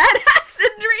more badass than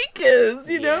Drake is,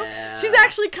 you know? She's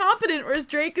actually competent, whereas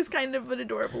Drake is kind of an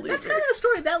adorable loser. That's kind of the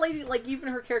story. That lady, like, even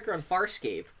her character on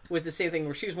Farscape was the same thing,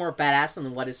 where she was more badass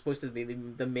than what is supposed to be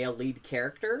the male lead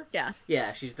character. Yeah.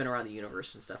 Yeah, she's been around the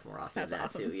universe and stuff more often. That's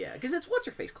awesome. Too, yeah. Because it's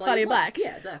what's-her-face? Claudia Black.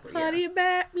 Yeah, exactly. Claudia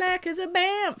Black is a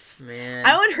BAMF. Man.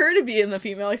 I want her to be in the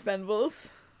female Expendables.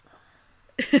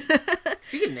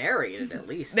 She can narrate it, at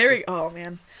least. Oh,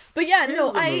 man. But yeah,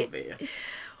 no, movie. What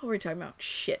were we talking about?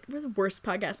 Shit. We're the worst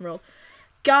podcast in the world.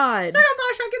 God.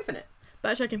 BioShock Infinite.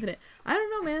 BioShock Infinite. I don't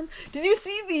know, man. Did you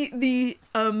see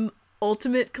the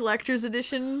Ultimate Collector's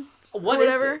Edition?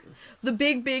 Whatever. Is it? The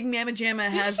big Mamma Jamma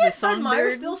has the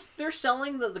Songbird. They're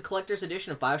selling the collector's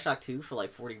edition of BioShock 2 for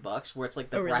like $40, where it's like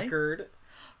the record.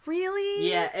 Really?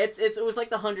 Yeah, it was like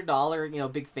the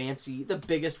 $100, big fancy, the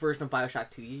biggest version of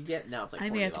BioShock 2 you get. Now it's like $40. I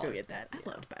may have to go get that. I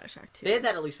loved BioShock 2. They had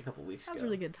that at least a couple weeks ago. That was a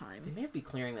really good time. They may be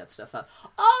clearing that stuff out.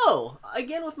 Oh!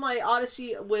 Again with my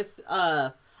Odyssey with,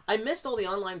 I missed all the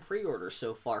online pre-orders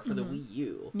so far for the Wii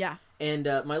U. Yeah. And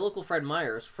my local Fred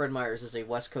Meyer's is a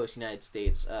West Coast United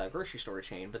States grocery store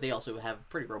chain, but they also have a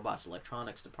pretty robust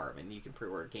electronics department. You can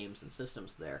pre-order games and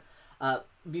systems there.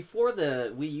 Before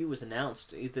the Wii U was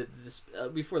announced,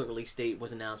 before the release date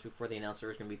was announced, before they announced there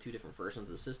was going to be 2 different versions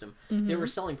of the system, they were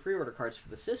selling pre-order cards for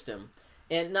the system.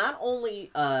 And not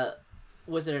only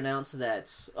was it announced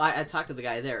that I talked to the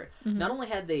guy there. Not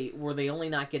only were they only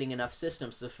not getting enough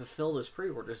systems to fulfill those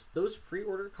pre-orders. Those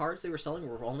pre-order cards they were selling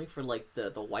were only for like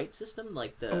the white system,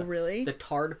 like the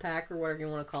Tard pack or whatever you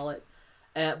want to call it.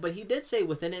 But he did say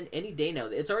within any day now,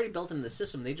 it's already built into the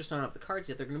system. They just don't have the cards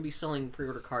yet. They're going to be selling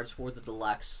pre-order cards for the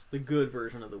deluxe, the good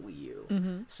version of the Wii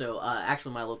U. So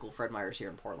actually, my local Fred Meyer's here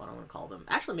in Portland. I'm going to call them.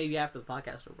 Actually, maybe after the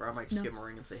podcast over, I might just give them a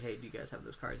ring and say, "Hey, do you guys have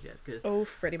those cards yet?"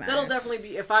 Freddie Myers. That'll definitely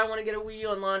be if I want to get a Wii U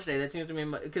on launch day. That seems to be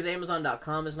because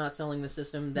Amazon.com is not selling the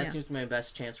system. That seems to be my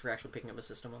best chance for actually picking up a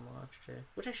system on launch day.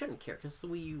 Which I shouldn't care because the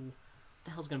Wii U, what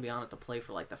the hell's going to be on it to play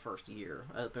for like the first year,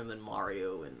 other than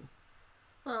Mario and.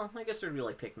 Well, I guess there'd be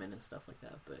like Pikmin and stuff like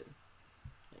that, but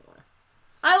anyway.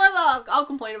 I'll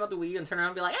complain about the Wii U and turn around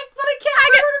and be like, hey, but I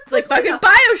can't. It's like fucking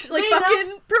BioShock, like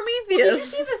fucking Prometheus. Well, did you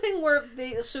see the thing where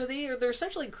they're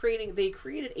essentially created a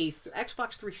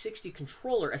Xbox 360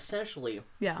 controller essentially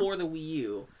for the Wii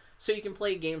U, so you can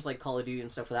play games like Call of Duty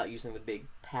and stuff without using the big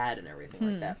pad and everything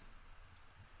like that.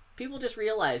 People just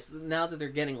realized now that they're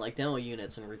getting like demo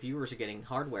units and reviewers are getting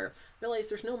hardware, realize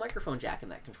there's no microphone jack in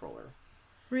that controller.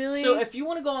 Really? So if you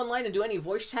want to go online and do any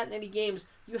voice chat in any games,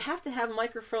 you have to have a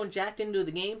microphone jacked into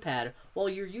the gamepad while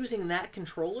you're using that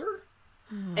controller.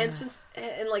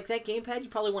 And like that gamepad, you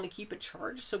probably want to keep it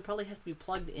charged, so it probably has to be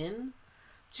plugged in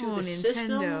to the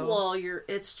system while you're.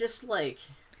 It's just like.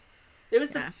 It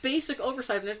was the basic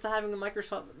oversight of just having a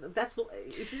Microsoft. That's the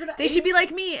if you're gonna. They should be like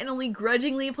me and only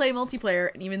grudgingly play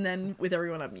multiplayer, and even then with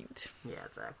everyone on mute. Yeah,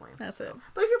 exactly. That's it.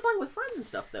 But if you're playing with friends and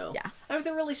stuff, though, yeah. I mean, if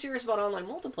they're really serious about online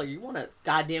multiplayer, you want a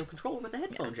goddamn controller with a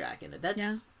headphone jack in it.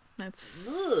 That's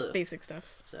basic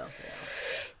stuff. So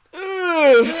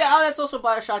yeah, that's also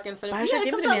Bioshock Infinite. Bioshock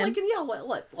it comes Infinite, out like in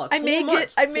what? I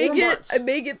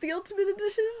may get the Ultimate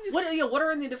Edition. What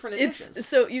are in the different editions?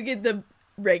 So you get the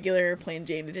regular plain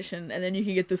Jane edition, and then you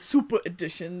can get the super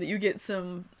edition that you get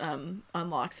some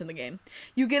unlocks in the game.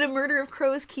 You get a Murder of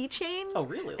Crows keychain. Oh,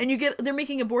 really? And they're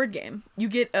making a board game. You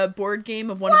get a board game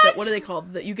of one of the, what are they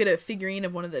called? You get a figurine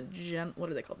of one of the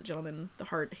what are they called? The gentleman, the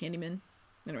heart handyman.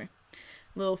 Anyway,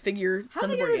 little figure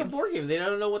from the board game. A board game? They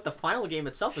don't know what the final game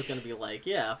itself is going to be like.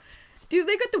 Yeah. Dude,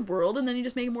 they got the world, and then you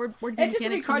just make more board game mechanics.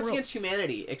 It's just Cards Against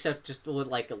Humanity, except just with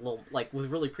like a little, like with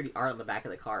really pretty art on the back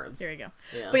of the cards. There you go.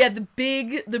 Yeah. But yeah, the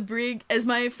big, as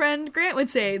my friend Grant would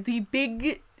say, the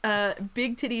big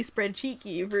titty spread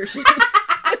cheeky version.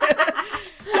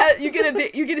 You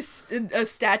get a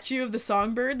statue of the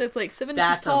songbird that's like 7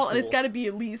 inches tall, and it's got to be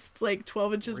at least like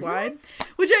 12 inches wide,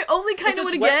 which I only kind of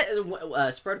want to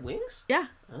get. Spread wings? Yeah.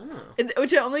 Oh.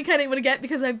 Which I only kind of want to get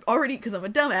because I'm a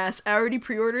dumbass, I already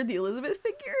pre-ordered the Elizabeth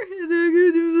figure.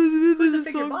 Who's the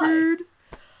figure by?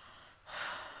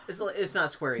 It's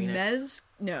not Square Enix.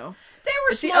 No. They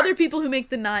were smart. The other people who make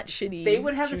the not shitty. They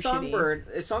would have a songbird.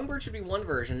 A songbird should be one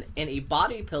version, and a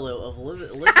body pillow of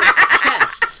Elizabeth's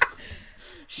chest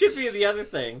should be the other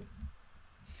thing.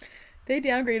 They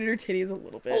downgraded her titties a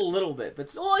little bit. A little bit, but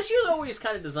she was always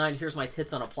kind of designed. Here's my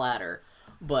tits on a platter.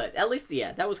 But at least,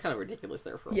 that was kind of ridiculous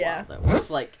there for a while. That was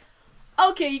like,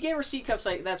 okay, you gave her C cups,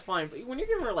 like that's fine. But when you're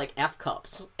giving her like F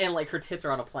cups and like her tits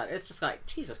are on a platter, it's just like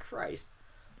Jesus Christ.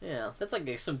 Yeah, that's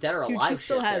like some Dead or Alive. Dude, she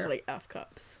still shit has there. like F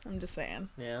cups. I'm just saying.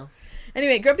 Yeah.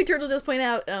 Anyway, Grumpy Turtle does point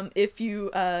out if you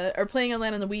are playing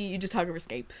online on the Wii, you just talk over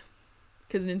Skype.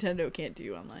 Because Nintendo can't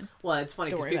do online. Well, it's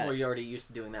funny because people are already used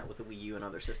to doing that with the Wii U and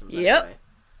other systems. Yep. Anyway.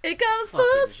 It comes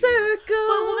full circle.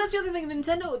 Well, that's the other thing. The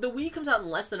Wii comes out in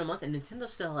less than a month, and Nintendo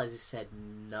still has said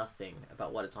nothing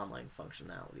about what its online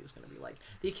functionality is going to be like.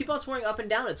 They keep on swearing up and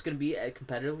down it's going to be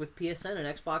competitive with PSN and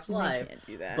Xbox Live. They can't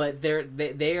do that. But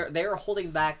they are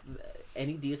holding back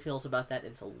any details about that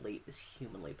until late as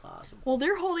humanly possible. Well,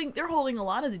 they're holding a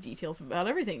lot of the details about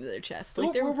everything to their chest.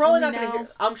 Like we're probably not going to hear.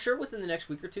 I'm sure within the next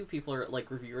week or two, people are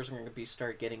like reviewers are going to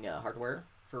start getting hardware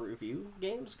for review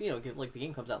games. Like the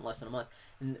game comes out in less than a month,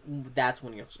 and that's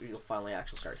when you'll finally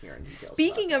actually start hearing details.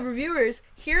 Speaking of reviewers,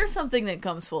 here's something that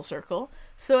comes full circle.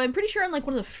 So I'm pretty sure on like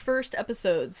one of the first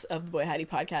episodes of the Boy Howdy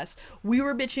podcast, we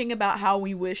were bitching about how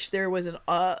we wish there was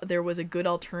a good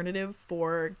alternative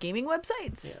for gaming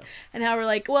websites, and how we're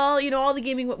like, well, all the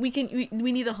gaming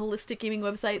we need a holistic gaming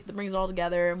website that brings it all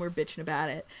together, and we're bitching about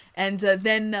it. And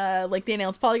then like they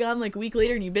announced Polygon like a week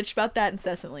later, and you bitched about that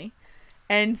incessantly.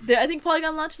 And I think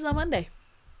Polygon launches on Monday.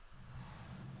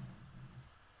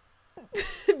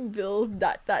 Bill ...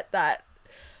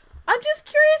 I'm just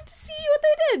curious to see what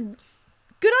they did.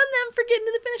 Good on them for getting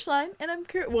to the finish line, and I'm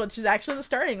curious. Well, which is actually the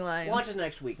starting line. Launches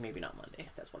next week, maybe not Monday.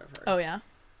 That's what I've heard. Oh yeah.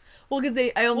 Well, because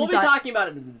we'll be talking about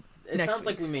it. It sounds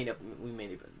week. like we may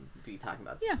be talking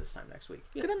about this time next week.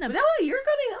 Good on them. But that was a year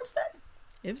ago they announced that.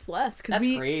 It was less. That's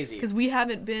crazy. Because we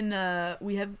haven't been.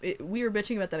 We were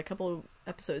bitching about that a couple of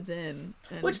episodes in.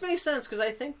 Which makes sense because I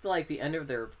think like the end of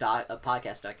their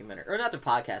podcast documentary, or not their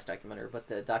podcast documentary, but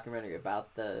the documentary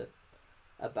about the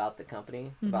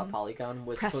company, about Polygon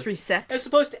was press reset. It's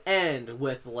supposed to end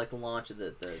with like the launch of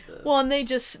the. Well, and they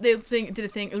did a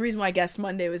thing. The reason why I guessed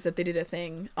Monday was that they did a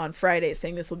thing on Friday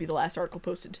saying this will be the last article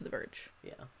posted to The Verge.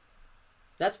 Yeah.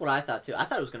 That's what I thought too. I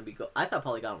thought it was going to be. I thought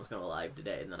Polygon was going to live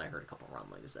today, and then I heard a couple of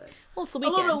rumblings today. Well, it's the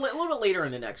weekend. A little bit later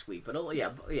in the next week, but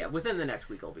within the next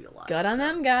week it'll be alive. Good on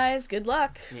them, guys. Good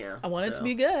luck. Yeah, I want it to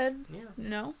be good.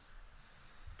 Yeah,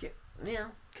 Yeah.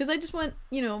 Because I just want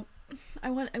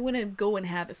I want to go and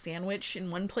have a sandwich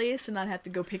in one place and not have to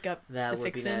go pick up that the would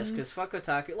fixins. be nice. Because fuck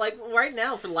Otaku. Like right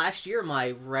now, for the last year,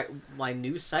 my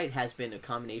news site has been a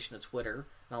combination of Twitter,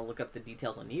 and I'll look up the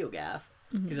details on NeoGAF.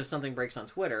 Because if something breaks on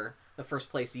Twitter, the first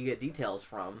place you get details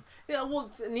from...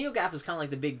 NeoGAF is kind of like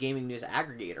the big gaming news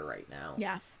aggregator right now.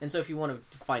 Yeah. And so if you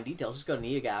want to find details, just go to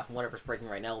NeoGAF, and whatever's breaking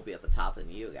right now will be at the top of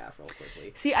the NeoGAF real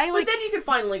quickly. See, But then you can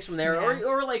find links from there,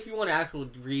 or like if you want to actually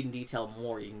read in detail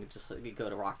more, you can just go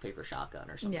to Rock, Paper, Shotgun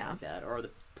or something like that, or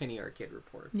the Penny Arcade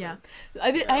Report. Yeah.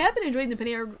 I have been enjoying the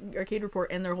Penny Arcade Report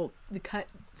and their whole... the cut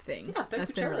thing. Yeah,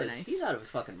 that's been really nice. He's out of his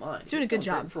fucking mind. He's doing a good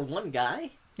job. For one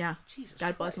guy... Yeah. Jesus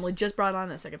God bless Christ. him. We just brought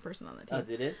on a second person on that team. Oh,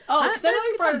 did it? Oh, because I know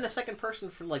you good brought in times. a second person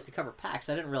for like to cover packs.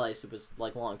 I didn't realize it was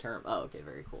like long term. Oh, okay,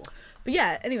 very cool. But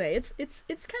yeah, anyway, it's kind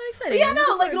of exciting. But yeah, I'm no,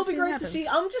 looking like forward it'll be seeing great what to see.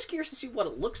 happens. I'm just curious to see what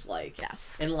it looks like. Yeah.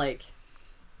 And like,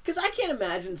 because I can't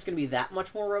imagine it's going to be that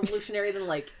much more revolutionary than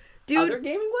like Dude, other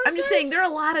gaming websites. I'm just saying there are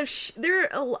a lot of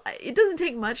it doesn't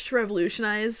take much to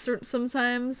revolutionize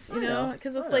sometimes, you know,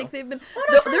 because it's like they've been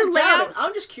their layouts.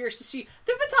 I'm just curious to see.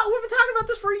 We've been talking about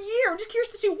this for a year. I'm just curious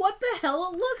to see what the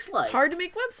hell it looks like. It's hard to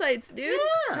make websites, dude. Yeah.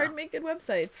 It's hard to make good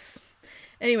websites.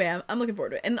 Anyway, I'm looking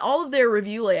forward to it, and all of their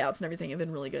review layouts and everything have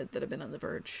been really good that have been on The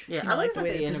Verge. Yeah, You know, I like the that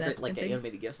way they present integrate like everything.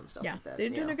 animated GIFs and stuff Yeah, like that. they're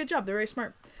doing yeah. a good job. They're very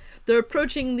smart. They're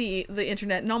approaching the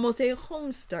internet in almost a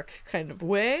Homestuck kind of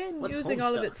way, and What's using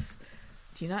all of Homestuck? its.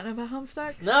 Do you not know about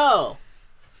Homestuck? No.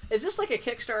 Is this like a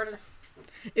Kickstarter?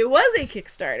 It was a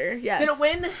Kickstarter. Yes. Did it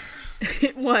win?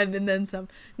 It won and then some.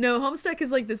 No, Homestuck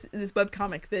is like this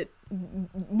webcomic that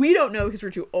we don't know because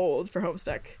we're too old for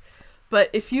Homestuck.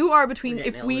 But if you are between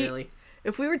if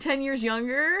we were 10 years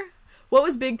younger, what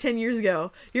was big 10 years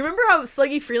ago? You remember how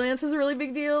Sluggy Freelance is a really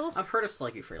big deal? I've heard of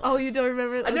Sluggy Freelance. Oh, you don't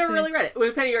remember? I never really read it. It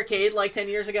was Penny Arcade like 10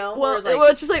 years ago. Well, where it was like, well,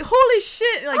 it's just like, holy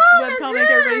shit, like Oh my webcomic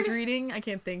God! everybody's reading. I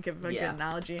can't think of a good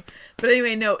analogy. But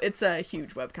anyway, no, it's a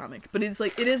huge webcomic. But it's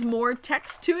like, it is more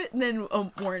text to it than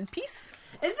War and Peace.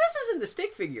 This isn't the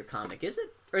stick figure comic, is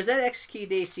it? Or is that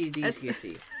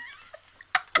XKDCDCC?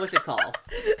 What's it called?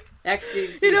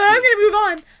 XDCC. You know what, I'm gonna move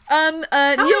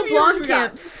on. Neil many viewers we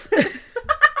got? Blomkamp's.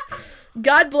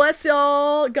 God bless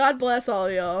y'all. God bless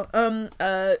all y'all.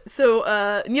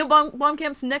 So Neil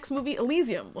Blomkamp's next movie,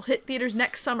 Elysium, will hit theaters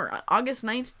next summer on August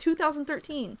 9th,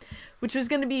 2013, which was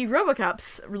going to be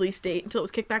RoboCop's release date until it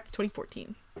was kicked back to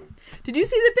 2014. Did you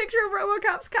see the picture of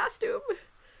RoboCop's costume?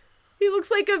 He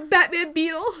looks like a Batman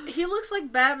beetle. He looks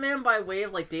like Batman by way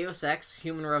of like Deus Ex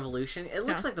Human Revolution. It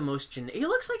looks like the most he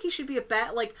looks like he should be a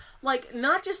bat like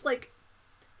not just like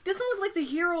he doesn't look like the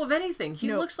hero of anything.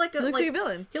 He looks like he looks like a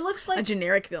villain. He looks like a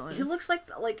generic villain. He looks like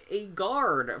a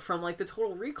guard from like the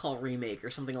Total Recall remake or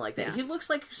something like that. Yeah. He looks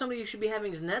like somebody who should be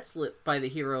having his net slit by the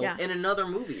hero in another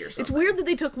movie or something. It's weird that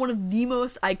they took one of the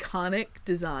most iconic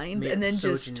designs and then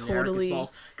just totally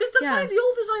because the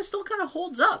old design still kind of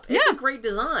holds up. It's a great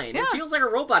design. Yeah. It feels like a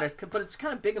robot, but it's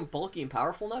kind of big and bulky and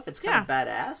powerful enough. It's kind of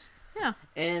badass. Yeah.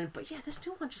 But this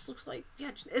new one just looks like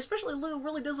especially it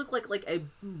really does look like a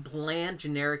bland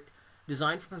generic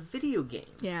design from a video game.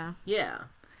 Yeah. Yeah.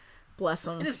 Bless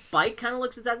him. And his bike kind of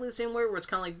looks exactly the same way, where it's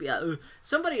kind of like,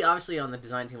 somebody obviously on the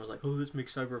design team was like, oh, let's make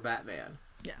Cyber Batman.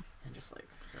 Yeah. And just like...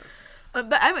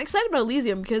 but I'm excited about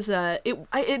Elysium because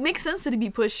it makes sense that it'd be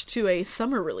pushed to a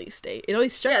summer release date. It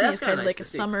always struck me as kind of like a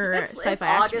summer sci-fi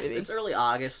action movie. It's early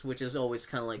August, which is always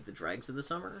kind of like the dregs of the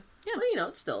summer. Yeah. But,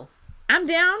 it's still... I'm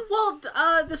down. Well,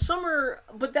 the summer,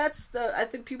 but I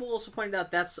think people also pointed out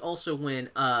that's also when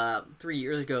 3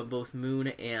 years ago both Moon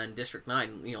and District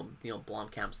 9,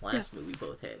 Blomkamp's last movie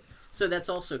both hit. So that's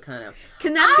also kind of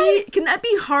Can that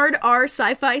be hard R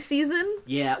sci-fi season?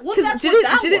 Yeah. Well, that's what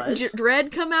that was. Didn't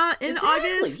Dread come out in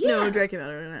August? Yeah. No, Dread came out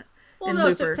in it. Well, no,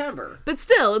 Looper. September. But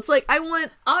still, it's like I'm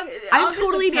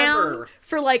totally September. down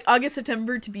for like August,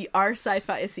 September to be our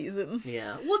sci-fi season.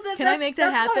 Yeah. Well, can I make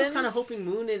that happen? What I was kind of hoping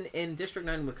Moon and District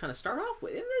 9 would kind of start off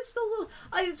with. And it's still a little...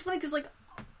 it's funny because, like,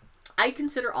 I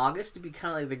consider August to be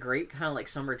kind of like the great kind of like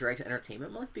summer dregs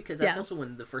entertainment month because that's also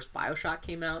when the first BioShock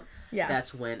came out. Yeah.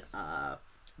 That's when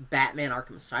Batman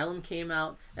Arkham Asylum came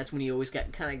out. That's when you always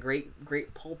got kind of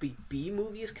great pulpy B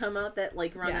movies come out that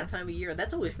like around that time of year.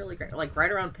 That's always really great. Like right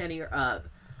around right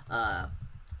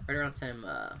around time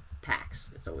PAX.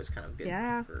 It's always kind of good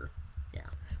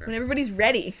when everybody's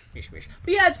ready. But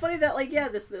yeah, it's funny that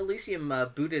the Elysium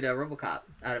booted RoboCop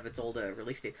out of its old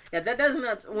release date. Yeah, that does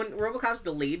not, when RoboCop's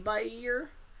delayed by a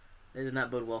year, that does not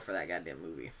bode well for that goddamn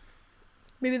movie.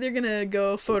 Maybe they're gonna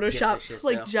go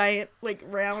Photoshop giant,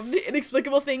 round,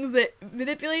 inexplicable things that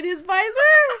manipulate his visor.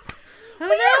 I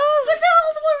don't know. But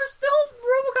the old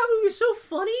RoboCop movie was so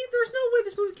funny. There's no way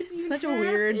this movie could be such a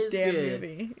weird damn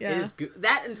movie. Yeah. It is good.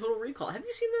 That and Total Recall. Have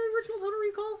you seen the original Total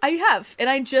Recall? I have, and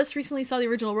I just recently saw the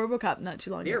original RoboCop not too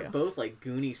long ago. They're both like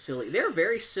Goonies silly. They're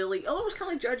very silly. Oh, it was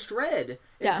kind of like Judge Dredd.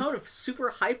 It's kind of super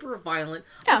hyper violent.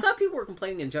 I saw people were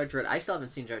complaining in Judge Dredd. I still haven't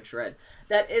seen Judge Dredd.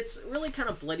 That it's really kind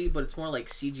of bloody, but it's more like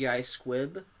CGI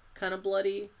squib kind of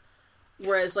bloody.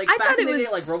 Whereas like back in the day,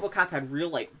 like RoboCop had real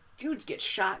like dudes get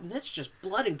shot and that's just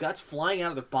blood and guts flying out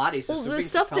of their bodies. Well, the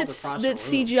stuff that's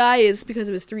CGI is because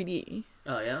it was 3D.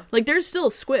 Oh, yeah? Like, there's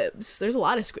still squibs. There's a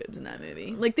lot of squibs in that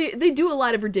movie. Like, they do a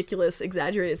lot of ridiculous,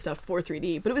 exaggerated stuff for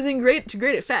 3D, but it was to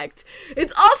great effect.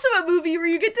 It's also a movie where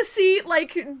you get to see,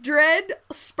 like, Dredd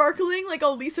sparkling, like, a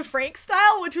Lisa Frank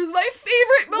style, which was my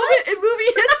favorite moment in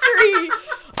movie history.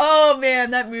 Oh,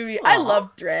 man, that movie. I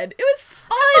loved Dredd. It was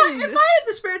fun! If I had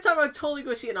the spare time, I would totally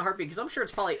go see it in a heartbeat, because I'm sure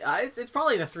it's probably in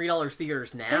the $3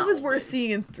 theaters now. It was worth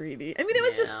seeing in 3D. I mean, it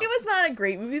was it was not a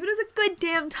great movie, but it was a good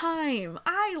damn time.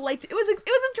 I liked it. It was a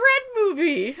Dredd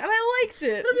movie, and I liked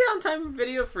it. It'll be on time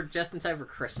video for just in time for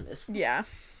Christmas. Yeah.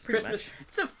 Christmas.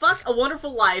 It's a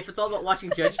Wonderful Life. It's all about watching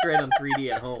Judge Dredd on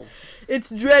 3D at home. It's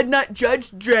Dredd, not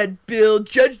Judge Dredd, Bill.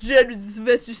 Judge Dredd is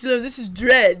Sylvester Stallone. This is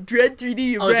Dredd. Dredd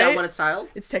 3D, right? Oh, is that what it's titled?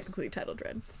 It's technically titled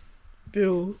Dredd.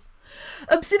 Bill.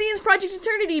 Obsidian's Project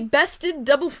Eternity bested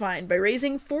Double Fine by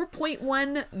raising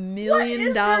 $4.1 million. What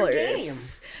is their game?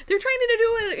 They're trying to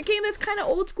do a game that's kind of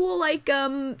old school, like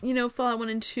Fallout 1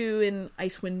 and 2 and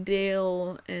Icewind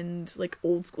Dale, and like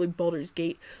old school, like Baldur's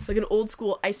Gate, like an old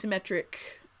school isometric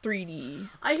 3D.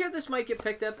 I hear this might get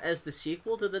picked up as the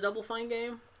sequel to the Double Fine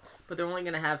game, but they're only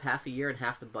going to have half a year and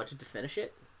half the budget to finish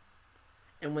it.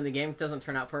 And when the game doesn't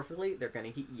turn out perfectly, they're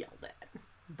going to get yelled at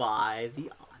by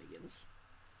the audience.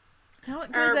 How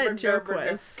good that joke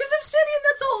was. Because Obsidian,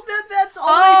 that's all they do.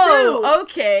 Oh,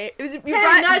 okay. It was, you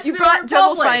brought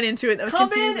Double Fine into it. That was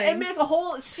confusing. Come in and make a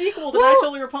whole sequel to Knights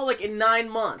of the Republic in 9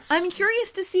 months. I'm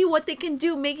curious to see what they can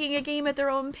do making a game at their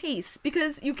own pace,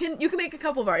 because you can make a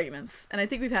couple of arguments, and I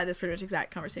think we've had this pretty much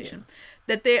exact conversation,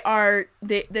 that they are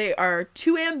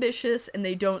too ambitious and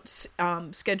they don't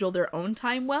schedule their own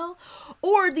time well,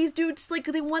 or these dudes, like,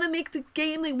 they want to make the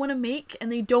game they want to make,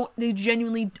 and they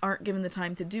genuinely aren't given the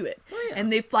time to do it. Oh, yeah.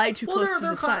 And they fly too close to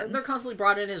the sun. They're constantly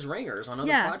brought in as ringers on other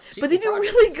projects. But they do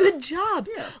really good jobs.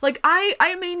 Yeah. Like,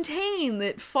 I maintain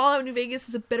that Fallout New Vegas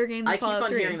is a better game than Fallout 3. I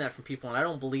keep on hearing that from people, and I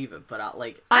don't believe it, but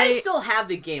I still have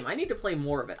the game. I need to play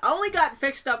more of it. I got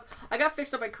fixed up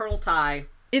at Colonel Ty.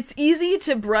 It's easy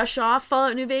to brush off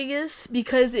Fallout New Vegas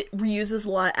because it reuses a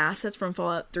lot of assets from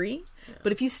Fallout 3. Yeah.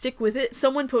 But if you stick with it,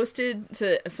 someone posted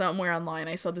to somewhere online,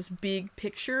 I saw this big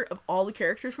picture of all the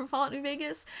characters from Fallout New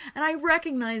Vegas, and I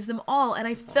recognized them all, and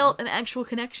I felt an actual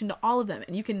connection to all of them.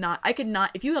 And I could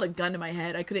not, if you had a gun to my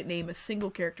head, I couldn't name a single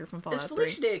character from Fallout 3. Is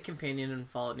Felicia Day a companion in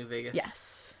Fallout New Vegas?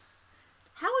 Yes.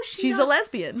 How is she? She's a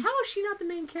lesbian. How is she not the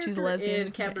main character? She's a lesbian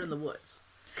in Cabin in the Woods?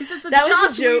 That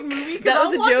was the joke. That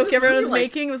was the joke everyone was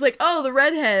making. It was like, oh, the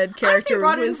redhead character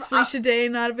was Felicia Day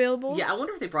not available. Yeah, I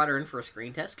wonder if they brought her in for a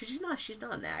screen test, because she's not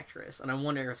an actress, and I'm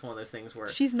wondering if it's one of those things where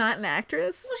she's not an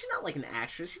actress. Well, she's not like an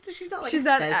actress. She's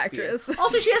not an actress.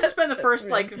 Also, she has to spend the first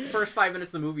 5 minutes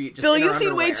of the movie just Bill, in her you've seen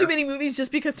underwear. way too many movies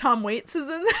just because Tom Waits is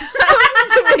in them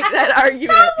to make that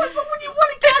argument. But when you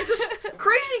want to cast this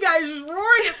crazy guy who's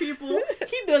roaring at people,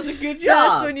 he does a good job.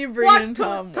 That's when you bring in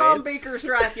Tom Waits. Tom Baker's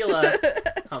Dracula.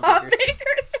 Tom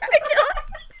Baker's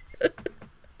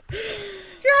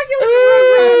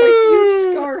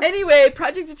Dracula. Anyway,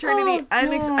 Project Eternity.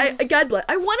 God bless.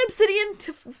 I want Obsidian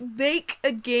to make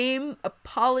a game, a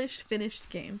polished, finished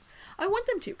game. I want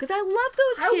them to, because I love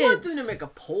those kids. I want them to make a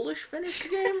Polish finished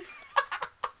game.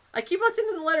 I keep on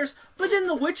sending the letters, but then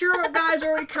the Witcher guys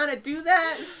already kind of do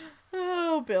that.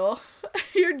 Oh, Bill.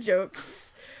 Your jokes.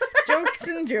 Jokes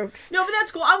and jokes. No, but that's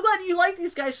cool. I'm glad you like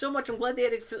these guys so much. I'm glad they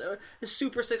had a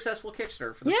super successful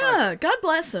Kickstarter for the project. God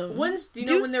bless them. Do you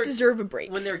know when they deserve a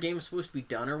break? When their game's supposed to be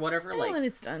done or whatever? When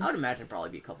it's done. I would imagine it'd probably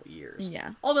be a couple years.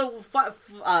 Yeah. Although,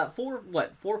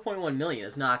 4.1 million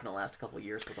is not going to last a couple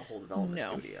years with the whole development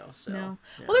studio. So, no.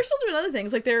 Yeah. Well, they're still doing other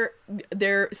things. Like their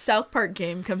South Park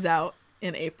game comes out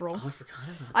in April. Oh,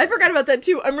 I forgot about that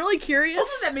too. I'm really curious.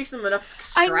 Hopefully that makes them enough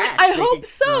scratch. I hope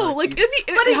so. Like,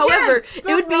 however, it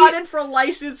would be brought in for a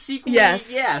licensed sequel.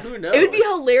 Yes. Yeah. Who knows? It would be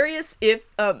hilarious if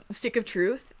Stick of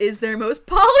Truth is their most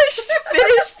polished,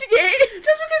 finished game. Just because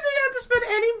they didn't have to spend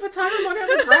any time or money on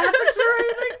the graphics or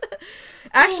anything.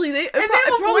 Actually, they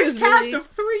have a voice cast of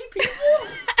 3 people.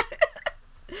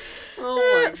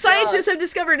 Oh my Scientists have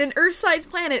discovered an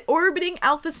Earth-sized planet orbiting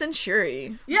Alpha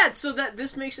Centauri. Yeah, so that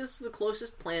this makes us the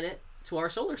closest planet to our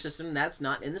solar system that's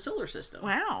not in the solar system.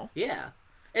 Wow. Yeah.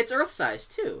 It's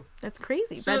Earth-sized, too. That's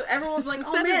crazy. So everyone's like,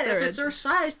 oh man, if it's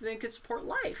Earth-sized, then it could support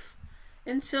life.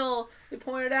 Until they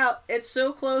pointed out, it's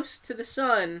so close to the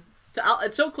sun,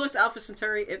 it's so close to Alpha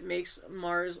Centauri, it makes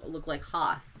Mars look like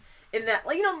Hoth. In that,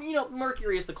 like, you know,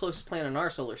 Mercury is the closest planet in our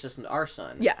solar system to our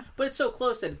sun. Yeah. But it's so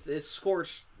close that it's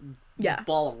scorched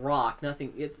ball of rock.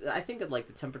 Nothing. I think that, like,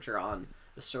 the temperature on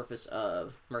the surface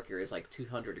of Mercury is like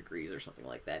 200 degrees or something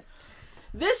like that.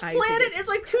 This planet is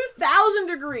like 2,000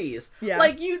 degrees. Yeah.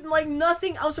 Like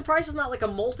nothing. I'm surprised it's not like a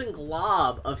molten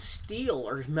glob of steel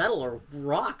or metal or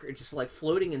rock or just like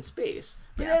floating in space.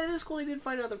 But yeah, it is cool they did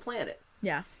find another planet.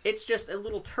 Yeah. It's just a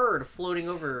little turd floating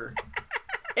over.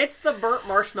 It's the burnt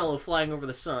marshmallow flying over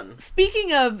the sun.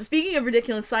 Speaking of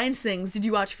ridiculous science things, did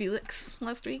you watch Felix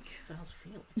last week? What the hell's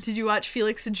Felix? Did you watch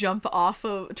Felix jump off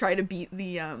of try to beat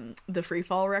the free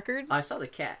fall record? I saw the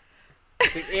cat.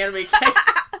 The anime cat.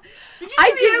 Did you see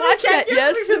I the did anime watch cat that. gif?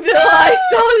 Yes, Bill. I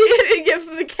saw the anime gif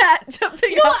of the cat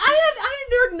jumping. You know, off. I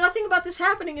had heard nothing about this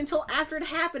happening until after it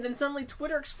happened, and suddenly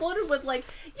Twitter exploded with like,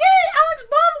 "Yay, Alex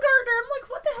Baumgartner!" I'm like,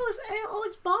 "What the hell is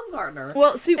Alex Baumgartner?"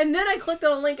 Well, see, and then I clicked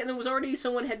on a link, and there was already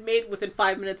someone had made within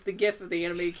 5 minutes the gif of the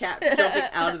animated cat jumping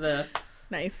out of the.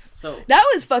 Nice. So that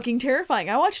was fucking terrifying.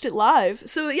 I watched it live.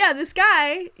 So yeah, this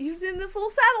guy, he was in this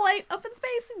little satellite up in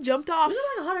space and jumped off. Was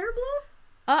it like a hot air balloon?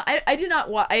 I did not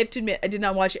watch. I have to admit, I did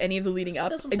not watch any of the leading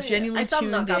up. I genuinely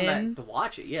tuned in to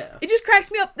watch it. Yeah, it just cracks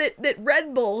me up that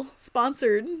Red Bull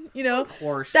sponsored. You know, of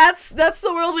course. That's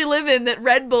the world we live in. That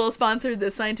Red Bull sponsored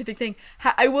this scientific thing.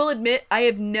 I will admit, I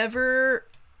have never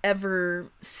ever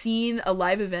seen a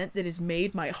live event that has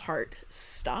made my heart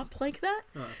stop like that.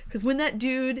 Because when that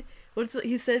dude,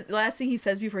 he said, the last thing he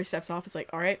says before he steps off is like,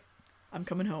 "All right, I'm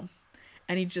coming home,"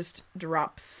 and he just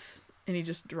drops. And he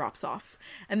just drops off.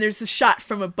 And there's a shot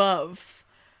from above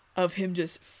of him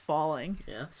just falling.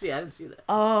 Yeah. See, I didn't see that.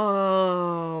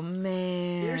 Oh,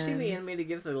 man. You ever seen the animated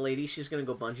gif of the lady? She's going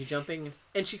to go bungee jumping.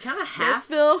 And she kind of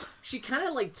she kind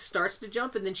of like starts to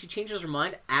jump and then she changes her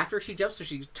mind after she jumps. So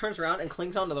she turns around and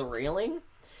clings onto the railing.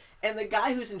 And the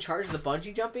guy who's in charge of the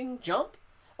bungee jumping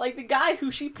like the guy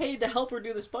who she paid to help her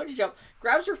do this bungee jump,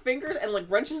 grabs her fingers and like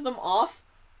wrenches them off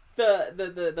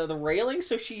the railing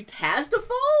so she has to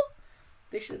fall.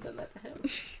 They should have done that to him.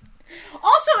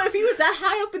 Also, if he was that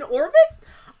high up in orbit,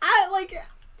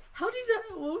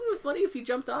 what would be funny if he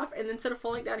jumped off and then instead of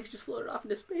falling down, he just floated off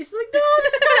into space? Like, no,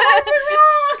 this guy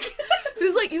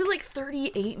rock. He was like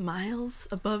 38 miles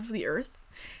above the Earth.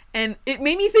 And it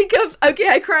made me think of, okay,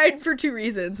 I cried for two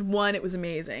reasons. One, it was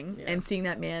amazing. Yeah. And seeing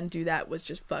that man do that was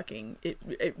just fucking,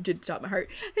 it did stop my heart.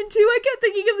 And two, I kept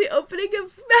thinking of the opening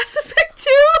of Mass Effect 2.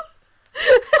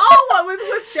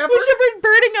 With Shepard? With Shepard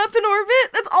burning up in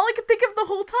orbit. That's all I could think of the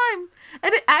whole time.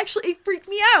 And it freaked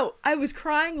me out. I was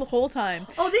crying the whole time.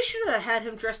 Oh, they should have had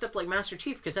him dressed up like Master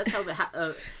Chief, because that's how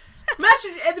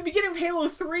at the beginning of Halo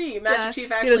 3, Master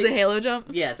Chief actually... He does a Halo jump?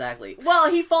 Yeah, exactly. Well,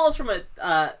 he falls from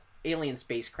a alien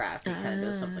spacecraft. He kind of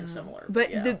does something similar. But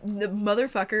yeah. the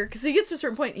motherfucker... Because he gets to a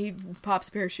certain point, he pops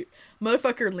a parachute.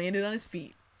 Motherfucker landed on his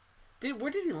feet.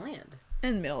 Where did he land?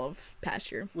 In the middle of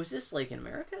pasture. Was this like in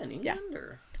America, in England? Yeah.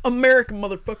 Or... America,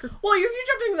 motherfucker. Well, you're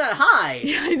jumping that high.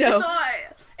 Yeah, I know.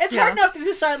 It's hard enough to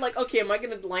decide, like, okay, am I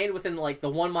going to land within, like, the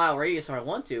 1 mile radius if I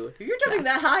want to? If you're jumping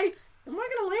that high, am I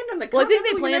going to land on the continent? Well, I think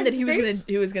they planned that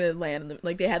he was going to land.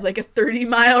 Like, they had, like, a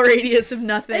 30-mile radius of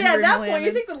nothing. Yeah, at that point,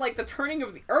 you think that, like, the turning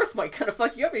of the Earth might kind of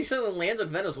fuck you up, and he suddenly lands in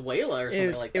Venezuela or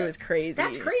something like that. It was crazy.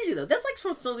 That's crazy, though. That's, like,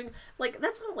 something, like,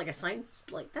 that's not, like, a science,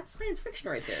 like, that's science fiction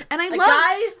right there. And I love...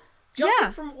 guy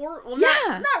jumping from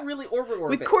not really orbit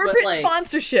with corporate but, like,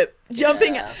 sponsorship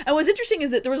jumping. And what's interesting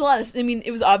is that there was a lot of, I mean,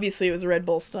 it was a Red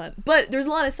Bull stunt, but there's a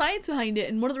lot of science behind it,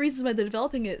 and one of the reasons why they're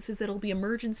developing it is that it'll be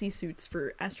emergency suits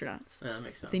for astronauts. Yeah, that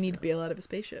makes sense. They need to bail out of a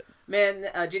spaceship. Man,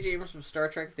 J.J. Abrams from Star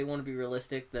Trek, if they want to be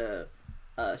realistic, the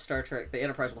Star Trek, the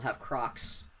Enterprise will have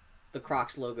Crocs, the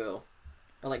Crocs logo,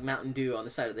 or like Mountain Dew on the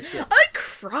side of the ship. I like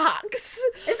Crocs.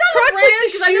 Is that Crocs a brand?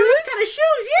 Because I know those kind of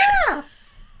shoes, yeah!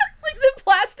 Like the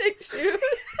plastic shoes.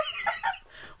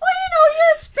 Well,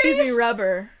 you're in space. Excuse me,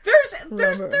 rubber. There's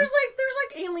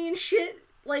like alien shit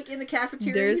like in the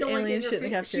cafeteria. There's alien shit in the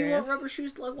cafeteria. You want rubber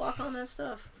shoes to like walk on that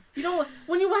stuff. You don't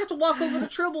when you have to walk over the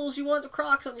tribbles. You want the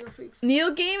Crocs on your feet.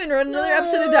 Neil Gaiman wrote another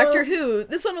episode of Doctor Who.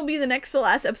 This one will be the next to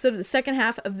last episode of the second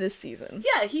half of this season.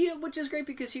 Yeah, which is great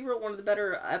because he wrote one of the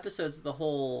better episodes of the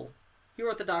whole. He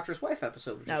wrote the Doctor's Wife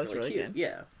episode, which was really cute. Good.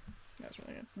 Yeah, that was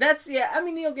really good. I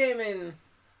mean,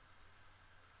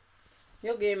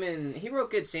 Neil Gaiman, he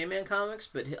wrote good Sandman comics,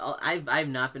 but I've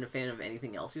not been a fan of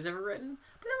anything else he's ever written.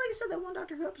 But then, like I said, that one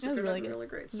Doctor Who episode was really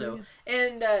great. So,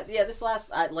 and this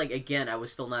last, again, I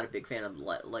was still not a big fan of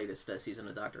the latest season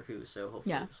of Doctor Who. So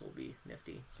hopefully this will be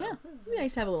nifty. So. Yeah, it'd be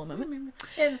nice to have a little moment.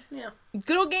 And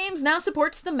Good Old Games now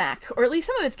supports the Mac, or at least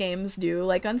some of its games do.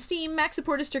 Like on Steam, Mac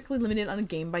support is strictly limited on a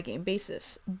game-by-game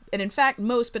basis, and in fact,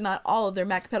 most but not all of their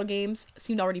Mac pedal games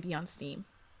seem to already be on Steam.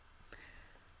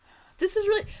 This is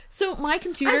really... So, my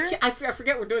computer... I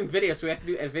forget we're doing video, so we have to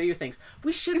do video things.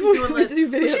 We should be doing this.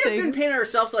 We should have been painting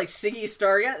ourselves like Ziggy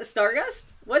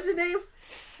Stardust. What's his name?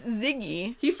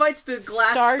 Ziggy. He fights the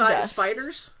glass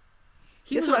spiders.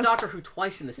 He was on Doctor Who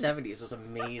twice in the 70s. It was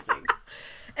amazing.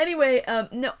 Anyway,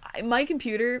 no, my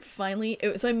computer finally...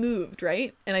 So I moved,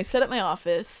 right? And I set up my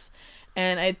office...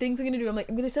 And I had things I'm going to do. I'm like,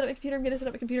 I'm going to set up my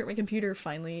computer. My computer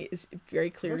finally is very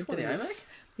clear that it is.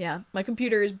 Yeah, my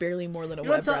computer is barely more than a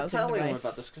web browser device. Tell anyone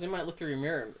about this, because they might look through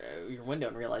your window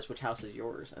and realize which house is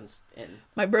yours. And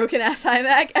my broken ass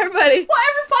iMac. Everybody. Well,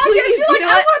 every podcast, you're like, I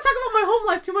don't want to talk about my home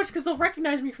life too much because they'll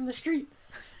recognize me from the street.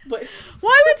 But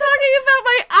why are we talking about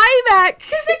my iMac?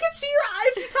 Because they can see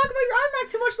if you talk about your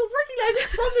iMac too much, they'll recognize it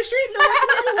from the street and know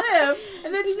where you live,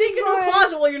 and then sneak into a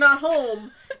closet while you're not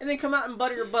home, and then come out and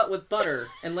butter your butt with butter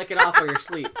and lick it off while you're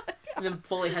asleep. And then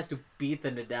Foley has to beat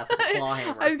them to death with a claw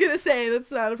hammer. I was gonna say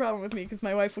that's not a problem with me because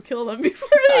my wife will kill them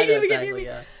before they even get near me.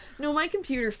 Yeah. No, my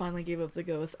computer finally gave up the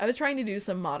ghost. I was trying to do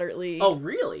some moderately... Oh,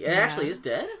 really? It actually is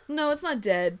dead? No, it's not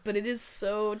dead, but it is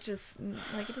so just...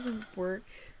 Like, it doesn't work.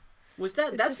 That's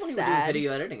when you were doing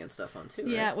video editing and stuff on, too,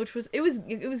 right? Yeah, which was... It was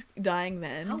dying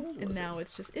then. How old was and now it?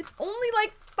 It's only,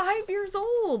 like, 5 years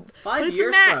old. 5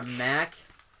 years for a Mac?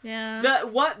 Yeah.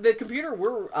 The computer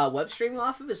we're web streaming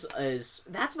off of is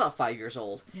that's about 5 years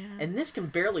old. Yeah. And this can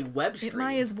barely web stream. It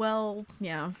might as well,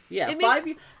 yeah. Yeah,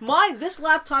 this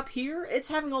laptop here, it's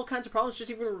having all kinds of problems just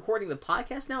even recording the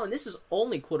podcast now, and this is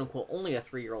only, quote unquote, only a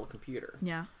 3-year-old computer.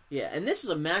 Yeah. Yeah, and this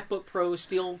is a MacBook Pro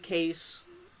steel case.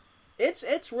 It's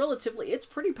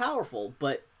pretty powerful,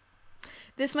 but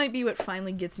this might be what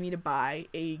finally gets me to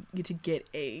get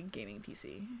a gaming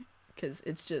PC, because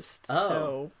it's just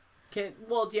so... do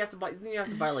you have to buy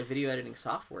like video editing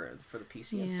software for the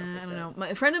PC and stuff like that? I don't know.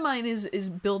 A friend of mine is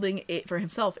building for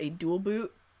himself a dual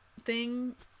boot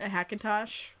thing, a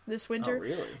Hackintosh this winter. Oh,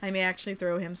 really? I may actually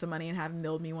throw him some money and have him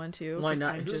build me one too. Why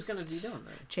not? Who's going to be doing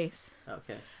that? Chase.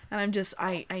 Okay. And I'm just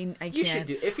I can't. You should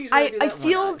do if he's going to do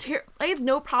that. I have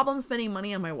no problem spending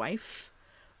money on my wife.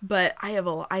 But I have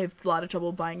a lot of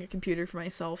trouble buying a computer for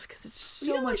myself because it's just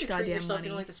so much goddamn money. You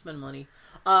don't like to spend money.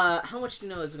 How much do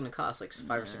you know it's going to cost? Like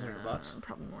 $500 or $600?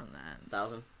 Probably more than that.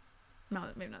 1,000? No,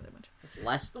 maybe not that much. It's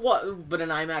less. What? But an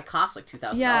iMac costs like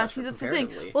 $2,000. Yeah, see, that's the thing.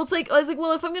 Well, I was like,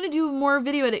 well, if I'm going to do more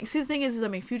video editing, see, the thing is I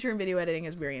mean, future in video editing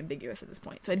is very ambiguous at this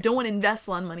point. So I don't want to invest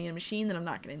a lot of money in a machine that I'm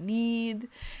not going to need,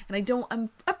 and I fucking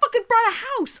bought a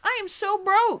house. I am so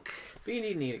broke. But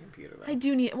you need a computer, though. I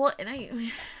do need. Well, and I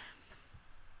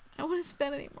don't want to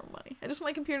spend any more money. I just want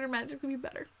my computer to magically be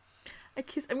better. I'm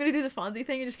going to do the Fonzie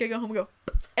thing and just go home and go,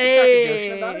 hey! Talk to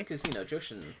Joshin about it? Because,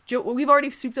 Joshin... we've already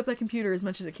souped up that computer as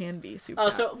much as it can be souped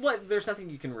up. So what? There's nothing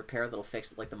you can repair that'll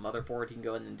fix it? Like the motherboard, you can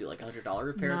go in and do like $100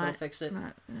 repair that'll fix it?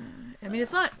 I mean,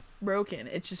 it's not broken.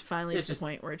 It's just finally to the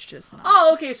point where it's just not...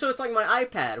 Oh, okay, so it's like my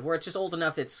iPad, where it's just old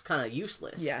enough it's kind of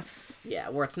useless. Yes. Yeah,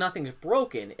 where nothing's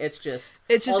broken, it's just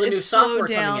all the new software slowed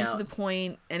down to the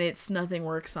point, and nothing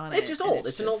works on it. It's just old.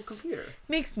 It's an old computer.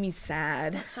 Makes me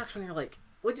sad. That sucks when you're like...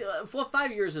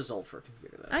 5 years is old for a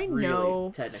computer, though. I know.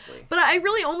 Really, technically. But I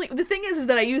really only... The thing is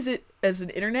that I use it as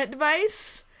an internet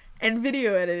device and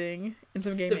video editing and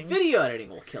some gaming. The video editing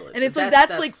will kill it. And it's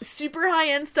that's like super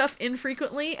high-end stuff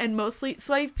infrequently and mostly...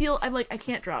 So I feel I'm like, I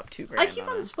can't drop $2,000. I keep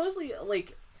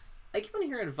on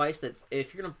hearing advice that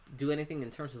if you're going to do anything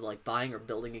in terms of like buying or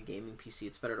building a gaming PC,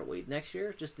 it's better to wait next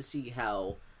year just to see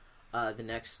how the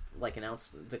next, like,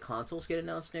 the consoles get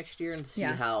announced next year and to see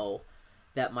how...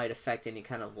 that might affect any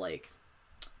kind of, like,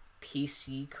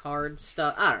 PC card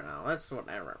stuff. I don't know. That's what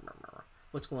I remember.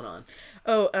 What's going on?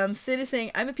 Oh, Sid is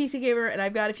saying, I'm a PC gamer, and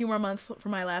I've got a few more months for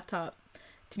my laptop.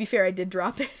 To be fair, I did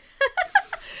drop it.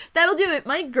 That'll do it.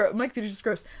 My computer's just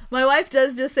gross. My wife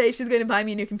does just say she's going to buy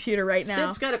me a new computer right now.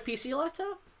 Sid's got a PC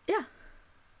laptop? Yeah.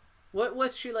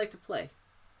 What's she like to play?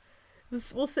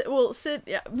 Sid,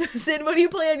 yeah. Sid, what do you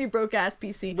play on your broke ass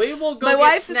PC? We will go My get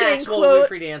wife snacks is saying, while quote, we wait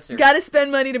for you to answer. Gotta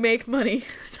spend money to make money.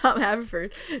 Tom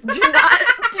Haverford. Do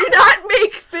not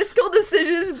make fiscal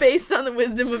decisions based on the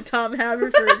wisdom of Tom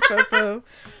Haverford, Fofo.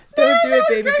 Don't do it,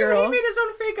 baby girl. He made his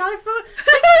own fake iPhone.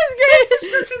 That was great. His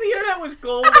description of the internet was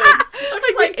golden.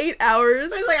 like 8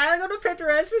 hours. He's like, I go to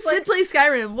Pinterest. He's Sid like, plays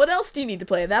Skyrim. What else do you need to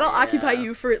play? That'll occupy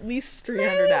you for at least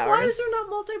 300 hours. Why is there not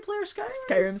multiplayer Skyrim?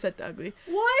 Skyrim's that ugly.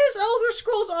 Why is Elder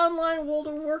Scrolls Online World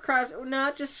of Warcraft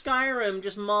not just Skyrim,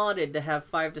 just modded to have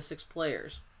 5 to 6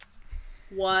 players?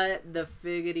 What the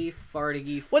figgity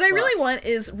fartigy fuck? What I really want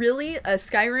is really a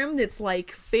Skyrim that's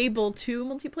like Fable 2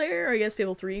 multiplayer, or I guess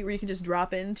Fable 3, where you can just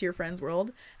drop into your friend's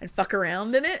world and fuck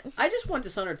around in it. I just want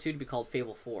Dishonored 2 to be called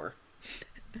Fable 4.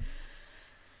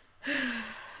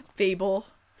 Fable.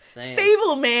 Same.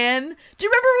 Fable, man. Do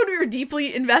you remember when we were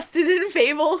deeply invested in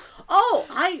Fable? Oh,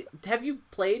 have you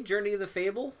played Journey of the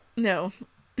Fable? No.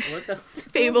 What the?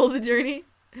 Fable the Journey?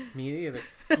 Me neither.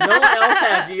 No one else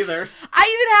has either.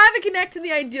 I even have a Kinect in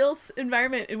the ideal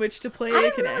environment in which to play I a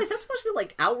didn't Kinect. realize that's supposed to be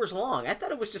like hours long. I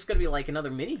thought it was just going to be like another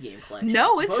mini game collection.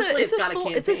 No,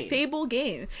 it's a Fable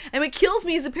game. And what kills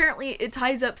me is apparently it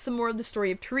ties up some more of the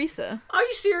story of Teresa. Are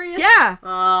you serious? Yeah.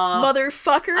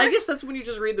 Motherfucker. I guess that's when you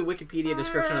just read the Wikipedia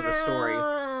description of the story.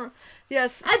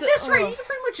 Yes. At this rate, you can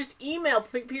pretty much just email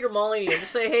Peter Molyneux and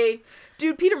just say, hey...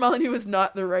 Dude, Peter Molyneux was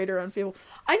not the writer on Fable.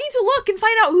 I need to look and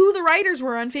find out who the writers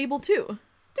were on Fable 2.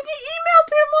 Did you email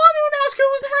Peter Molyneux and ask who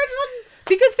was the writers on...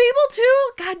 Because Fable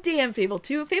 2, goddamn Fable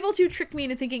 2. Fable 2 tricked me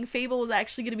into thinking Fable was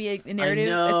actually going to be a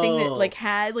narrative, a thing that like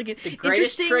had like an the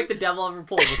greatest interesting... trick the devil ever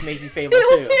pulled was making Fable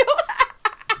 2.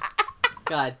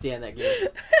 God damn that game.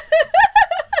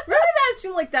 Remember that? It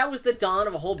seemed like that was the dawn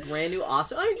of a whole brand new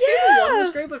awesome... I mean, Fable 1 was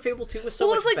great, but Fable 2 was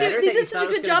so much better. They did such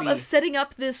a good job of setting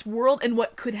up this world and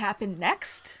what could happen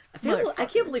next. I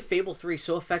can't believe Fable 3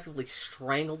 so effectively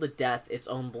strangled to death its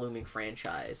own blooming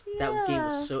franchise. Yeah. That game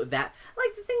was so... Like,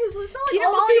 the thing is, it's not like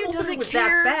all Fable 3 was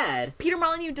that bad. Peter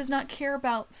Molyneux does not care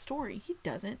about story. He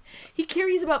doesn't. He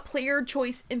cares about player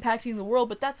choice impacting the world,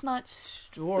 but that's not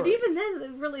story. But even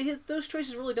then, really, those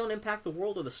choices really don't impact the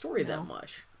world or the story that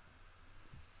much.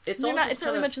 It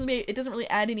doesn't really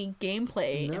add any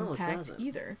gameplay impact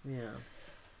either. Yeah.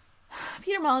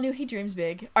 Peter Molyneux, he dreams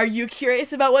big. Are you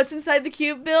curious about what's inside the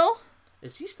cube, Bill?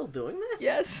 Is he still doing that?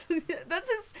 Yes. That's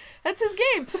his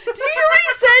game. Did you hear what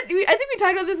he said? I think we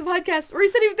talked about this in the podcast, where he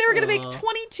said they were going to make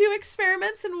 22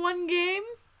 experiments in one game.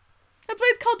 That's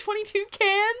why it's called 22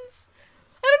 cans.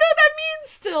 I don't know what that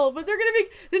means still, but they're going to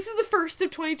make... This is the first of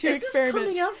 22 experiments. Is this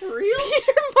coming out for real?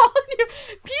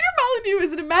 Peter Molyneux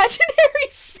is an imaginary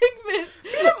figment.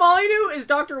 Peter Molyneux is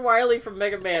Dr. Wily from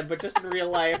Mega Man, but just in real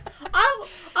life. I'm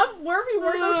wherever he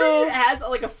works, I'm sure he has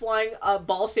like a flying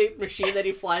ball-shaped machine that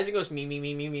he flies and goes, me.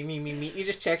 He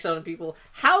just checks on people.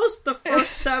 How's the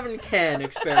first 7 can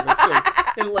experiments going?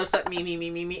 And left side,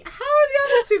 me. How are the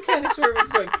other 2 can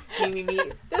experiments going? Me.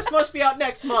 This must be out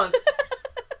next month.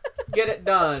 Get it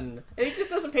done. And he just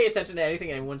doesn't pay attention to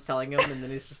anything anyone's telling him, and then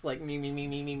he's just like, me. He's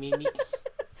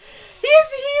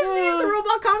the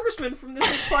robot congressman from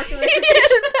this part of the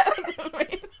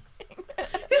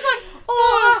He's like,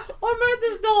 oh, I made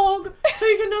this dog, so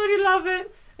you can know that you love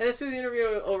it. And as soon as the interview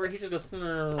is over, he just goes,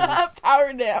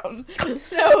 power down.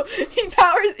 No,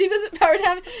 he doesn't power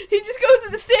down. He just goes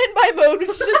into standby mode, which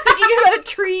is just thinking about a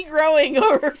tree growing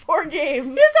over 4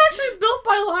 games. It's actually built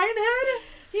by Lionhead.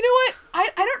 You know what? I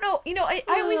don't know. You know, I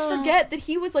always forget that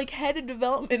he was like head of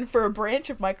development for a branch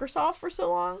of Microsoft for so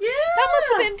long. Yeah. That must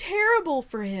have been terrible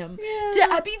for him. Yeah.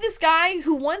 To be this guy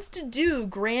who wants to do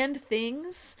grand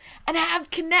things and have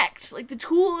Kinect, like the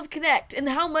tool of Kinect, and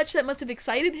how much that must have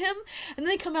excited him. And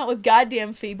then they come out with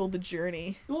goddamn Fable the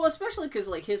Journey. Well, especially because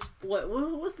like what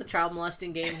was the child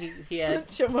molesting game he had?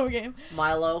 The Chomo game.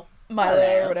 Milo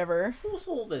or whatever. Who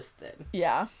sold this thing?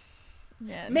 Yeah.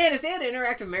 Man, if they had an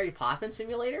interactive Mary Poppins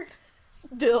simulator...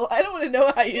 Bill, I don't want to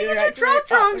know how you interact with Mary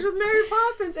Poppins. With Mary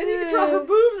Poppins, and you can draw her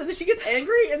boobs, and then she gets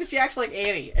angry, and then she acts like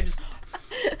Annie, and just...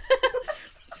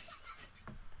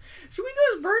 Should we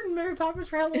go as Bert and Mary Poppins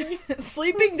for Halloween?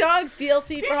 Sleeping Dogs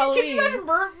DLC for Halloween. Did you imagine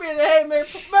Bert being, hey, Mary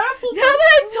Poppins? Now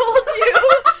that I told you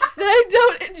that I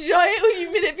don't enjoy it when you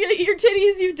manipulate your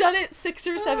titties, you've done it 6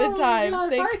 or 7 times. God,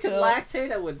 Thanks, if I could Bill.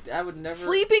 lactate, I would never...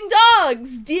 Sleeping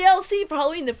Dogs DLC for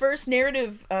Halloween. The first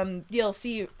narrative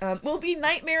DLC will be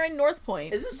Nightmare in North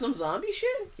Point. Is this some zombie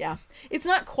shit? Yeah. It's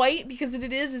not quite, because what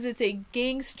it is it's a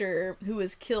gangster who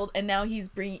was killed, and now he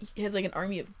has like an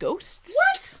army of ghosts.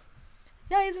 What?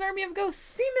 Yeah, he has an army of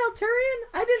ghosts. Female Turian?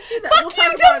 I didn't see that. Fuck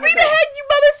you! Don't read ahead, you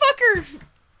motherfucker!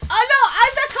 I know!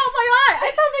 That caught my eye!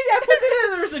 I thought maybe I put it in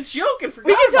and there was a joke and forgot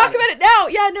We can talk about it now!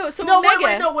 Yeah, no, so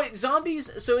wait,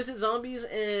 zombies... So is it zombies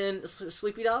and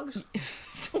Sleepy Dogs?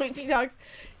 Sleepy Dogs.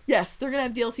 Yes, they're gonna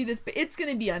have DLC it's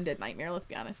gonna be Undead Nightmare, let's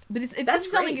be honest. But it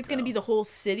doesn't sound like it's gonna be the whole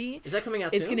city. Is that coming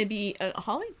out soon? It's gonna be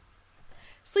Halloween.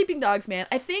 Sleeping Dogs, man.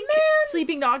 I think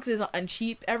Sleeping Dogs is on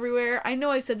cheap everywhere. I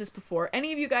know I've said this before.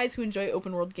 Any of you guys who enjoy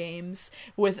open world games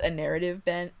with a narrative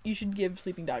bent, you should give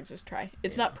Sleeping Dogs a try.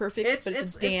 It's not perfect, but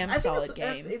it's a damn solid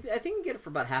game. I think you get it for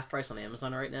about half price on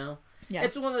Amazon right now. Yeah.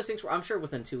 It's one of those things where I'm sure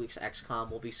within 2 weeks XCOM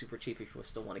will be super cheap if you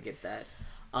still want to get that.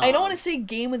 I don't want to say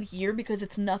game of the year because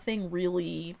it's nothing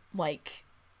really like...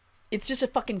 It's just a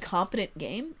fucking competent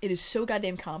game. It is so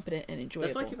goddamn competent and enjoyable.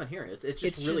 That's what I keep on hearing. It's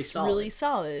just really solid. Really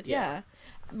solid, yeah.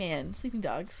 Man, Sleeping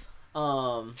Dogs.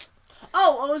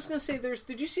 Oh, I was gonna say,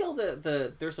 did you see all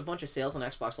there's a bunch of sales on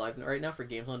Xbox Live right now for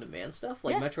games on demand stuff?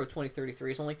 Like Metro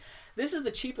 2033 is only, this is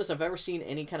the cheapest I've ever seen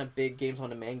any kind of big games on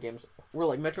demand games, where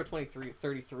like Metro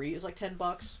 2033 is like $10.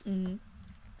 Mm-hmm.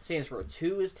 Saints Row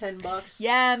 2 is $10.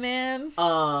 Yeah, man.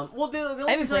 Well, the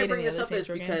only reason I bring this up is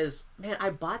because, man, I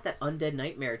bought that Undead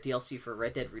Nightmare DLC for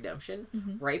Red Dead Redemption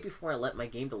right before I let my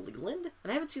game to Leland,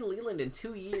 and I haven't seen Leland in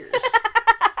 2 years.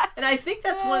 And I think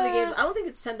that's one of the games. I don't think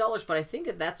it's $10, but I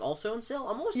think that's also on sale.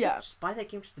 I'm almost tempted to just buy that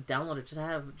game just to download it,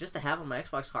 just to have on my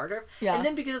Xbox hard drive. Yeah. And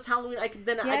then because it's Halloween, I could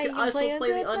also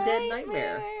play the Undead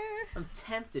Nightmare. I'm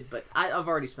tempted, but I've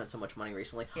already spent so much money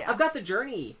recently. Yeah. I've got the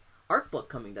Journey art book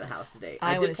coming to the house today.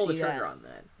 I did pull the trigger on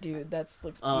that. Dude, that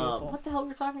looks beautiful. What the hell were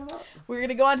we talking about? We're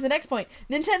gonna go on to the next point.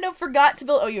 Nintendo forgot to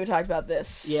build. Oh, you had talked about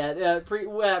this. Yeah,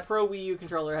 Pro Wii U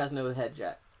controller has no head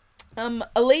jack.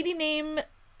 A lady named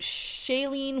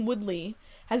Shailene Woodley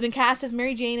has been cast as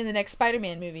Mary Jane in the next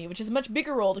Spider-Man movie, which is a much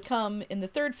bigger role to come in the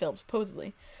third film,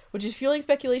 supposedly, which is fueling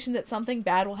speculation that something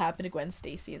bad will happen to Gwen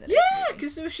Stacy in the next movie. Yeah,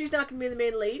 because if she's not going to be the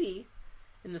main lady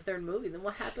in the third movie, then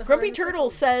what happened? Grumpy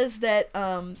Turtle says that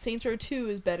Saints Row 2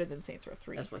 is better than Saints Row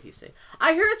 3. That's what he's saying.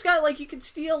 I hear it's got, like, you could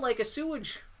steal, like, a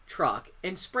sewage truck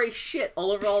and spray shit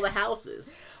all over all the houses,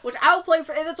 which I'll play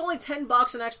for, and it's only $10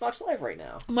 on Xbox Live right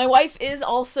now. My wife is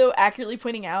also accurately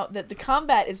pointing out that the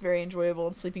combat is very enjoyable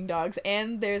in Sleeping Dogs,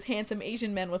 and there's handsome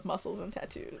Asian men with muscles and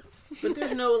tattoos. But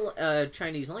there's no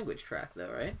Chinese language track,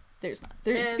 though, right? There's not.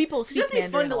 There's people speak Mandarin.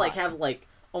 It'd be fun to like have like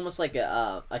almost like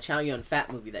a Chow Yun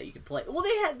Fat movie that you could play. Well,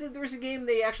 there was a game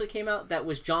they actually came out that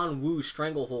was John Woo's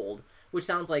Stranglehold, which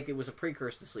sounds like it was a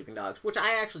precursor to Sleeping Dogs, which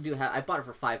I actually do have. I bought it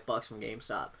for $5 from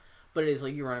GameStop. But it is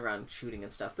like you run around shooting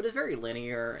and stuff. But it's very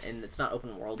linear and it's not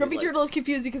open world. Grumpy Turtle is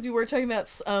confused because we were talking about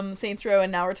Saints Row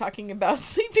and now we're talking about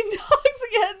Sleeping Dogs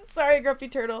again. Sorry, Grumpy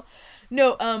Turtle.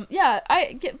 No, yeah,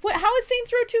 I get. How is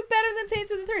Saints Row 2 better than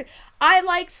Saints Row the Third? I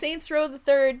liked Saints Row the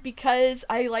Third because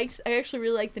I actually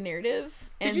really liked the narrative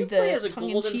and Did you play as a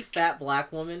golden fat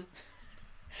black woman?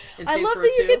 I love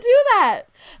that you could do that.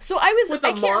 So I was with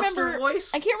a monster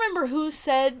voice. I can't remember who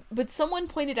said, but someone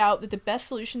pointed out that the best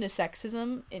solution to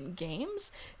sexism in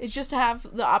games is just to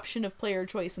have the option of player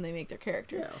choice when they make their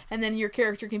character, and then your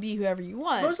character can be whoever you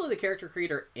want. Supposedly, the character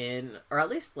creator or at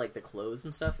least like the clothes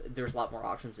and stuff. There's a lot more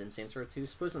options in Saints Row 2.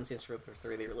 Supposedly in Saints Row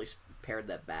 3, they really pared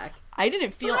that back. I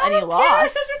didn't feel any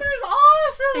loss. Saints Row 3 is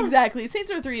awesome. Exactly,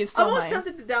 Saints Row 3 is still. I was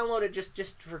tempted to download it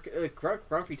just for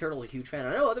Grumpy Turtle's a huge fan.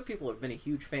 I know other people have been a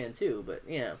huge fan too, but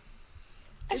yeah.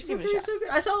 Saints Row 3 is so good.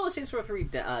 I saw the Saints Row 3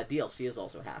 DLC is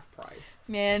also half price.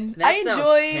 Man, I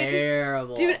enjoyed.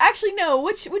 Terrible, dude. Actually, no.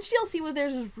 Which DLC was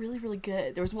theirs was really really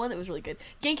good. There was one that was really good.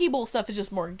 Genki Bowl stuff is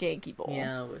just more Genki Bowl.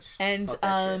 Yeah, which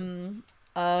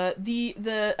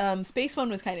the space one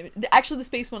was kind of actually the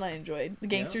space one I enjoyed, the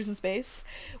gangsters in space,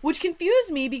 which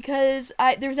confused me because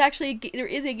there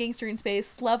is a gangster in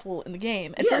space level in the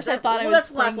game. At first I thought I was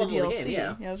playing the DLC.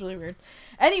 Yeah, it was really weird.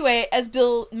 Anyway, as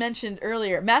Bill mentioned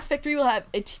earlier, Mass Effect 3 will have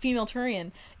a female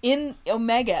Turian in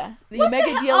Omega, Omega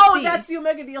DLC. Oh, that's the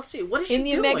Omega DLC. What is she doing?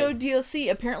 In the Omega DLC,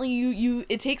 apparently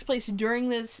it takes place during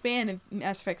the span of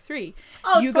Mass Effect 3.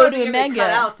 Oh, you go to Omega.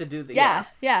 Cut out to do the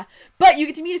yeah. But you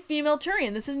get to meet a female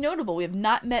Turian. This is notable. We have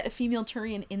not met a female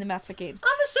Turian in the Mass Effect games.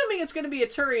 I'm assuming it's going to be a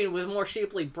Turian with more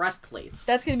shapely breastplates.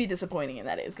 That's going to be disappointing, and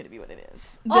that is going to be what it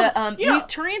is.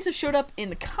 Turians have showed up in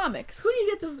the comics. Who do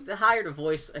you get to hire to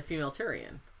voice a female Turian?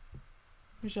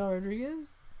 Michelle Rodriguez?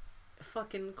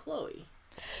 Fucking Chloe.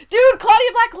 Dude, Claudia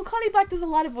Black! Well, Claudia Black does a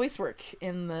lot of voice work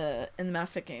in the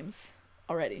Mass Effect games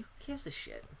already. Gives a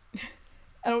shit.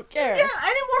 I don't care. Yeah,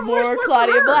 I need more voice work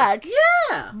Claudia for her. Black.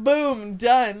 Yeah. Boom,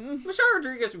 done. Michelle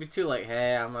Rodriguez would be too like,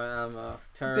 hey, I'm a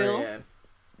Turian. Bill,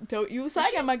 don't you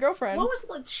sag on my girlfriend.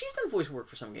 She's done voice work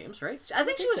for some games, right? I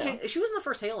think she was in the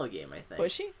first Halo game, I think.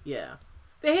 Was she? Yeah.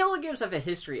 The Halo games have a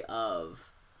history of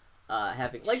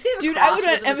having like David Dude, Cross I would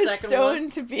want Emma Stone one.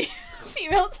 To be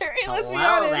female Turian. Let's be honest.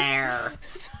 Hello there.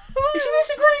 She was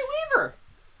Sigourney Weaver.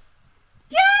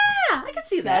 Yeah, I could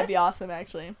see that. That'd be awesome,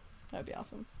 actually. That'd be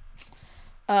awesome.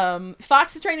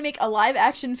 Fox is trying to make a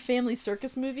live-action family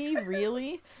circus movie.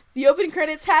 Really? The opening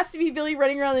credits has to be Billy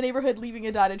running around the neighborhood, leaving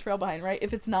a dotted trail behind. Right?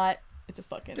 If it's not, it's a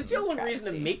fucking. It's the only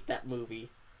reason to make that movie.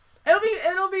 It'll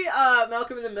be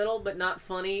Malcolm in the Middle, but not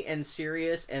funny and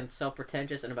serious and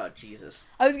self-pretentious and about Jesus.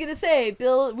 I was gonna say,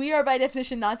 Bill, we are by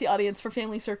definition not the audience for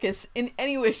Family Circus in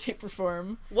any way, shape, or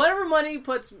form. Whatever money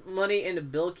puts money into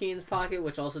Bill Keene's pocket,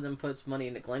 which also then puts money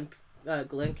into Glenn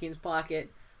Keene's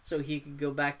pocket, so he could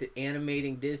go back to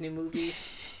animating Disney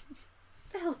movies.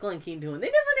 What the hell's Glenn Keane doing? They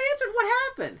never answered what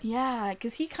happened. Yeah,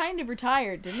 because he kind of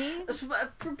retired, didn't he?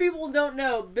 For people who don't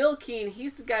know, Bill Keane,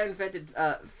 he's the guy who invented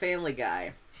Family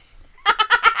Guy.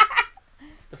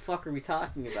 fuck are we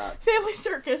talking about? Family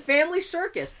Circus. Family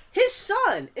Circus. His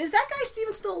son, is that guy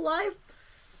Steven still alive?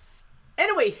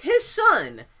 Anyway, his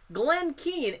son, Glenn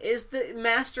Keane, is the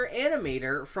master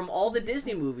animator from all the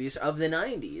Disney movies of the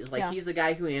 90s. Like, he's the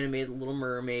guy who animated Little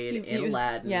Mermaid and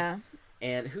Aladdin. Yeah.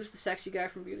 And who's the sexy guy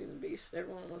from Beauty and the Beast?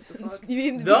 Everyone wants to fuck. You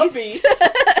mean the Beast?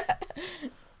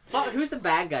 Fuck, who's the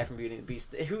bad guy from Beauty and the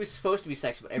Beast? Who's supposed to be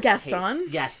sexy, but everyone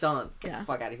hates? Gaston. Get the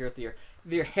fuck out of here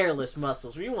with your hairless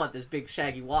muscles. We want this big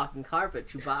shaggy walking carpet,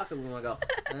 Chewbacca. We want to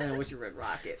go, what's your red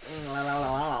rocket?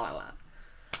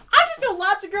 I just know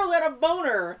lots of girls that have a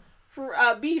boner for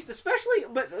Beast, especially,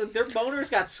 but their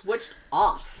boners got switched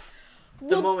off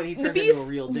the moment he turned into a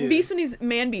real dude. Beast, when he's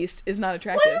man Beast, is not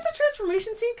attractive. What is the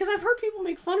transformation scene? Because I've heard people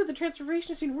make fun of the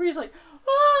transformation scene where he's like,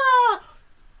 ah,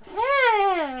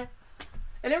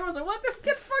 and everyone's like, what the?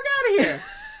 Get the fuck out of here.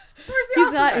 Where's the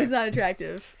awesome guy? He's not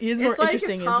attractive. He is more interesting as the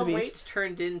Beast. It's like if Tom Waits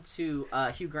turned into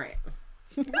Hugh Grant.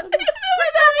 I don't know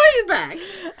what that means. Back.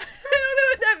 I don't know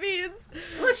what that means.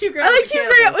 Unless Hugh Grant. I think Hugh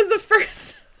Grant was the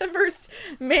first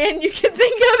man you can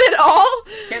think of at all.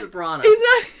 Kenneth Branagh. He's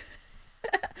not.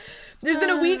 There's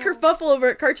been a weak kerfuffle over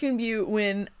at Cartoon View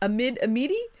when Amid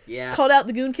Amidi called out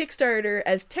the Goon Kickstarter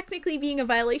as technically being a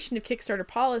violation of Kickstarter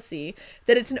policy,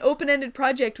 that it's an open-ended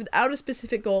project without a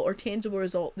specific goal or tangible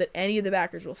result that any of the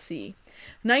backers will see.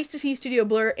 Nice to see Studio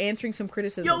Blur answering some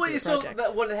criticism to the project.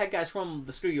 So one of the head guys from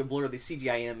the Studio Blur, the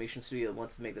CGI animation studio that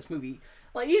wants to make this movie,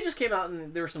 like, he just came out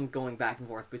and there was some going back and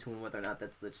forth between whether or not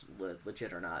that's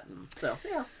legit or not. And so,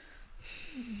 yeah.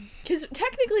 Because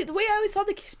technically, the way I always saw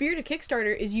the spirit of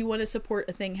Kickstarter is you want to support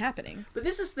a thing happening. But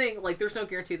this is the thing, like, there's no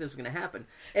guarantee this is going to happen.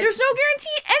 There's no guarantee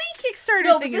any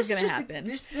Kickstarter thing is going to happen.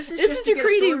 This is to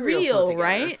create a reel,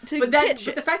 right? But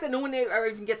the fact that no one ever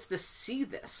even gets to see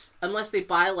this, unless they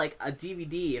buy, like, a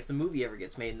DVD if the movie ever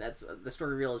gets made, and that's the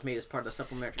story reel is made as part of the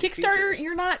supplementary Kickstarter, features.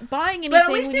 You're not buying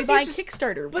anything when you buy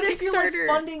Kickstarter. But if you're, like,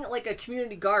 funding, like, a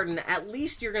community garden, at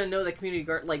least you're going to know that community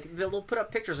garden, like, they'll put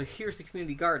up pictures of here's the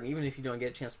community garden, even if you don't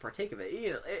get a chance to partake of it.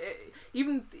 You know,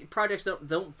 even projects that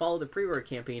don't follow the pre-order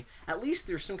campaign, at least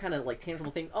there's some kind of, like,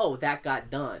 tangible thing. Oh, that got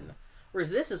done. Whereas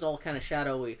this is all kind of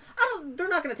shadowy. They're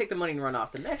not going to take the money and run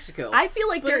off to Mexico. I feel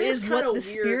like there is what the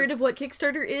spirit of what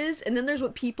Kickstarter is, and then there's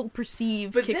what people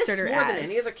perceive Kickstarter as. But this, more than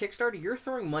any other Kickstarter, you're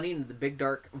throwing money into the big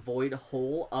dark void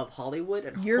hole of Hollywood,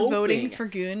 and you're voting for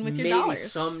Goon with your dollars. Maybe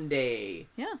someday,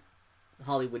 yeah,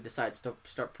 Hollywood decides to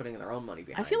start putting their own money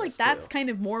behind. I feel like that's kind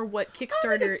of more what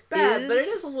Kickstarter is. Bad, but it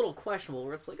is a little questionable.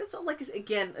 Where it's like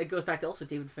again, it goes back to also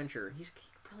David Fincher. He could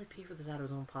probably pay for this out of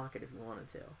his own pocket if he wanted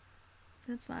to.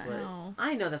 That's not how.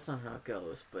 I know that's not how it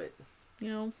goes, but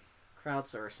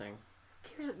crowdsourcing.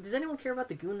 Does anyone care about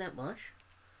the Goon that much?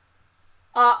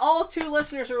 All 2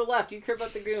 listeners who are left. Do you care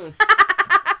about the Goon?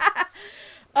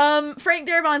 Frank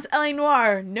Darabont's L.A.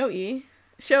 Noire, no E.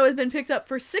 Show has been picked up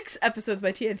for 6 episodes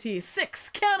by TNT. 6,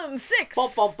 count 'em, 6.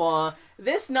 Bum, bum, bum.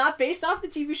 This not based off the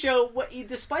TV show.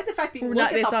 Despite the fact that you We're look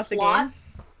not at based the off plot,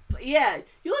 the game. Yeah,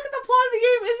 you look at the plot of the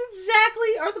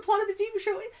game or the plot of the TV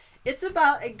show. It's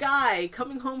about a guy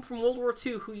coming home from World War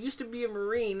II who used to be a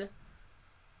Marine.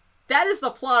 That is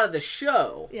the plot of the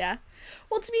show. Yeah.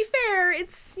 Well, to be fair,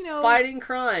 it's, fighting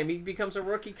crime. He becomes a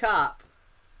rookie cop.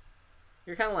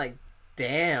 You're kind of like,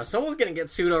 damn, someone's going to get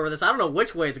sued over this. I don't know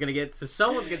which way it's going to get. So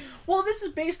someone's going to... Well, this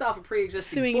is based off a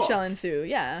pre-existing Suing book. shall ensue,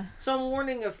 yeah. So I'm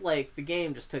warning if, like, the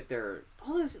game just took their...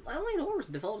 L.A. Noire was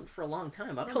in development for a long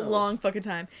time. I don't know. A long fucking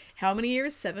time. How many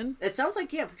years? 7? It sounds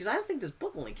like, yeah, because I don't think this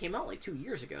book only came out, like, 2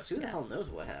 years ago. So who the hell knows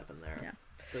what happened there? Yeah.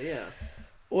 But, yeah.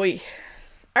 Oi.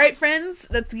 All right, friends,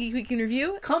 that's the Geek Week in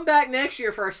Review. Come back next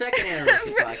year for our second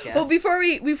anniversary podcast. Well, before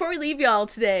we leave y'all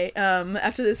today,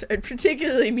 after this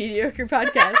particularly mediocre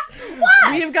podcast,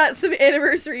 we have got some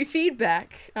anniversary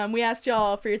feedback. We asked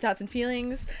y'all for your thoughts and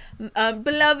feelings.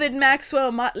 Beloved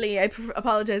Maxwell Motley, I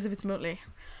apologize if it's Motley.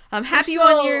 Happy We're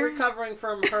still 1 year. Recovering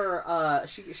from her.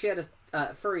 She had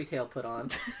a furry tail put on.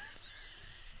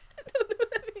 I don't know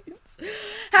what that means.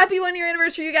 Happy 1 year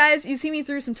anniversary, you guys. You've seen me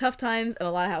through some tough times and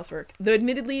a lot of housework. Though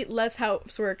admittedly, less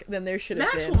housework than there should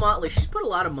have been. Maxwell Motley, she's put a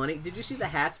lot of money. Did you see the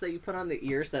hats that you put on the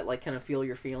ears that, like, kind of feel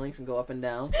your feelings and go up and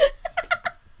down?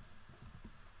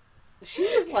 She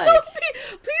was like...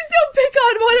 Please don't pick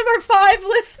on one of our 5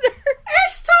 listeners.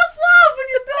 It's tough love when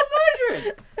you're Bill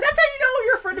Mudrin. That's how you know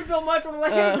you're a friend of Bill Mudrin.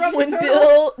 Like, hey, Grumpy when Turtle.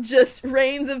 Bill just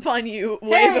rains upon you,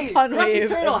 wave upon Grumpy wave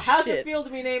Turtle, of how's shit. it feel to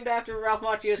be named after Ralph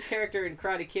Macchio's character in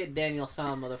Karate Kid, Daniel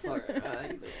Sam,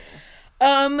 motherfucker?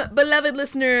 Beloved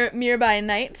listener Mirabai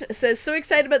Knight says, so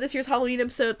excited about this year's Halloween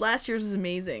episode. Last year's was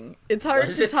amazing. It's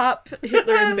hard to top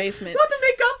Hitler in the basement. What to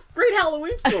make up for great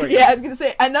Halloween story. Yeah, I was gonna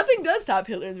say, nothing does top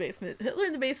Hitler in the Basement. Hitler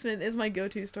in the Basement is my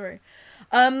go-to story.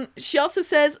 She also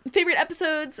says, favorite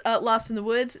episodes, Lost in the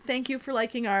Woods. Thank you for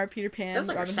liking our Peter Pan That's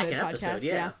like our Robin second Hood episode,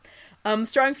 podcast. yeah.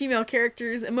 Strong female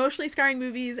characters, emotionally scarring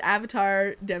movies,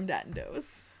 Avatar, Dem Dat and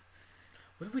Does.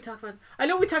 What did we talk about? I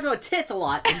know we talked about tits a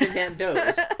lot in Dem Dat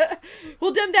and Does.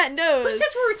 Well, Dem Dat and Does. Which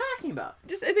tits were we talking about?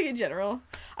 Just, I think in general.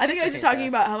 I think I was Tits just are talking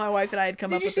about how my wife and I had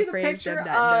come up with the phrase picture Dem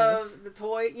Dat and Does. of the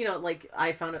toy? You know, like,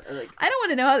 I found it, like... I don't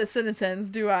want to know how this sentence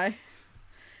ends, do I?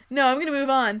 No, I'm going to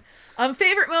move on.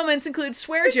 Favorite moments include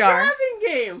Swear Jar. Grabbing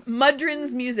game!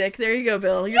 Mudrin's music. There you go,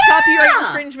 Bill. Your copyright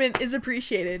infringement is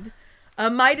appreciated.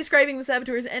 My describing the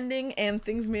Saboteur's ending and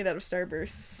things made out of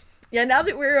starbursts. Yeah, now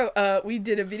that we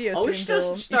did a video stream, we should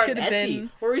Bill, start you should have Etsy, been...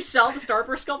 where we sell the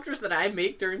starburst sculptures that I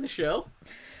make during the show.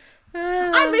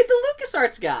 I made the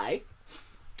LucasArts guy.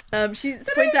 She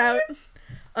points out,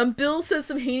 Bill says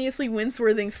some heinously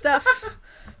wince-worthing stuff,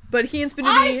 but he and Spinity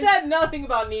I said nothing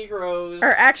about Negroes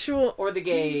are actual... or the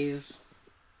gays.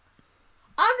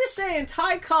 I'm just saying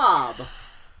Ty Cobb.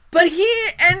 But he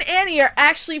and Annie are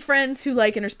actually friends who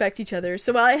like and respect each other.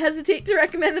 So while I hesitate to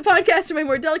recommend the podcast to my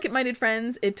more delicate-minded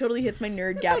friends, it totally hits my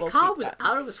nerd gavel. Ty Cobb was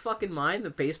out of his fucking mind, the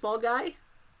baseball guy.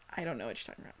 I don't know what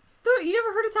you're talking about. You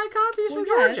never heard of Ty Cobb? He was from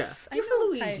Georgia. You're from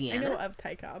Louisiana. I know of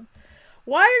Ty Cobb.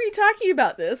 Why are you talking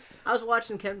about this? I was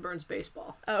watching Ken Burns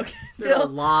baseball. Okay. There's a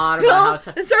lot Bill, about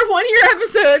how... it's our 1-year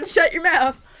episode. Shut your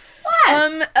mouth.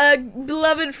 What?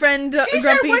 Beloved friend, she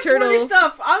Grumpy said Turtle.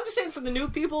 stuff. I'm just saying for the new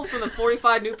people, for the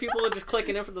 45 new people that are just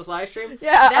clicking in for this live stream.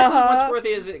 Yeah, that's as much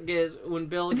worthy as it is when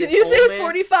Bill gets Did you old, say man.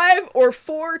 45 or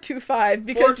 425?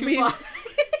 Because 425.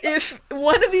 if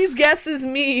one of these guests is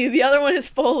me, the other one is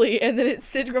Foley, and then it's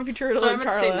Sid, Grumpy Turtle, So I and meant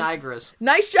to Carla. say Nigras.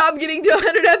 Nice job getting to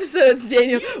 100 episodes,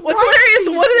 Daniel. What's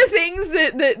hilarious, one of the things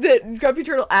that Grumpy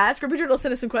Turtle asked, Grumpy Turtle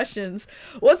sent us some questions.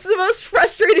 What's the most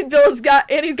frustrated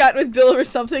Annie's gotten with Bill over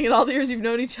something in all the years you've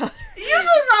known each other? Usually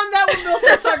around that when Bill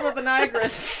starts talking about the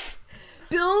Nigras.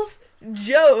 Bill's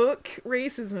joke,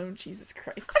 racism, Jesus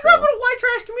Christ. I grew up in a white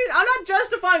trash community. I'm not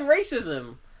justifying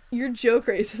racism. Your joke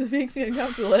racism makes me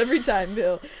uncomfortable every time,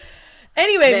 Bill.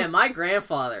 Anyway. Man, my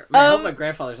grandfather. Man, I hope my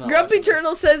grandfather's not Grumpy watching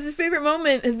Turtle says his favorite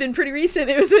moment has been pretty recent.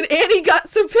 It was when Annie got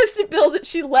so pissed at Bill that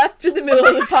she left in the middle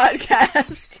of the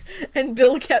podcast, and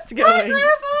Bill kept going. My grandfather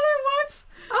once.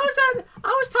 I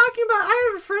was talking about.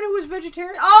 I have a friend who was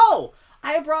vegetarian. Oh,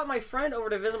 I brought my friend over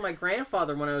to visit my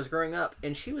grandfather when I was growing up,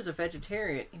 and she was a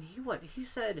vegetarian. And he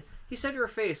said to her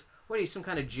face, "What? He's some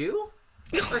kind of Jew,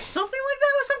 or something like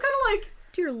that? Was some kind of like."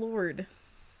 Dear Lord.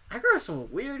 I grew up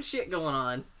some weird shit going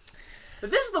on. But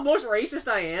this is the most racist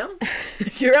I am.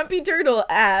 Grumpy Turtle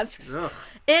asks, Ugh.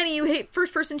 Annie, you hate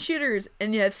first-person shooters,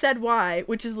 and you have said why,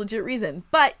 which is a legit reason.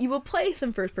 But you will play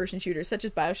some first-person shooters, such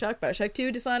as Bioshock, Bioshock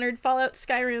 2, Dishonored, Fallout,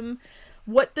 Skyrim.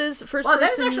 What does first-person... Well,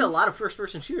 that's actually a lot of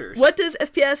first-person shooters. What does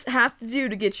FPS have to do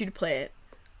to get you to play it?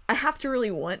 I have to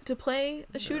really want to play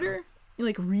a shooter.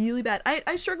 Like, really bad.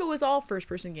 I struggle with all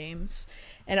first-person games,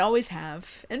 and always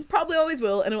have, and probably always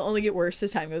will, and it'll only get worse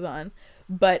as time goes on.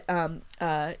 But,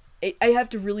 I have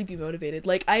to really be motivated.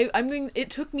 Like, it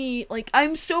took me, like,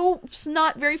 I'm so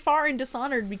not very far in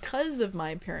Dishonored because of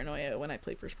my paranoia when I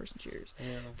play first-person shooters.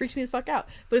 Yeah. Freaks me the fuck out.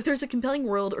 But if there's a compelling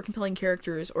world or compelling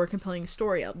characters or a compelling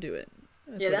story, I'll do it.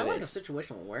 That's that lack of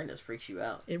situational awareness freaks you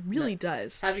out. It really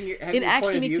does. Having your actually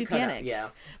point of makes view me panic. out. Yeah.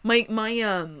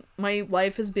 My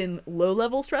life has been low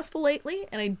level stressful lately,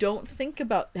 and I don't think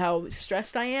about how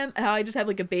stressed I am, how I just have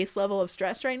like a base level of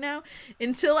stress right now,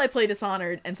 until I play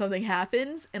Dishonored and something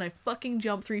happens and I fucking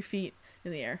jump 3 feet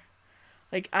in the air.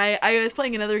 Like, I was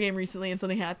playing another game recently and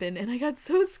something happened, and I got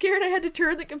so scared I had to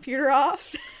turn the computer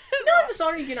off. You know in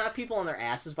Dishonored you can knock people on their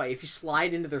asses by if you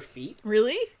slide into their feet?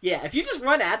 Really? Yeah, if you just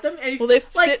run at them and... Will they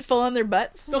sit full on their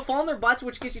butts? They'll fall on their butts,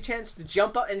 which gives you a chance to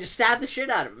jump up and just stab the shit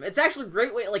out of them. It's actually a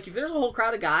great way, like, if there's a whole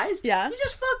crowd of guys, you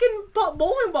just fucking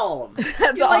bowling ball them.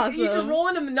 That's awesome. You just roll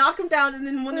in them and knock them down, and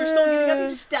then when they're still getting up, you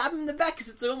just stab them in the back, because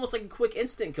it's almost like a quick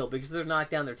instant kill, because they're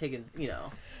knocked down, they're taking,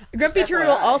 Grumpy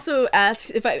Turtle also asks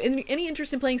if I have any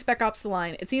interest in playing Spec Ops: The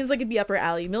Line. It seems like it'd be upper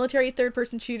alley. Military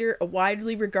third-person shooter, a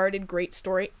widely regarded great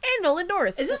story, and Nolan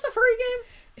North. Is this the furry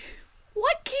game?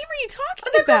 What game are you talking I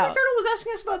thought about? Grumpy Turtle was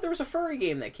asking us about there was a furry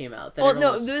game that came out. Well,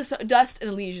 no, this was Dust and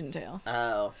Elysian Tale.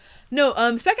 Oh. No,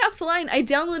 Spec Ops: The Line, I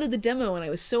downloaded the demo and I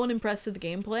was so unimpressed with the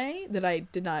gameplay that I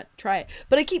did not try it.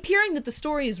 But I keep hearing that the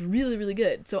story is really, really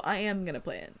good, so I am going to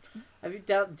play it.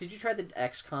 Did you try the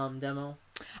XCOM demo?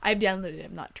 I've downloaded it.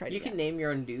 I've not tried it yet. You can name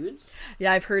your own dudes?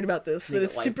 Yeah, I've heard about this. That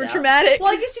is super out. traumatic.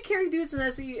 Well, I guess you carry dudes, and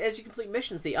as you complete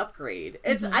missions, they upgrade.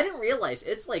 It's I didn't realize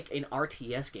it's like an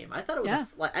RTS game. I thought it was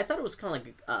I thought it was kind of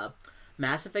like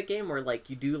Mass Effect game where like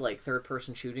you do like third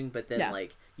person shooting, but then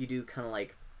like you do kind of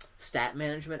like stat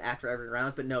management after every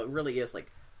round. But no, it really is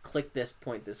like click this,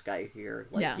 point this guy here.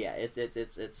 Like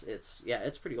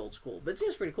it's pretty old school, but it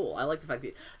seems pretty cool. I like the fact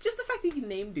that you can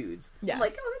name dudes. Yeah, I'm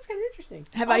like, oh, that's kind of interesting.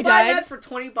 I'll buy that for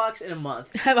 $20 in a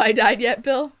month. Have I died yet,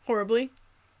 Bill? Horribly.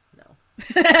 No.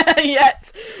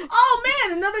 Yet. Oh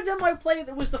man, another demo I played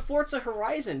that was the Forza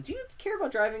Horizon. Do you care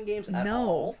about driving games at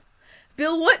all?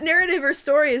 Bill, what narrative or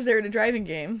story is there in a driving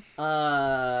game?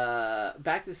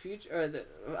 Back to the Future,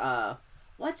 or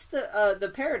what's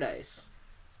the Paradise?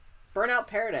 Burnout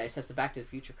Paradise has the Back to the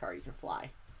Future car. You can fly.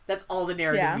 That's all the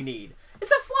narrative you need.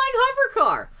 It's a flying hover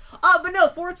car. But no,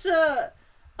 Forza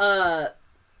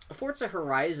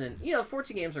Horizon. You know,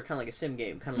 Forza games are kind of like a sim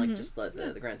game, kind of like just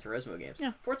the Gran Turismo games.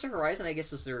 Yeah. Forza Horizon, I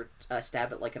guess, is their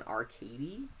stab at like an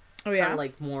arcadey. Oh yeah,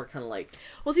 kind of like.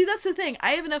 Well, see, that's the thing.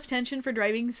 I have enough tension for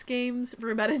driving games for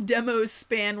about a demo's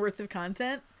span worth of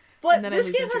content. But this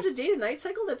game has a day-to-night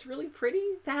cycle that's really pretty.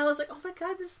 That I was like, oh my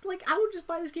god, this is like, I would just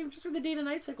buy this game just for the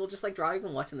day-to-night cycle, just like driving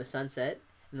and watching the sunset,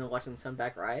 and then watching the sun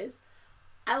back rise.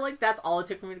 That's all it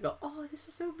took for me to go, oh, this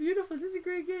is so beautiful, this is a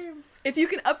great game. If you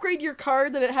can upgrade your car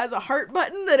that it has a heart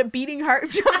button, that a beating heart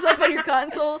shows up on your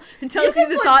console and tells you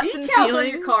the thoughts and feelings. You can put decals on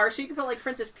your car so you can put like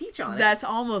Princess Peach on it. That's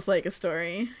almost like a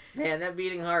story. Man, that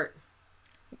beating heart.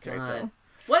 That's very cool.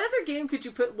 What other games would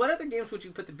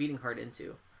you put the beating heart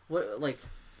into? What, like...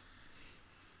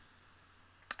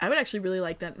 I would actually really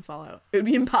like that in Fallout. It would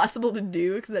be impossible to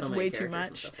do because that's way too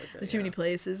much. Like that, too many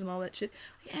places and all that shit.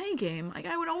 Like, any game, like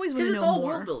I would always want to know more. Because it's all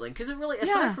world building. Because it really,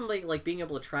 aside from like being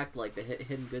able to track like the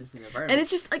hidden goods in the environment, and it's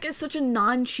just like such a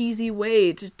non-cheesy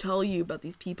way to tell you about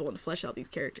these people and flesh out these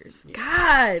characters. Yeah.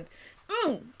 God.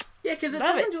 Yeah, because it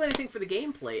doesn't do anything for the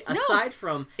gameplay aside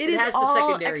from it has the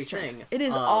secondary thing. It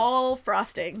is all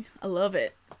frosting. I love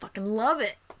it. I fucking love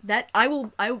it. That I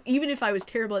even if I was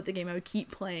terrible at the game, I would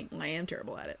keep playing. I am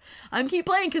terrible at it. I'm keep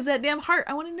playing because that damn heart.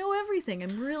 I want to know everything.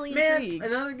 I'm really intrigued.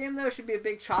 Another game though should be a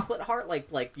big chocolate heart,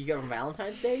 like you get on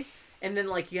Valentine's Day, and then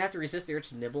like you have to resist the urge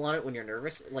to nibble on it when you're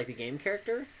nervous, like the game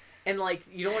character. And, like,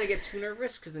 you don't want to get too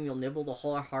nervous because then you'll nibble the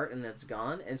whole heart and then it's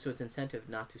gone. And so it's incentive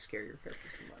not to scare your character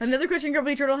too much. Another question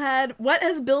Grumpy Turtle had. What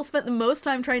has Bill spent the most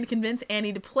time trying to convince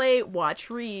Annie to play, watch,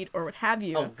 read, or what have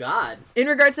you? Oh, God. In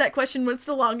regards to that question, what's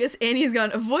the longest Annie has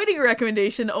gone avoiding a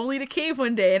recommendation only to cave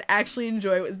one day and actually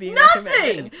enjoy what was being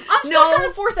recommended? I'm still trying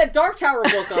to force that Dark Tower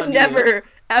book on you. Never.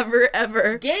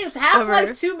 Ever. Games.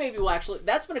 Half-Life 2 maybe will actually...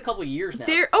 That's been a couple years now.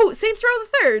 Saints Row the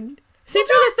Third. Saints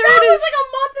Row the Third that was like a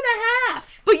month and a half.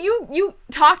 But you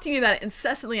talked to me about it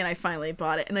incessantly, and I finally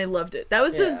bought it, and I loved it. That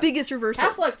was the biggest reversal.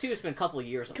 Half-Life 2 has been a couple of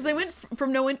years. Because I went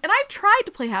from no one, and I've tried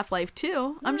to play Half-Life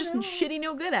 2. I'm just shitty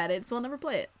no good at it, so I'll never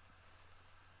play it.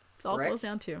 It's all it boils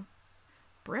down to.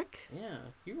 Brick? Yeah,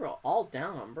 you were all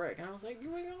down on Brick, and I was like, you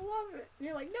were gonna love it. And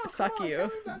you're like, no, fuck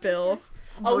you, Bill.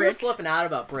 Oh, we were flipping out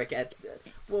about Brick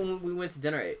when we went to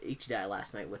dinner at H-Die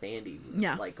last night with Andy.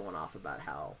 Like going off about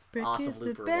how Brick awesome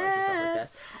Looper was and stuff like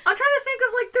that. I'm trying to think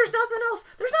of like, there's nothing else.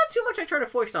 There's not too much I try to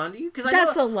foist onto you because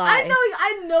that's a lie.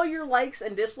 I know your likes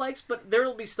and dislikes, but there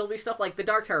will still be stuff like the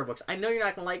Dark Tower books. I know you're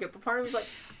not gonna like it, but part of me's like,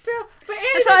 Bill, but Andy,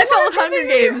 that's how I felt with Hunger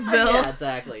Games, Bill. Yeah,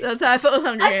 exactly. That's how I felt with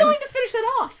Hunger Games. I still need to finish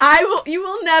that off. You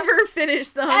will never finish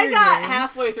the Hunger Games. I got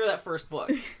halfway through that first book.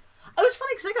 It was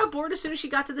funny because I got bored as soon as she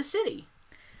got to the city.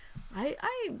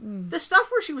 The stuff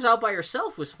where she was out by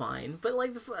herself was fine, but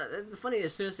like the funny is,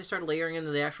 as soon as they started layering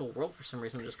into the actual world, for some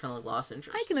reason, I just kind of like lost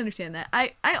interest. I can understand that.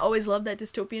 I always loved that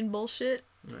dystopian bullshit.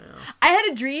 Yeah. I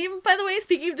had a dream, by the way,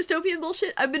 speaking of dystopian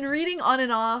bullshit. I've been reading on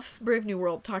and off Brave New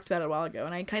World, talked about it a while ago,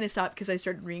 and I kind of stopped because I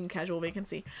started reading Casual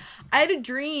Vacancy. I had a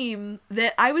dream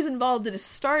that I was involved in a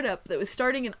startup that was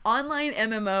starting an online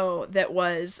MMO that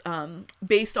was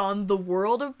based on the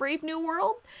world of Brave New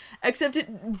World, except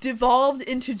it devolved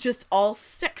into just all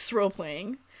sex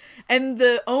role-playing. And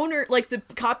the owner, like the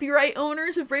copyright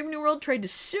owners of Brave New World tried to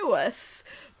sue us,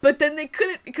 but then they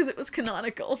couldn't because it was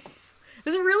canonical. It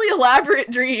was a really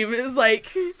elaborate dream. It was like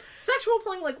sex role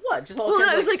playing, like what? Just all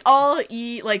it was like all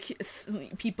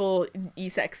people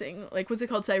e-sexing. Like what's it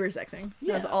called? Cyber-sexing.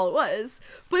 Yeah. That's all it was.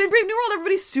 But in Brave New World,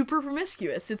 everybody's super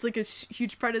promiscuous. It's like a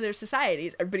huge part of their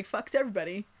societies. Everybody fucks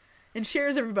everybody and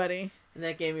shares everybody. In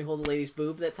that game, you hold a lady's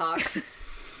boob that talks.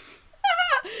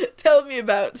 Tell me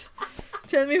about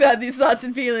these thoughts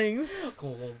and feelings.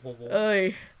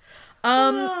 Oy.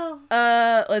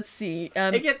 Let's see.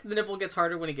 The nipple gets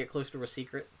harder when you get close to a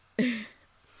secret. Actually,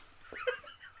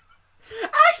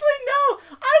 no!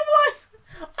 I want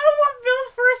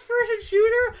Bill's first person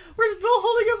shooter where it's Bill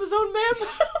holding up his own man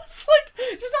mouse, like,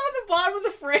 just out of the bottom of the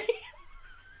frame.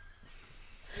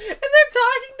 And they're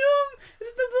talking to him. Is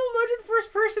it the Bill Mudgeon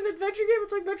first person adventure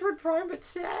it's like Metroid Prime, but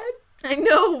sad. I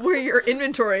know where your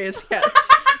inventory is kept.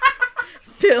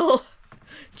 Bill.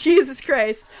 Jesus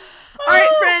Christ. Alright,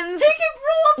 friends. He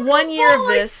can roll up 1 year of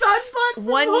like this. Thudbutt from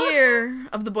 1 Hook. year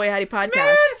of the Boy Howdy podcast.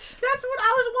 Man, that's what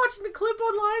I was watching the clip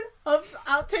online of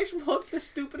outtakes from Hook, the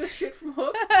stupidest shit from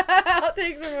Hook.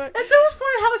 Outtakes from Hook. And so it was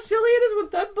funny how silly it is when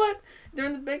Thudbutt,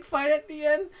 during the big fight at the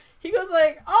end, he goes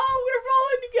like, "Oh, I'm gonna roll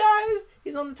into guys."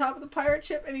 He's on the top of the pirate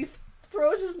ship and he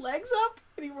throws his legs up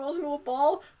and he rolls into a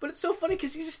ball. But it's so funny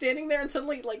because he's just standing there and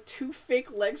suddenly like two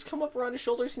fake legs come up around his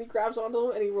shoulders and he grabs onto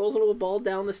them and he rolls into a ball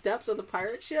down the steps of the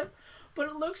pirate ship. But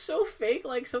it looks so fake,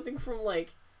 like something from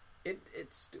like,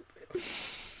 it's stupid.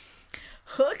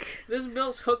 Hook? This is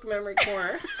Bill's Hook memory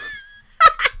corner.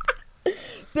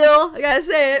 Bill, I gotta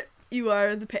say it. You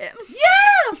are the pan. Yeah!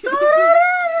 I wish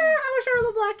I were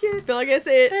the black kid. Bill, I gotta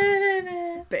say it.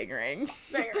 Bangering.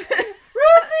 Banger.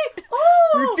 Rufy!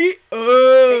 Oh! Rufy.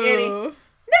 Oh. Hey, Annie.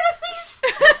 Never feast!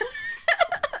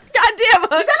 God damn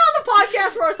it. Is that on the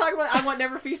podcast where I was talking about I want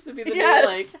Never Feast to be the Yes. new,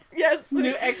 like, Yes.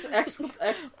 new X.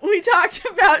 We talked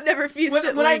about Never Feast.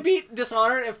 When I beat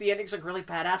Dishonored, if the ending's like really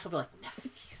badass, I'll be like, Never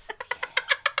Feast.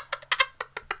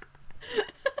 Yeah.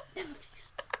 Never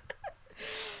Feast.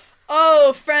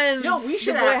 Oh, friends. You know, we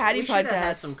should the Boy have Howdy podcast.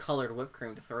 had some colored whipped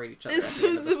cream to throw at each other. This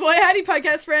was the Boy Howdy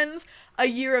podcast, friends. A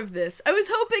year of this. I was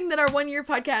hoping that our 1 year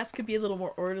podcast could be a little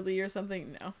more orderly or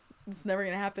something. No. It's never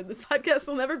gonna happen. This podcast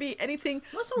will never be anything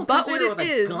Unless someone but comes in what here it with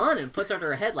is. a gun and puts it under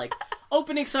her head, like,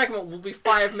 opening segment will be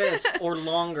 5 minutes or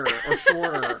longer or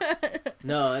shorter.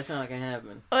 No, that's not gonna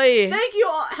happen. Oy. Thank you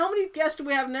all. How many guests do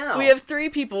we have now? We have 3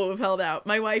 people who've held out.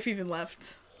 My wife even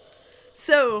left.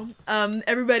 So,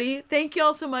 everybody, thank you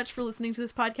all so much for listening to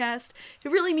this podcast.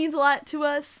 It really means a lot to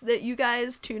us that you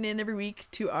guys tune in every week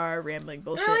to our rambling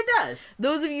bullshit. It really does.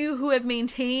 Those of you who have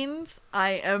maintained,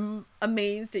 I am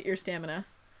amazed at your stamina.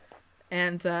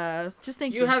 And just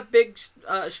thank you. You have big,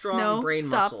 strong brain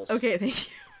muscles. Okay, thank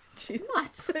you. Jeez.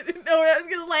 What? I didn't know where I was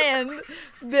going to land.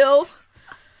 Bill.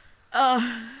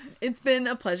 It's been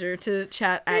a pleasure to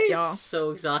chat at y'all.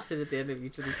 So exhausted at the end of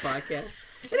each of these podcasts.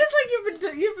 It is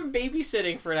like you've been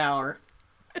babysitting for an hour.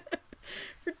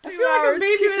 For 2 I feel hours,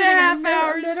 like I'm 2.5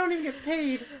 hours. I don't even get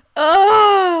paid.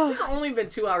 Oh. It's only been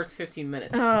 2 hours and 15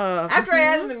 minutes. Oh. After I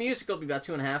added the music, it'll be about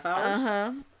 2.5 hours.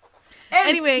 Uh-huh. And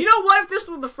Anyway. you know what? If this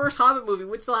was the first Hobbit movie,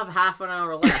 we'd still have half an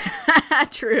hour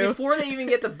left. True. Before they even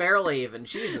get to Barrelhaven.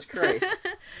 Jesus Christ.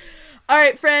 All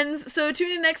right, friends. So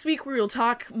tune in next week where we'll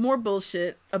talk more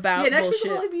bullshit about next bullshit.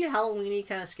 week will probably be Halloween-y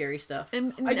kind of scary stuff.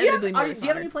 And do you inevitably more have any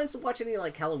Dishonored. plans to watch any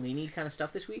like Halloween-y kind of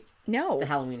stuff this week? No. The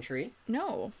Halloween tree?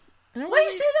 No. Why do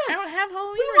you say that? I don't have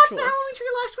Halloween We watched rituals. the Halloween tree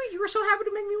last week. You were so happy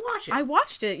to make me watch it. I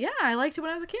watched it. Yeah, I liked it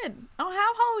when I was a kid. I don't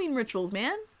have Halloween rituals,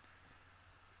 man.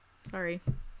 Sorry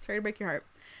to break your heart.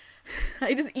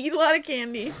 I just eat a lot of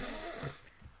candy,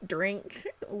 drink,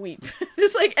 weep,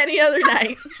 just like any other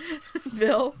night.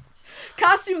 Bill.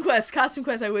 Costume Quest.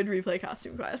 I would replay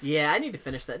Costume Quest. Yeah, I need to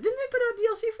finish that. Didn't they put out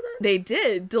DLC for that? They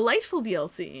did. Delightful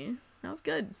DLC. That was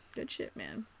good. Good shit,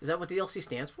 man. Is that what DLC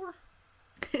stands for?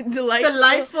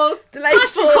 Delightful.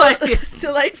 Costume Quest.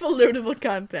 Delightful loadable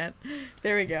content.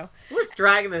 There we go. We're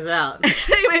dragging this out.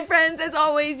 Anyway, friends, as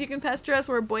always, you can pester us.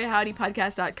 We're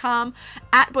boyhowdypodcast.com,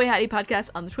 at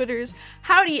boyhowdypodcast on the Twitters,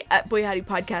 howdy at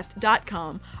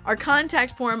boyhowdypodcast.com. Our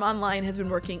contact form online has been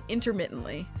working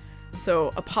intermittently, so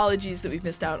apologies that we've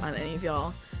missed out on any of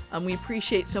y'all. We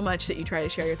appreciate so much that you try to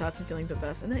share your thoughts and feelings with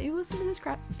us and that you listen to this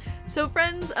crap. So,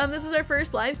 friends, this is our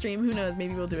first live stream. Who knows?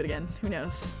 Maybe we'll do it again. Who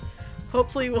knows?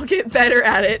 Hopefully we'll get better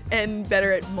at it and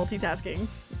better at multitasking.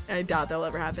 I doubt that'll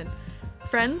ever happen.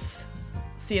 Friends,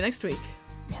 see you next week.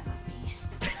 Never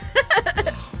feast.